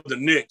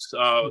Knicks.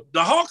 The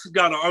Hawks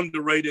got an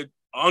underrated,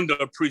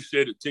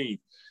 underappreciated team.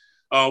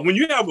 When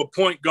you have a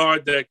point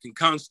guard that can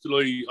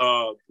constantly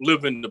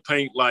live in the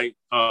paint like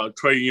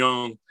Trae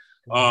Young,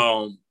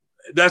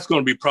 that's going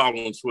to be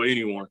problems for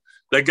anyone.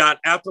 They got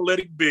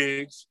athletic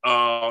bigs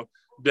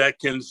that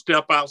can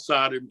step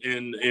outside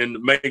and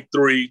make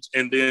threes,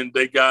 and then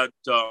they got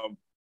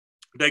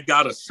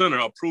a center,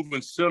 a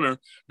proven center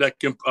that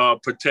can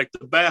protect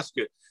the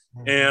basket.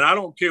 And I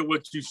don't care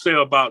what you say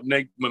about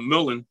Nate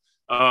McMillan.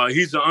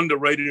 He's an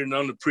underrated and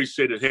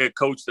unappreciated head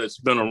coach that's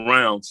been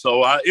around.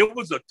 So it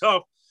was a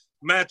tough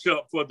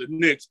matchup for the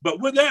Knicks. But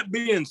with that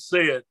being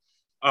said,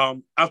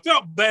 I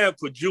felt bad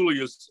for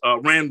Julius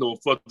Randle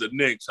for the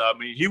Knicks. I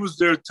mean, he was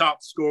their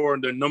top scorer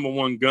and their number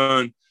one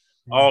gun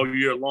all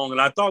year long. And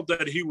I thought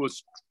that he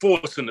was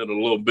forcing it a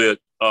little bit,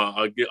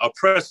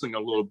 oppressing a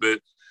little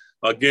bit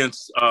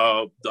against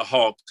the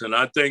Hawks. And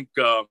I think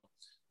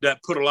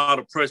that put a lot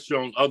of pressure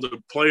on other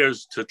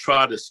players to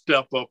try to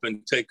step up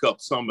and take up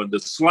some of the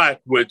slack,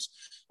 which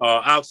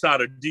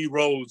outside of D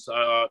Rose,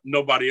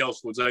 nobody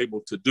else was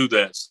able to do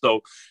that.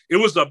 So it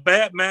was a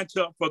bad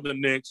matchup for the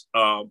Knicks.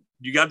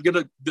 You got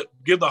to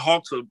give the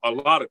Hawks a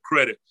lot of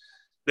credit.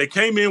 They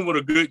came in with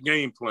a good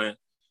game plan.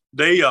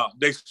 They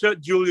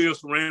shut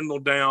Julius Randle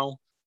down,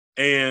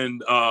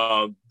 and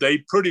they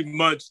pretty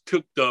much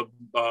took the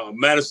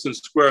Madison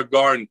Square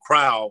Garden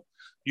crowd,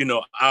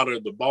 out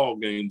of the ball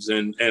games.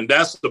 And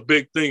that's the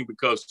big thing,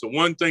 because the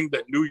one thing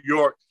that New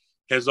York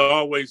has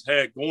always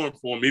had going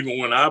for them, even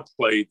when I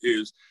played,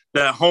 is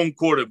that home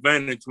court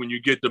advantage when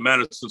you get the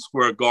Madison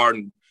Square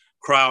Garden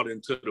crowd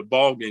into the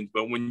ball games.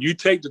 But when you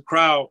take the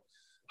crowd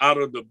out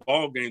of the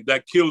ball game,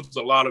 that kills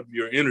a lot of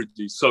your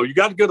energy. So you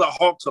got to give the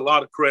Hawks a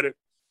lot of credit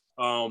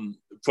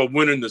for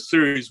winning the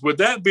series. With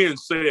that being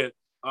said,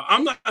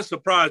 I'm not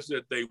surprised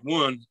that they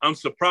won. I'm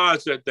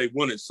surprised that they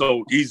won it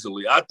so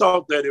easily. I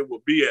thought that it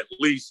would be at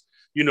least,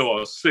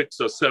 a 6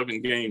 or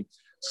 7 game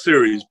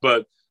series.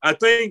 But I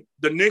think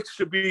the Knicks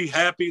should be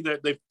happy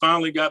that they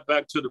finally got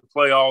back to the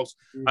playoffs.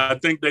 I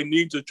think they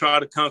need to try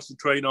to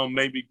concentrate on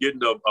maybe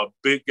getting a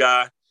big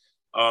guy.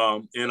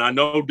 And I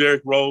know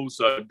Derrick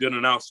Rose did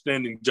an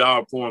outstanding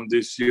job for him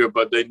this year,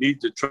 but they need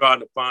to try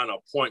to find a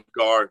point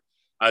guard,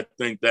 I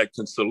think, that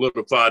can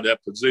solidify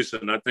that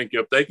position. I think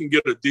if they can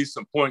get a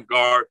decent point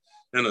guard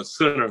and a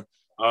center,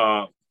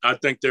 I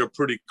think they're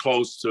pretty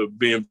close to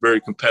being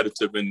very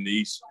competitive in the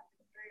East.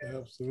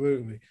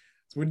 Absolutely.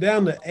 So we're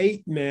down to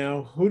 8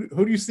 now. Who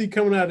do you see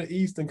coming out of the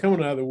East and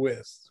coming out of the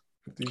West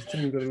with these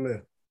teams that are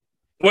left?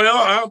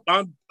 Well,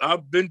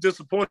 I've been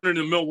disappointed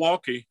in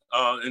Milwaukee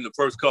in the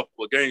first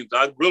couple of games.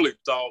 I really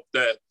thought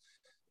that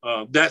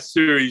that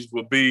series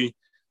will be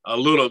a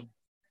little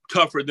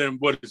tougher than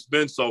what it's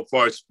been so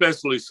far,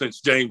 especially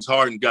since James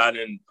Harden got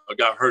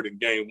hurt in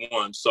game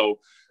one. So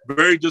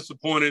very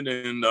disappointed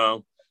in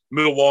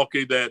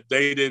Milwaukee that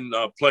they didn't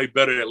play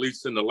better, at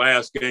least in the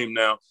last game.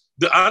 Now,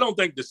 I don't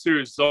think the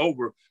series is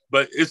over,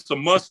 but it's a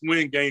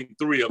must-win game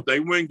three. If they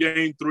win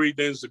game three,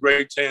 then it's a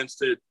great chance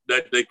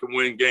that they can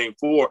win game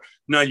four.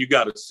 Now you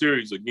got a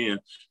series again.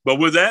 But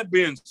with that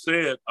being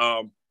said,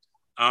 I'm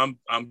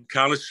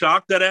kind of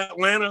shocked that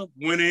Atlanta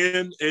went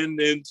in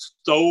and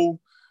stole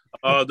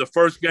the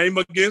first game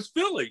against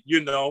Philly.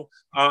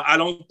 I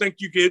don't think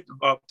you get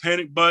a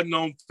panic button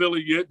on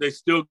Philly yet. They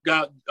still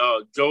got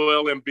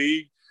Joel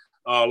Embiid.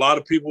 A lot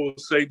of people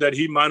say that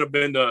he might have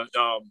been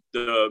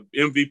the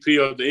MVP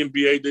of the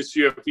NBA this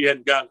year if he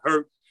hadn't gotten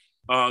hurt.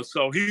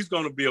 So he's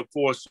going to be a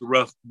force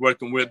to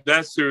reckon with.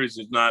 That series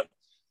is not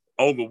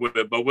over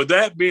with. But with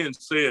that being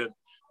said,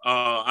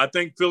 I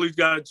think Philly's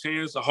got a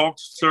chance. The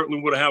Hawks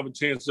certainly would have a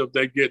chance if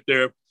they get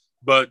there.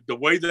 But the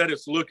way that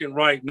it's looking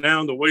right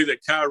now, the way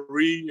that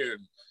Kyrie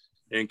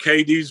and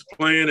KD's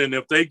playing, and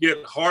if they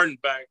get Harden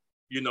back,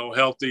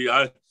 healthy,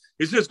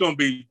 it's just going to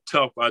be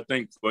tough, I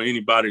think, for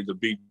anybody to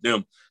beat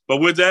them. But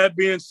with that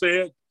being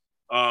said,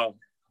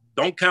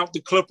 don't count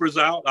the Clippers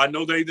out. I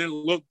know they didn't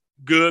look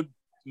good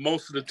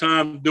most of the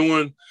time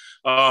doing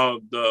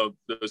the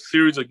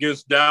series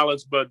against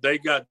Dallas, but they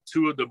got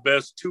two of the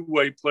best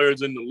two-way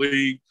players in the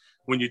league.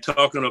 When you're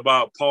talking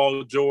about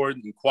Paul George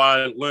and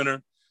Kawhi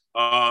Leonard,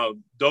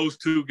 those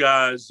two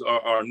guys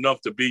are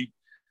enough to beat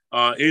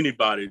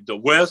anybody. The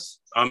West,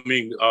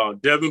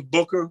 Devin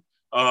Booker,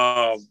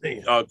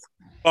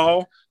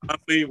 Paul. What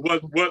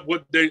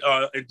they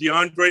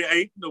DeAndre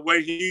Ayton, the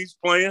way he's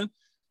playing,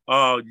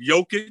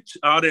 Jokic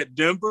out at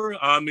Denver.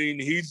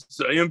 He's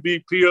the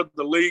MVP of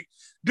the league.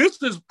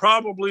 This is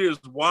probably as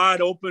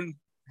wide open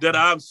that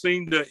I've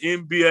seen the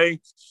NBA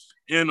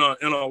in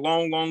a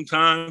long, long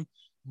time.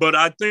 But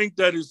I think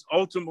that is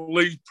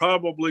ultimately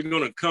probably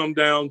going to come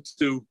down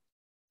to,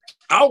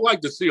 I would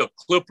like to see a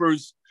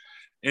Clippers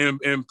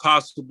and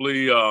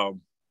possibly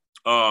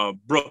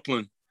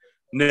Brooklyn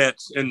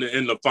Nets in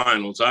the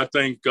finals. I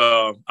think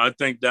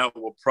that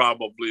will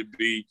probably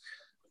be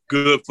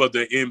good for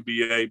the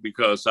NBA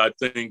because I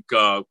think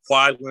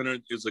Kawhi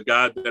Leonard is a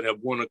guy that have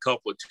won a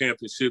couple of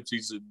championships.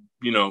 He's a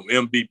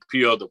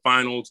MVP of the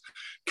finals.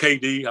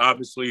 KD,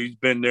 obviously, he's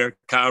been there.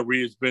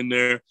 Kyrie has been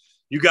there.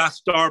 You got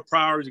star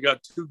powers. You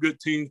got two good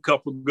teams,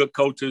 couple of good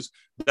coaches.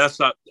 That's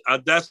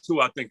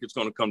who I think it's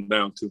going to come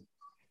down to.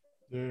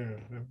 Yeah,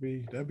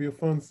 that'd be a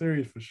fun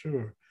series for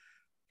sure.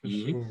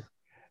 Sure.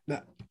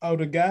 Now,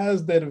 the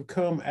guys that have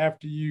come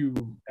after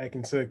you at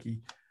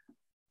Kentucky,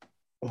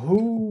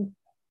 who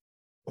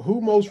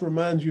most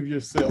reminds you of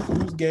yourself?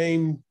 Whose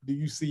game do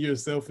you see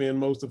yourself in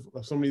most of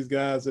some of these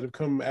guys that have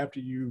come after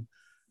you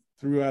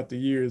throughout the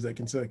years at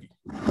Kentucky?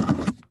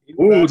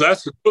 Ooh,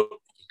 that's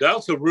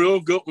a real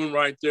good one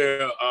right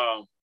there.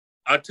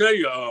 I tell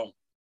you,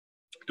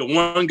 the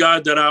one guy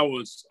that I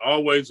was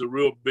always a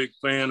real big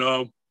fan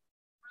of,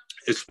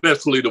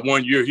 especially the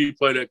 1 year he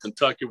played at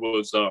Kentucky,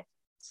 was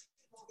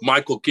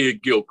Michael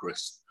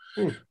Kidd-Gilchrist.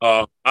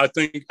 I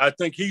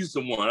think he's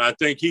the one. I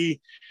think he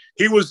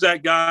was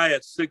that guy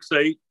at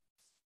 6'8",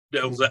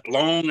 that was that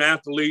long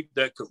athlete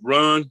that could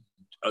run,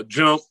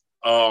 jump,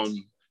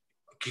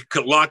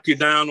 could lock you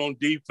down on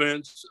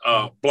defense,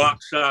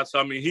 block shots.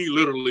 He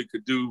literally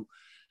could do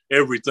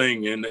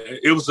everything. And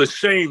it was a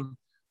shame,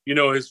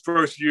 his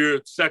first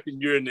year,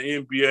 second year in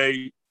the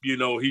NBA,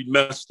 he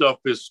messed up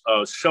his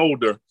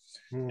shoulder,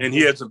 and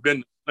he hasn't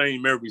been the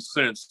same ever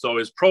since. So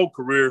his pro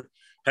career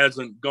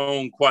hasn't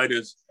gone quite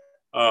as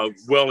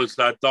well as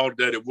I thought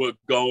that it would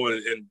go.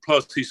 And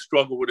plus he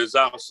struggled with his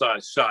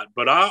outside shot.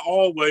 But I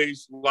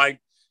always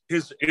liked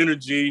his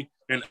energy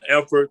and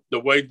effort, the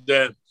way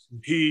that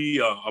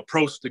he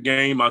approached the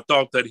game. I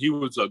thought that he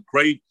was a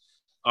great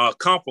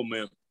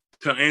compliment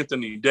to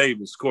Anthony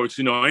Davis. Of course,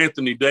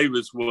 Anthony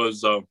Davis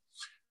was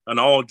an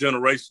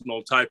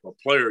all-generational type of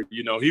player.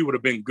 He would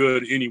have been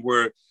good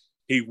anywhere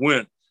he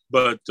went.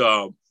 But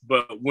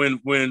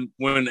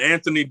when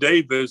Anthony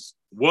Davis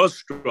was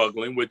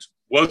struggling, which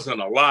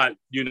wasn't a lot,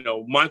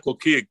 Michael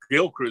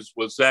Kidd-Gilchrist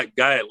was that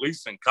guy, at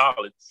least in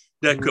college,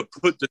 that could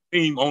put the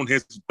team on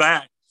his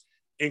back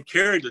and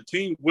carry the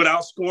team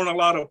without scoring a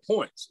lot of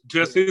points.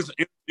 Just his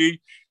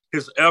energy,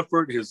 his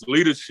effort, his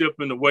leadership,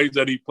 and the way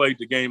that he played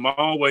the game. I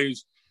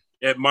always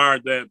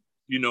admired that,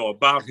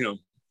 about him.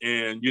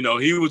 And,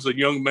 he was a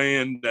young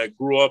man that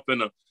grew up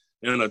in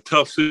a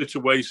tough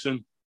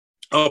situation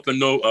up in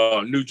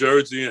New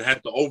Jersey and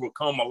had to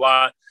overcome a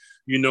lot,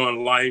 in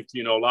life.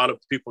 A lot of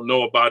people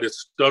know about his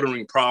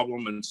stuttering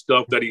problem and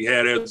stuff that he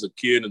had as a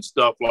kid and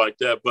stuff like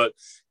that. But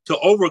to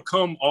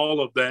overcome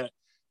all of that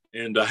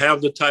and to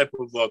have the type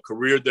of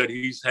career that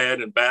he's had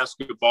in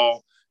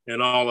basketball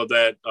and all of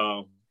that,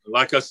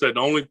 like I said, the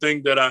only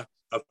thing that I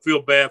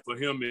feel bad for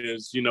him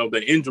is,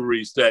 the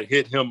injuries that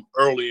hit him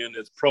early in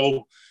his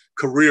pro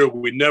career.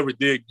 We never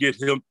did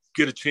get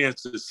a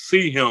chance to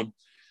see him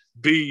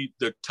be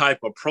the type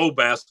of pro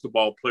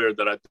basketball player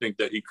that I think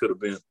that he could have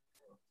been.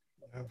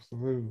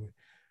 Absolutely.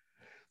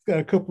 Got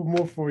a couple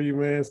more for you,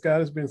 man. Scott,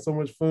 it's been so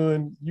much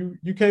fun.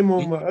 You came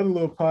on my other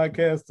little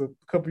podcast a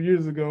couple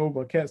years ago,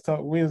 my Cats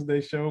Talk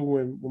Wednesday show,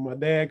 when my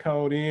dad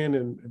called in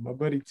and my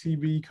buddy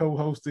TB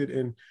co-hosted,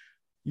 and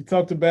you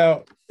talked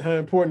about how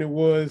important it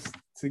was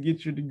to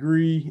get your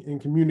degree in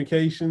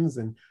communications.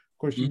 And of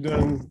course, you've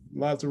done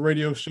lots of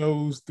radio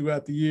shows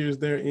throughout the years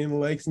there in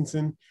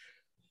Lexington.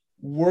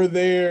 Were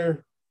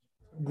there,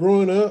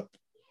 growing up,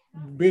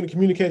 being a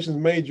communications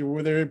major,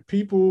 were there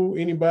people,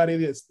 anybody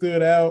that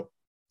stood out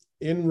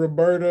in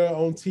Roberta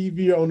on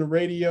TV or on the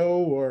radio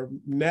or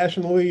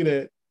nationally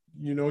that,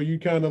 you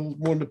kind of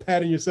wanted to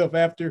pattern yourself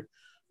after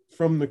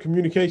from the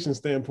communication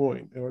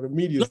standpoint or the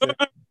media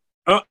standpoint?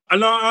 No,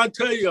 I'll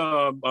tell you,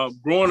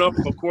 growing up,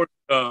 of course,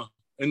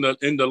 in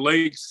the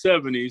late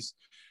 70s,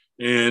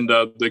 and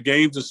the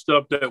games and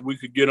stuff that we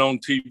could get on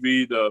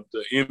TV, the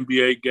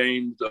NBA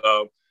games,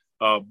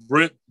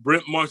 Brent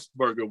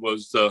Musburger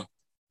was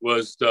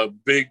the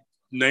big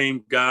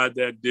name guy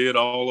that did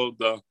all of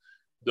the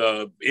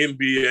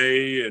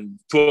NBA and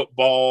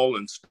football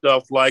and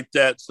stuff like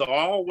that. So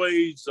I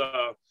always,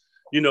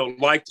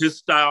 liked his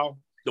style,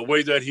 the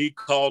way that he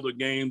called the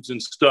games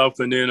and stuff.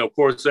 And then, of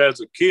course,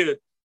 as a kid,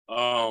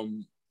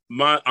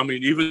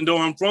 even though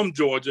I'm from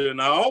Georgia,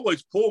 and I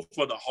always pulled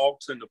for the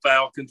Hawks and the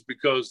Falcons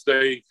because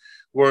they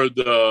were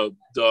the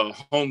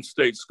home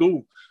state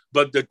school.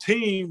 But the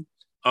team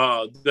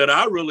that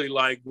I really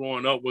liked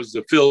growing up was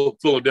the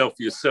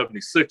Philadelphia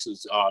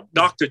 76ers.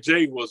 Dr.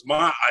 J was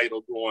my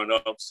idol growing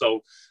up.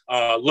 So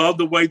loved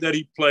the way that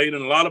he played.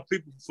 And a lot of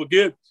people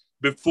forget,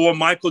 before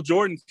Michael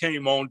Jordan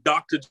came on,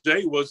 Dr.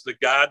 J was the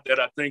guy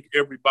that I think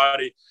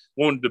everybody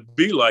wanted to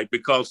be like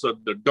because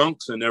of the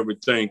dunks and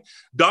everything.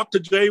 Dr.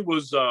 J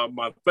was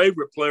my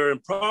favorite player,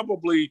 and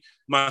probably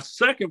my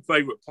second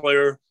favorite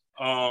player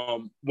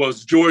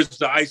was George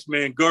the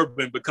Iceman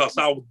Gervin, because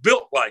I was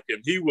built like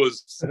him. He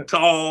was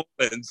tall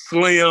and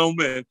slim,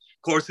 and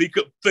of course he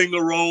could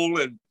finger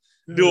roll and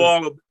do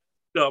all of that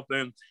stuff.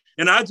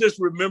 And I just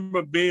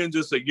remember being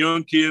just a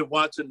young kid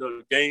watching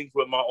the games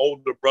with my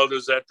older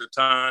brothers at the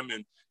time,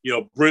 and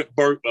Brent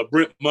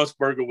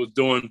Musburger was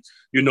doing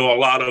a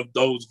lot of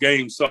those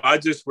games. So I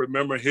just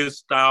remember his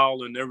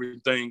style and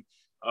everything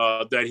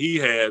that he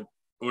had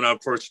when I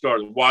first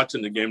started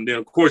watching the game. And then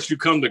of course you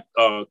come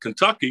to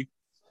Kentucky.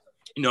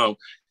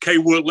 K.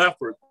 Wood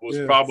Leffert was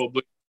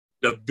probably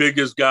the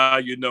biggest guy,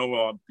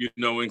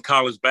 in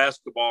college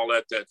basketball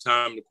at that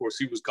time. And of course,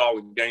 he was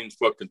calling games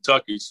for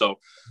Kentucky. So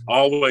I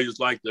always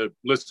like to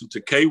listen to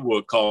K.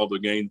 Wood call the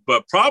games.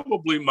 But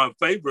probably my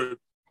favorite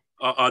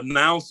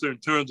announcer in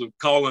terms of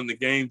calling the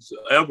games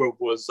ever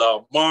was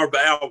Marv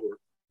Albert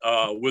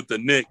with the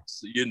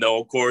Knicks.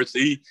 Of course,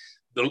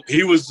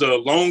 he was a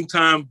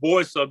longtime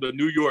voice of the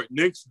New York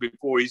Knicks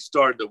before he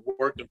started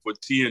working for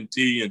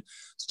TNT and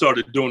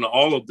started doing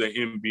all of the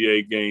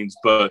NBA games.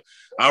 But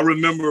I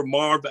remember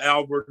Marv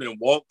Albert and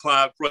Walt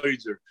Clyde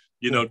Frazier,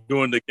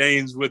 doing the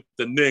games with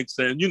the Knicks.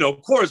 And,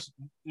 of course,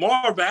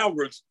 Marv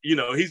Albert's,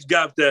 he's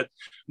got that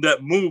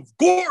move,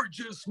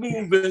 gorgeous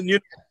move,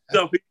 and,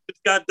 stuff.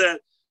 He's got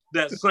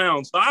that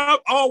sound. So I've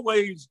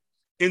always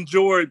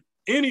enjoyed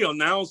any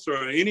announcer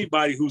or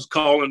anybody who's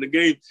calling the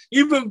game,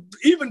 even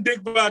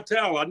Dick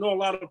Vitale. I know a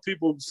lot of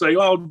people say,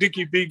 "Oh,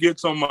 Dickie V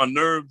gets on my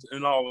nerves"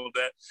 and all of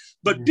that,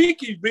 but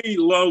Dickie V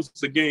loves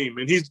the game,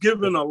 and he's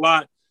given a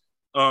lot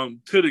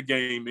to the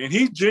game, and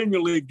he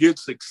genuinely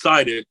gets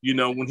excited,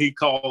 when he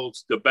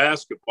calls the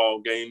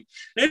basketball game.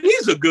 And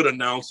he's a good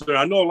announcer.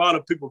 I know a lot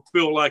of people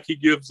feel like he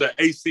gives the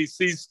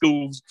ACC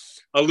schools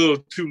a little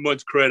too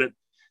much credit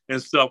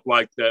and stuff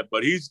like that.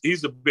 But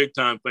he's a big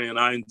time fan.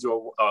 I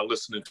enjoy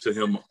listening to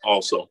him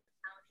also.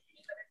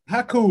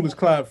 How cool is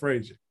Clyde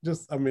Frazier?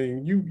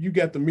 You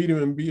got to meet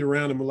him and be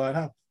around him a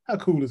lot. How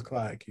cool is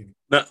Clyde, Kenny?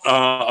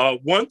 Now,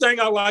 one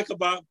thing I like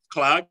about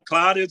Clyde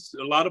is,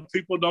 a lot of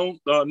people don't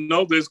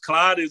know this.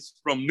 Clyde is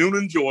from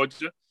Newnan,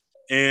 Georgia,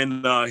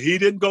 and he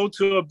didn't go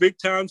to a big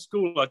time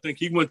school. I think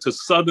he went to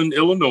Southern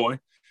Illinois.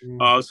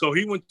 So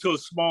he went to a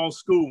small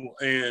school.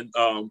 And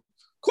of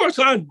course,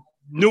 I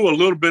knew a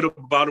little bit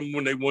about him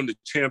when they won the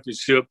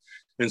championship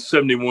in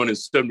 71 and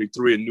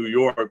 73 in New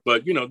York.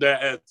 But,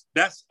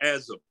 that's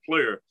as a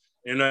player.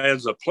 And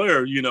as a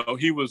player,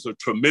 he was a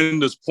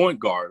tremendous point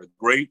guard, a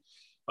great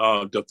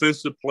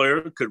defensive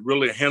player, could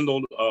really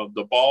handle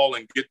the ball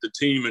and get the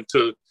team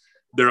into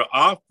their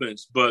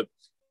offense. But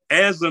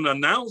as an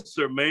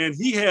announcer, man,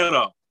 he had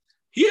a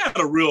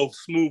real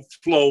smooth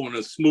flow and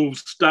a smooth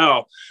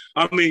style.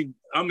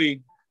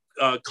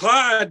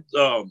 Clyde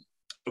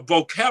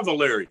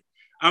vocabulary.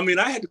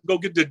 I had to go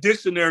get the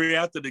dictionary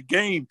after the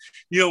game,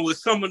 with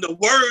some of the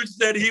words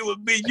that he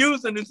would be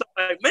using. And so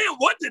like, man,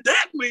 what did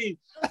that mean?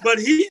 But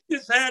he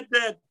just had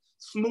that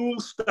smooth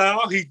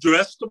style. He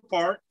dressed the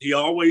part. He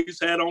always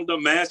had on the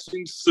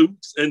matching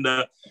suits and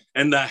the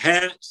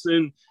hats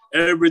and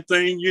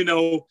everything.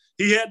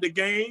 He had the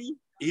game.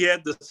 He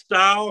had the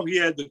style. He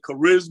had the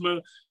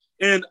charisma.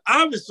 And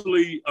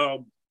obviously,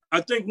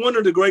 I think one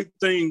of the great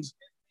things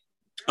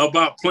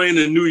about playing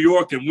in New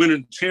York and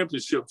winning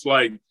championships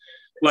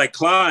like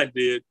Clyde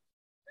did,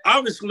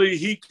 obviously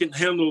he can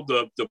handle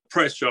the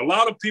pressure. A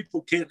lot of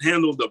people can't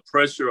handle the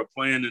pressure of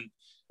playing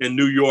in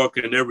New York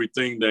and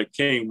everything that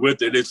came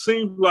with it. It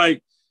seems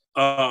like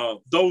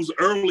those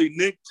early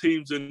Knicks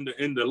teams in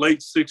the late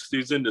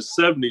 60s and the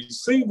 70s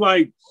seemed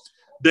like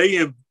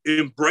they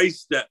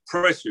embraced that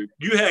pressure.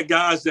 You had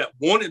guys that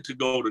wanted to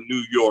go to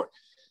New York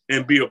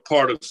and be a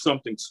part of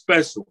something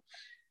special.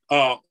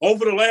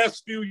 Over the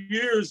last few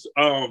years,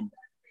 and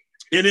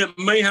it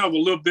may have a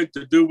little bit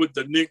to do with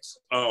the Knicks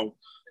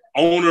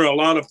owner. A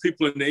lot of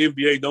people in the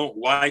NBA don't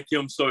like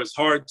him, so it's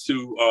hard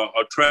to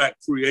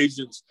attract free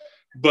agents.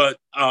 But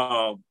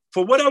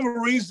for whatever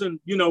reason,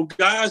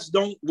 guys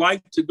don't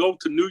like to go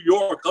to New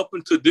York up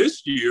until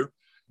this year.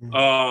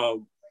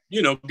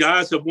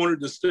 Guys have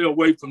wanted to stay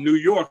away from New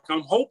York.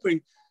 I'm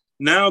hoping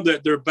now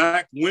that they're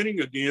back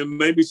winning again,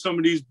 maybe some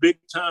of these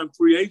big-time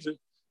free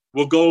agents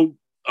will go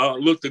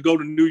look to go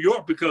to New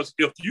York, because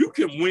if you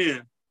can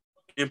win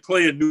and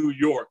play in New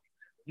York,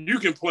 you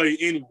can play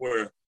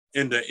anywhere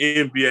in the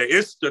NBA.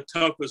 It's the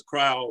toughest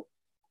crowd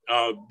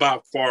by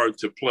far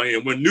to play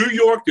in. When New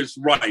York is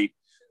right,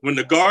 when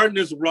the Garden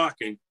is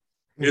rocking,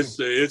 it's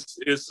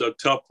a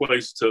tough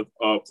place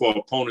for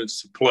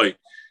opponents to play.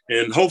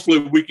 And hopefully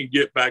we can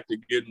get back to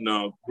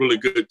getting really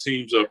good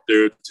teams up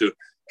there to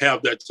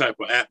have that type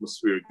of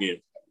atmosphere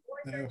again.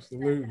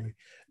 Absolutely.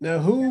 Now,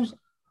 who's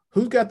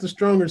got the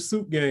stronger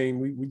suit game?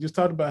 We just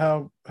talked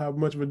about how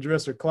much of a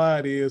dresser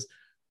Clyde is.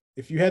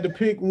 If you had to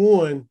pick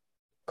one,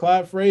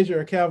 Clyde Frazier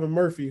or Calvin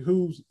Murphy,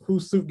 whose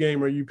suit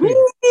game are you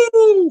picking?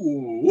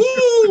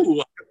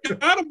 Ooh, I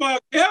forgot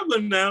about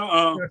Calvin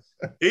now.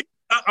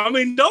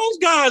 Those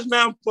guys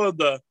now from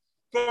the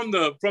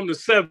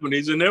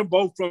 70s, and they're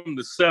both from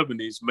the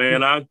 70s,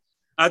 man. I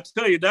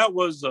tell you, that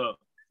was the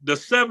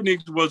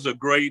 70s was a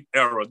great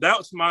era.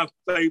 That's my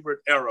favorite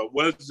era.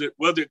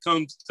 Whether it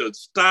comes to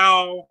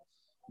style,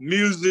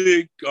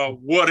 music,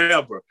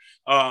 whatever.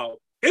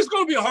 It's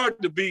going to be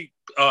hard to beat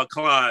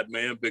Clyde,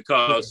 man,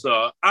 because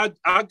I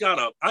got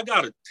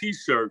a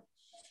T-shirt.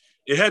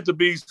 It had to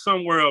be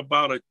somewhere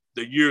about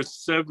the year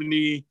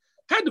 70.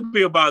 Had to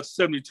be about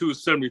 72 or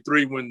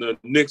 73 when the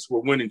Knicks were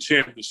winning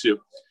championship.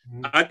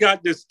 I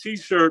got this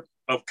T-shirt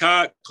of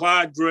Clyde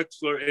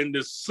Drexler in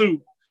this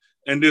suit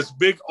and this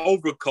big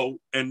overcoat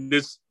and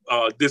this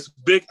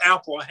big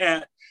Apple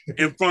hat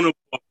in front of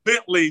a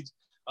Bentley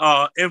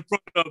in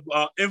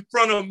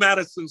front of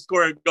Madison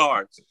Square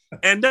Garden.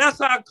 And that's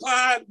how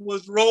Clyde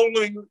was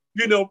rolling,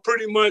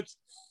 pretty much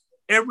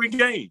every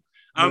game.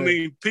 Yeah. I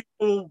mean,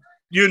 people,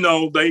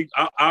 they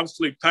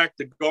obviously packed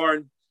the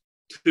Garden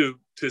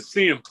to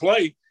see him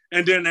play.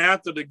 And then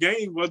after the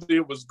game, whether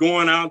it was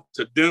going out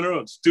to dinner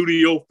or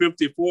Studio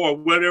 54 or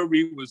whatever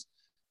he was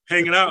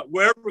hanging out,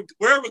 wherever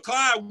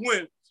Clyde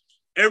went,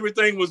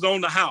 everything was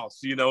on the house.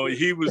 He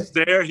was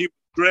there. He was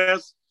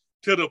dressed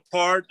to the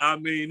part. I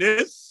mean,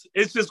 it's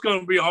just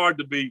going to be hard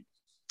to beat.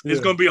 It's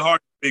going to be hard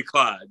to beat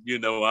Clyde,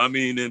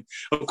 and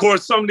of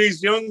course, some of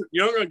these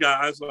younger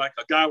guys, like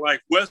a guy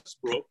like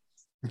Westbrook,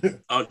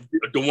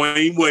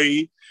 Dwayne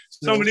Wade,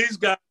 some of these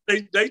guys,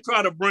 they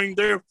try to bring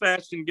their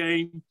fashion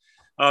game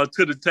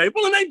to the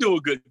table, and they do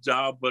a good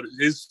job. But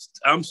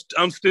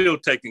I'm still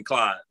taking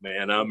Clyde,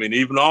 man. I mean,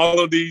 even all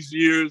of these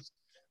years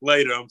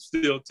later, I'm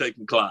still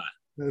taking Clyde.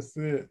 That's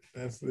it,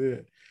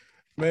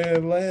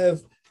 man.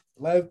 Last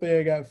thing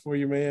I got for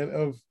you, man.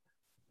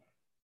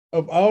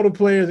 Of all the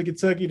players in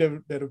Kentucky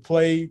that have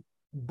played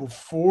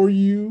before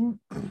you,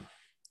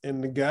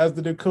 and the guys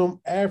that have come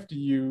after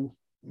you,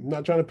 I'm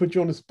not trying to put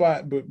you on the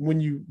spot, but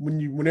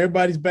when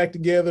everybody's back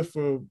together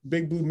for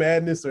Big Blue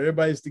Madness, or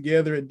everybody's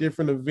together at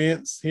different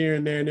events here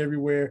and there and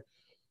everywhere,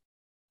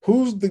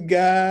 who's the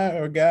guy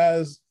or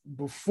guys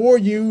before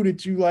you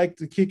that you like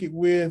to kick it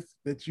with,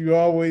 that you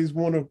always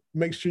want to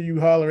make sure you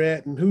holler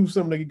at, and who's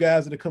some of the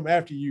guys that have come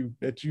after you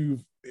that you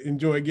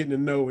enjoy getting to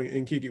know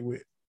and kick it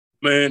with?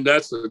 Man,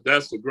 that's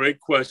a great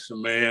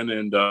question, man.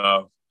 And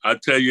I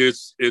tell you,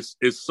 it's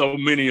so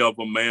many of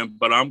them, man.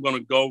 But I'm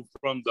gonna go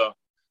from the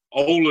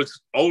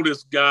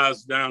oldest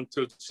guys down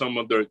to some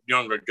of the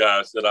younger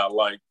guys that I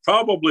like.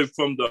 Probably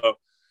from the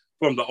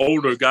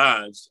older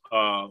guys,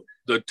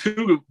 the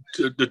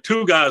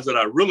two guys that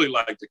I really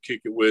like to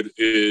kick it with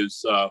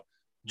is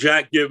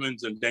Jack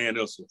Givens and Dan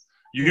Issel.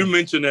 You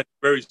mentioned at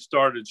the very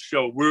start of the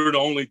show, we're the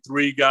only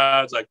three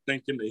guys, I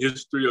think, in the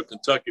history of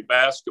Kentucky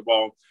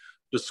basketball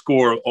to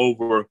score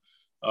over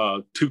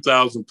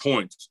 2,000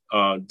 points.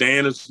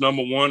 Dan is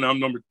number one. I'm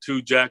number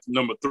two. Jack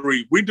number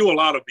three. We do a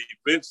lot of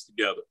events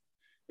together.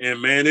 And,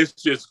 man, it's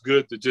just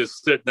good to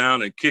just sit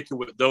down and kick it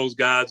with those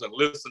guys and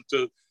listen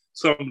to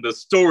some of the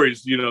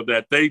stories,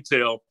 that they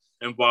tell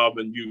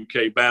involving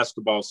UK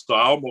basketball. So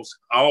I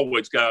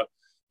always got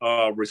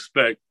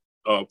respect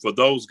for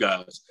those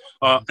guys.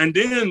 And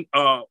then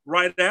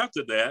right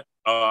after that,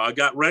 I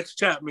got Rex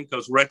Chapman,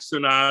 because Rex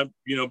and I,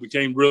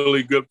 became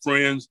really good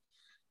friends,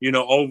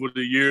 over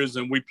the years.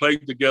 And we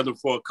played together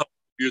for a couple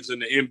of years in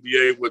the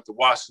NBA with the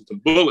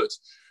Washington Bullets.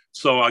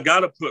 So I got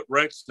to put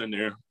Rex in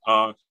there.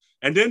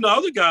 And then the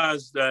other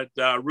guys that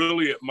I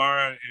really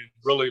admire and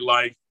really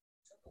like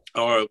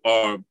are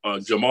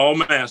Jamal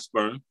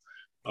Mashburn,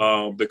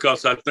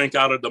 because I think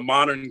out of the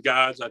modern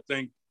guys, I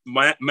think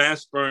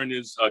Mashburn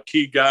is a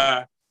key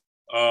guy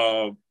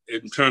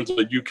in terms of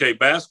UK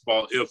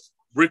basketball. If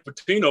Rick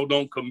Pitino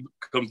don't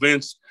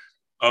convince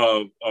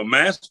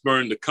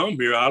Mashburn to come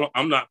here,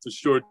 I'm not for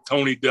sure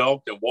Tony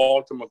Delk and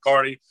Walter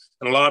McCarty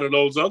and a lot of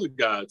those other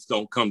guys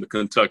don't come to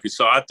Kentucky.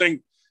 So I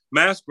think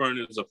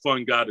Mashburn is a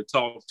fun guy to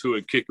talk to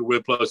and kick it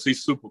with. Plus,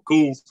 he's super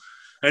cool.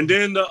 And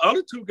then the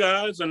other two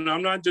guys, and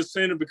I'm not just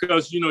saying it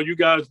because, you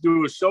guys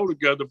do a show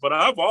together, but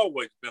I've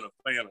always been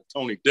a fan of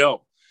Tony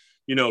Delk.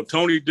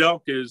 Tony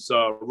Delk is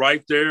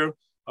right there.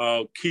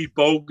 Keith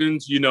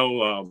Bogans,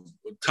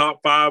 top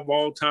 5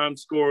 all-time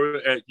scorer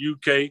at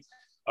UK.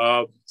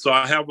 So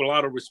I have a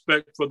lot of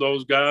respect for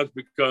those guys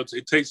because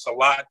it takes a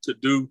lot to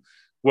do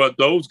what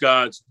those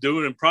guys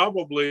do. And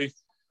probably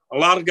a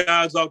lot of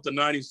guys off the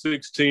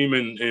 96 team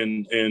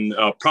and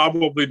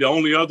probably the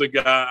only other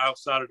guy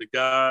outside of the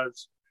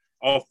guys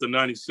off the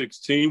 96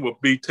 team would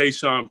be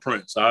Tayshaun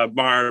Prince. I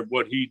admired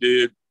what he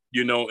did,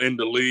 in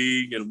the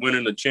league and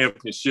winning the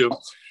championship,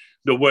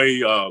 the way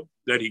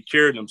that he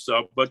carried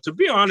himself. But to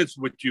be honest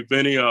with you,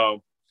 Vinny,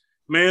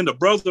 man, the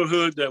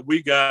brotherhood that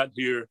we got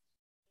here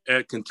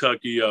at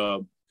Kentucky,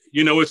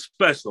 it's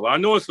special. I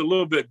know it's a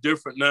little bit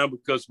different now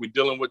because we're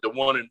dealing with the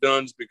one and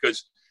dones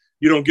because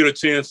you don't get a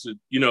chance to,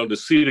 to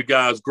see the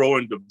guys grow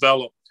and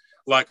develop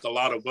like a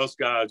lot of us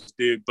guys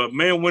did. But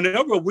man,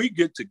 whenever we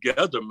get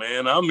together,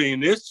 man, I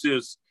mean, it's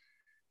just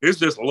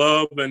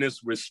love and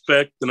it's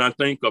respect and I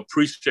think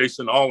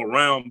appreciation all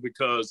around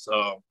because,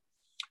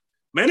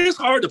 man, it's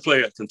hard to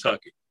play at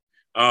Kentucky.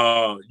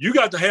 You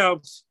got to have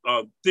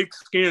thick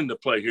skin to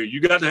play here. You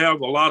got to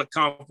have a lot of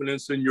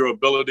confidence in your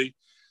ability.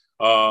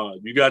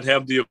 You got to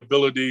have the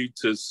ability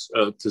to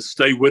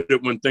stay with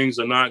it when things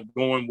are not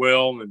going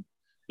well and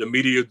the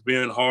media is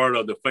being hard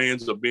or the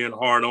fans are being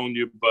hard on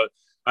you. But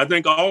I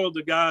think all of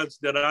the guys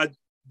that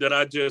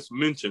I just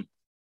mentioned,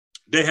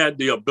 they had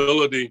the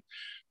ability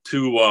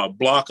to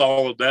block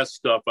all of that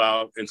stuff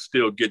out and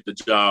still get the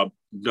job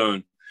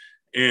done.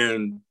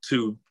 And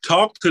to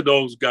talk to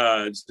those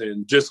guys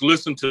and just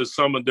listen to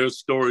some of their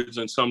stories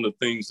and some of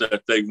the things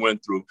that they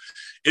went through,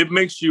 it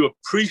makes you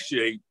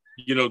appreciate,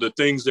 the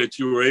things that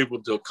you were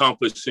able to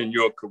accomplish in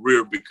your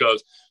career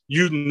because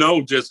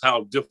just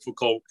how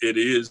difficult it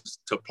is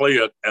to play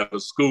at a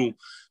school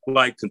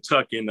like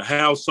Kentucky and to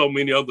have so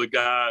many other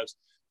guys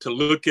to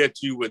look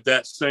at you with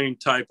that same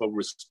type of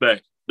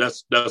respect.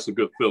 That's a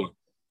good feeling.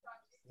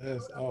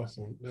 That's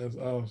awesome. That's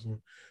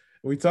awesome.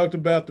 We talked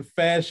about the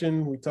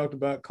fashion. We talked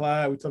about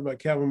Clyde. We talked about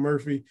Calvin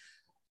Murphy.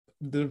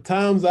 The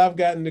times I've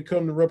gotten to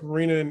come to Rupp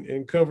Arena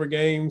and cover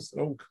games,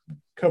 I don't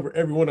cover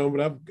every one of them,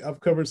 but I've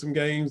covered some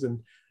games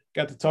and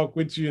got to talk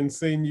with you and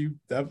seen you.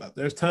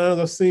 There's times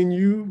I've seen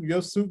you.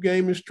 Your suit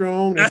game is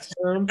strong. There's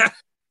times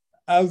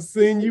I've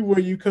seen you where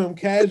you come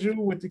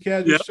casual with the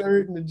casual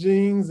shirt and the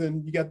jeans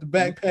and you got the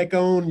backpack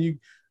on. You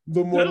a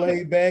little more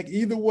laid back.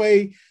 Either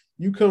way,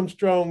 you come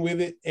strong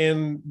with it.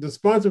 And the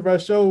sponsor of our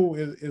show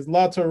is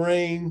La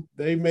Touraine.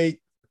 They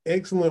make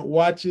excellent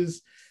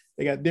watches.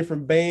 They got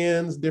different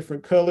bands,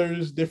 different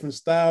colors, different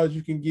styles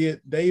you can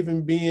get. Dave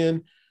and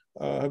Ben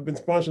have been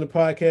sponsoring the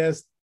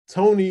podcast.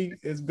 Tony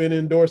has been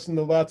endorsing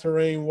the La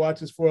Touraine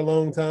watches for a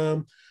long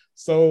time.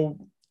 So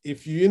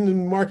if you're in the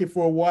market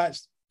for a watch,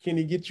 can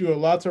he get you a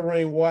La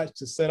Touraine watch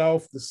to set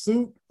off the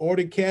suit or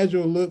the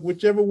casual look?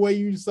 Whichever way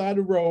you decide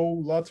to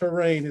roll, La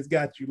Touraine has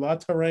got you.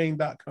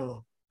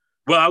 LaTouraine.com.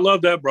 Well, I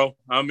love that, bro.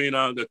 I mean,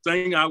 the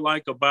thing I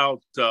like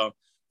about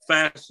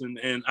fashion,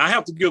 and I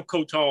have to give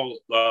Coach Hall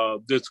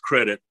this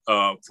credit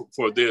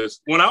for this.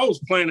 When I was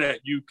playing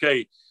at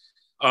UK,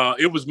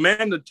 it was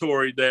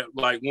mandatory that,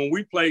 like, when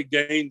we played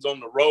games on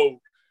the road,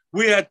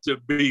 we had to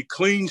be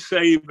clean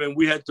shaven.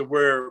 We had to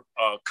wear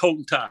a coat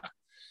and tie.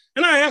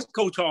 And I asked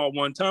Coach Hall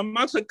one time,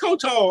 I said,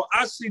 Coach Hall,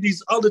 I see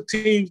these other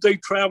teams, they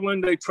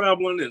traveling in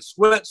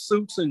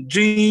sweatsuits and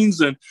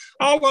jeans and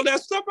all of that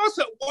stuff. I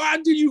said, why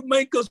do you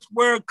make us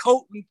wear a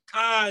coat and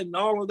tie and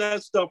all of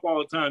that stuff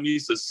all the time? He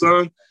said,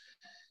 son,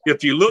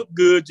 if you look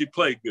good, you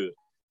play good.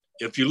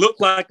 If you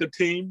look like a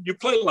team, you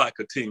play like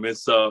a team.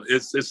 It's a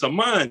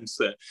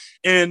mindset.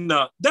 And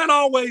that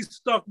always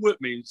stuck with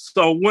me.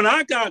 So when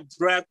I got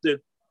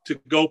drafted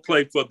to go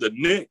play for the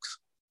Knicks,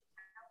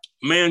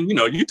 man,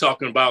 you're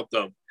talking about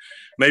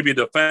maybe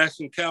the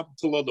fashion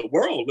capital of the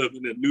world,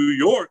 living in New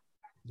York.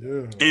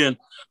 Yeah. And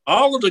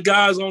all of the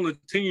guys on the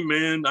team,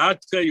 man, I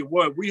tell you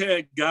what, we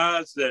had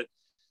guys that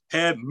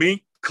had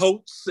mink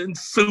coats and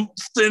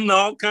suits and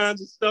all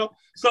kinds of stuff.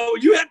 So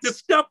you had to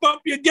step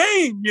up your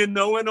game, in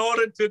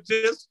order to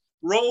just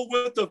roll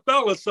with the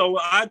fellas. So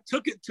I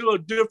took it to a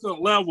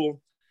different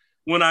level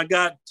when I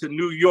got to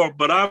New York.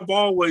 But I've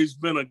always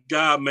been a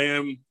guy,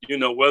 man,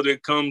 whether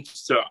it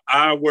comes to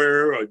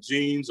eyewear or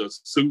jeans or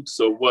suits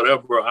or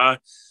whatever,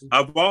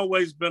 I've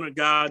always been a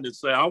guy that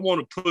say, I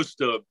want to push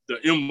the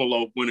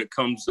envelope when it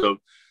comes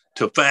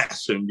to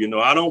fashion.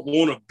 I don't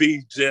want to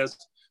be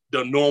just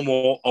the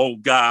normal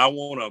old guy. I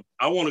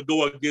want to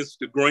go against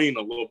the grain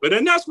a little bit.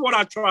 And that's what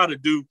I try to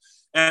do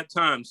at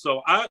times.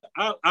 So I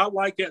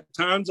like at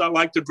times, I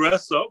like to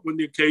dress up when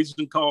the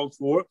occasion calls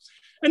for it.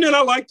 And then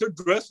I like to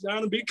dress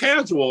down and be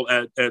casual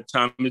at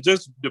times,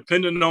 just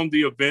depending on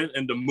the event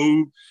and the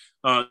mood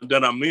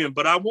that I'm in.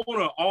 But I want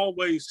to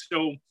always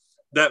show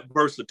that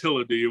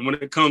versatility. And when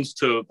it comes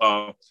to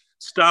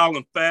style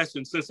and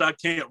fashion, since I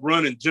can't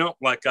run and jump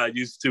like I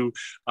used to,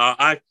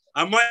 I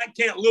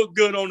can't look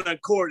good on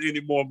that court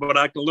anymore, but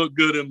I can look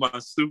good in my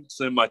suits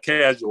and my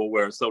casual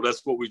wear. So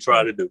that's what we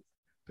try to do.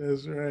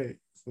 That's right.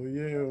 So,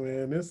 yeah,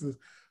 man, this has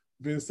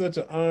been such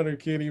an honor,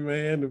 Kenny,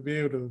 man, to be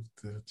able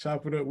to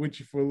chop it up with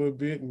you for a little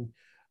bit. And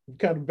we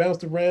kind of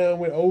bounced around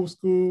with old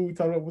school. We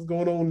talked about what's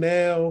going on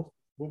now,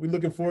 what we're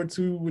looking forward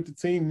to with the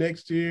team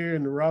next year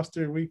and the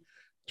roster. We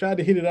tried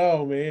to hit it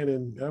all, man.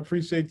 And I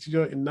appreciate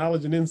your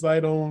knowledge and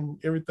insight on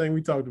everything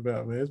we talked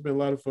about, man. It's been a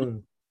lot of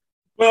fun.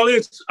 Well,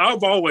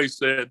 I've always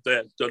said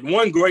that the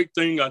one great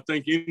thing I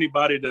think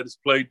anybody that has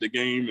played the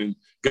game, and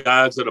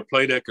guys that have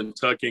played at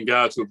Kentucky and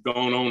guys who have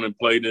gone on and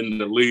played in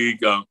the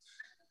league,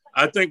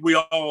 I think we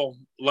all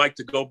like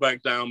to go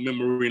back down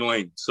memory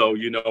lane. So,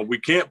 we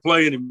can't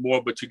play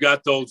anymore, but you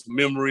got those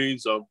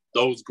memories of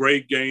those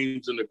great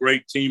games and the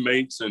great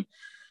teammates and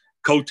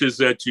coaches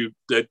that you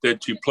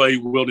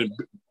played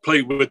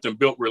with and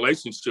built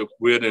relationships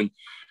with. And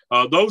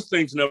those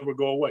things never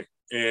go away.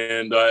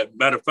 And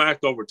matter of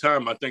fact, over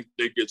time, I think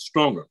they get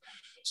stronger.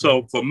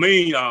 So for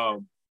me,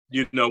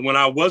 when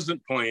I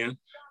wasn't playing,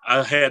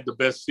 I had the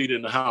best seat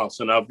in the house,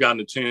 and I've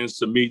gotten a chance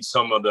to meet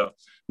some of the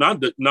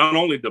not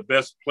only the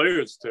best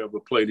players to ever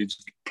play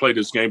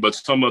this game, but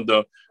some of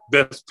the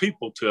best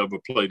people to ever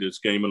play this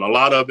game. And a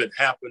lot of it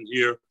happened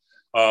here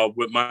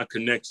with my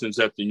connections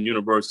at the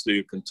University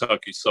of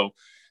Kentucky. So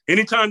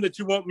anytime that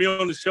you want me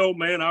on the show,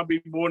 man, I'll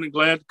be more than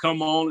glad to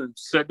come on and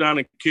sit down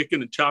and kick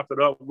it and chop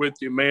it up with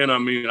you, man. I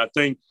mean, I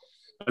think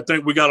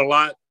we got a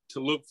lot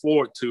to look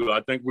forward to. I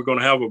think we're going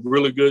to have a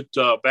really good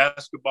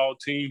basketball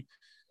team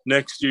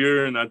next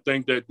year, and I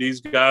think that these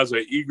guys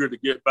are eager to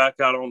get back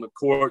out on the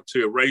court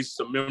to erase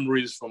some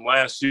memories from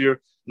last year,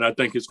 and I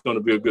think it's going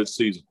to be a good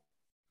season.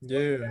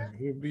 Yeah,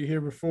 we'll be here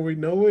before we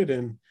know it,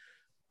 and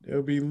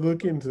they'll be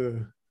looking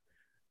to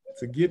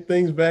get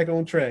things back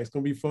on track. It's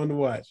going to be fun to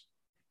watch.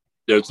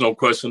 There's no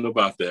question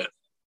about that.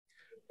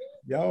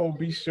 Y'all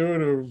be sure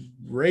to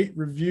rate,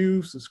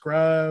 review,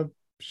 subscribe,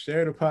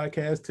 share the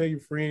podcast, tell your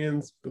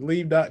friends,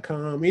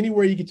 Believe.com,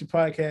 anywhere you get your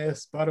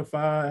podcast,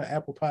 Spotify,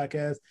 Apple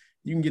Podcasts.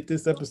 You can get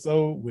this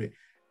episode with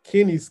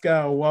Kenny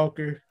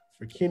Skywalker.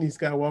 For Kenny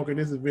Skywalker,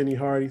 this is Vinny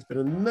Hardy. It's been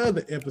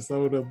another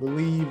episode of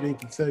Believe in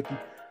Kentucky,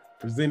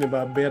 presented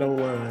by Bet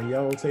Online.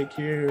 Y'all take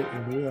care,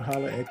 and we'll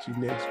holler at you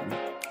next week.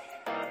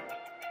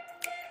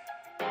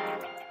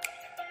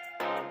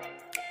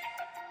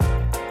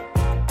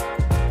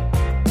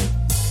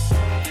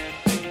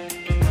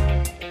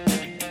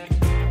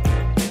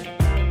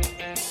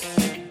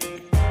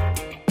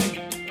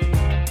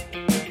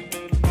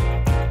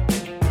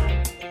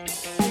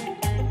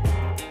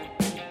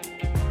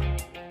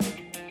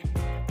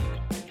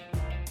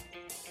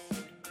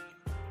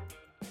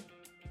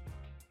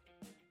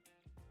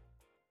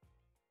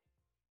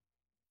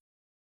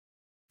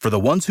 For the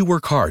ones who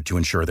work hard to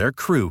ensure their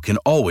crew can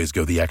always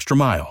go the extra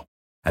mile,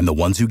 and the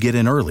ones who get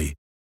in early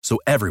so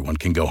everyone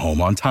can go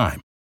home on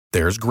time,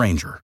 there's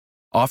Grainger,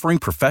 offering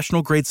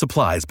professional-grade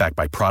supplies backed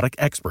by product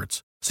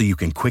experts so you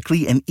can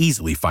quickly and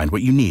easily find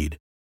what you need.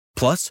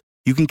 Plus,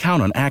 you can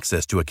count on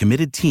access to a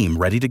committed team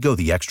ready to go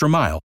the extra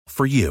mile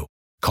for you.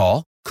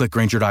 Call, click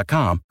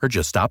Grainger.com, or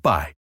just stop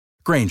by.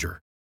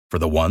 Grainger, for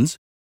the ones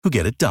who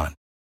get it done.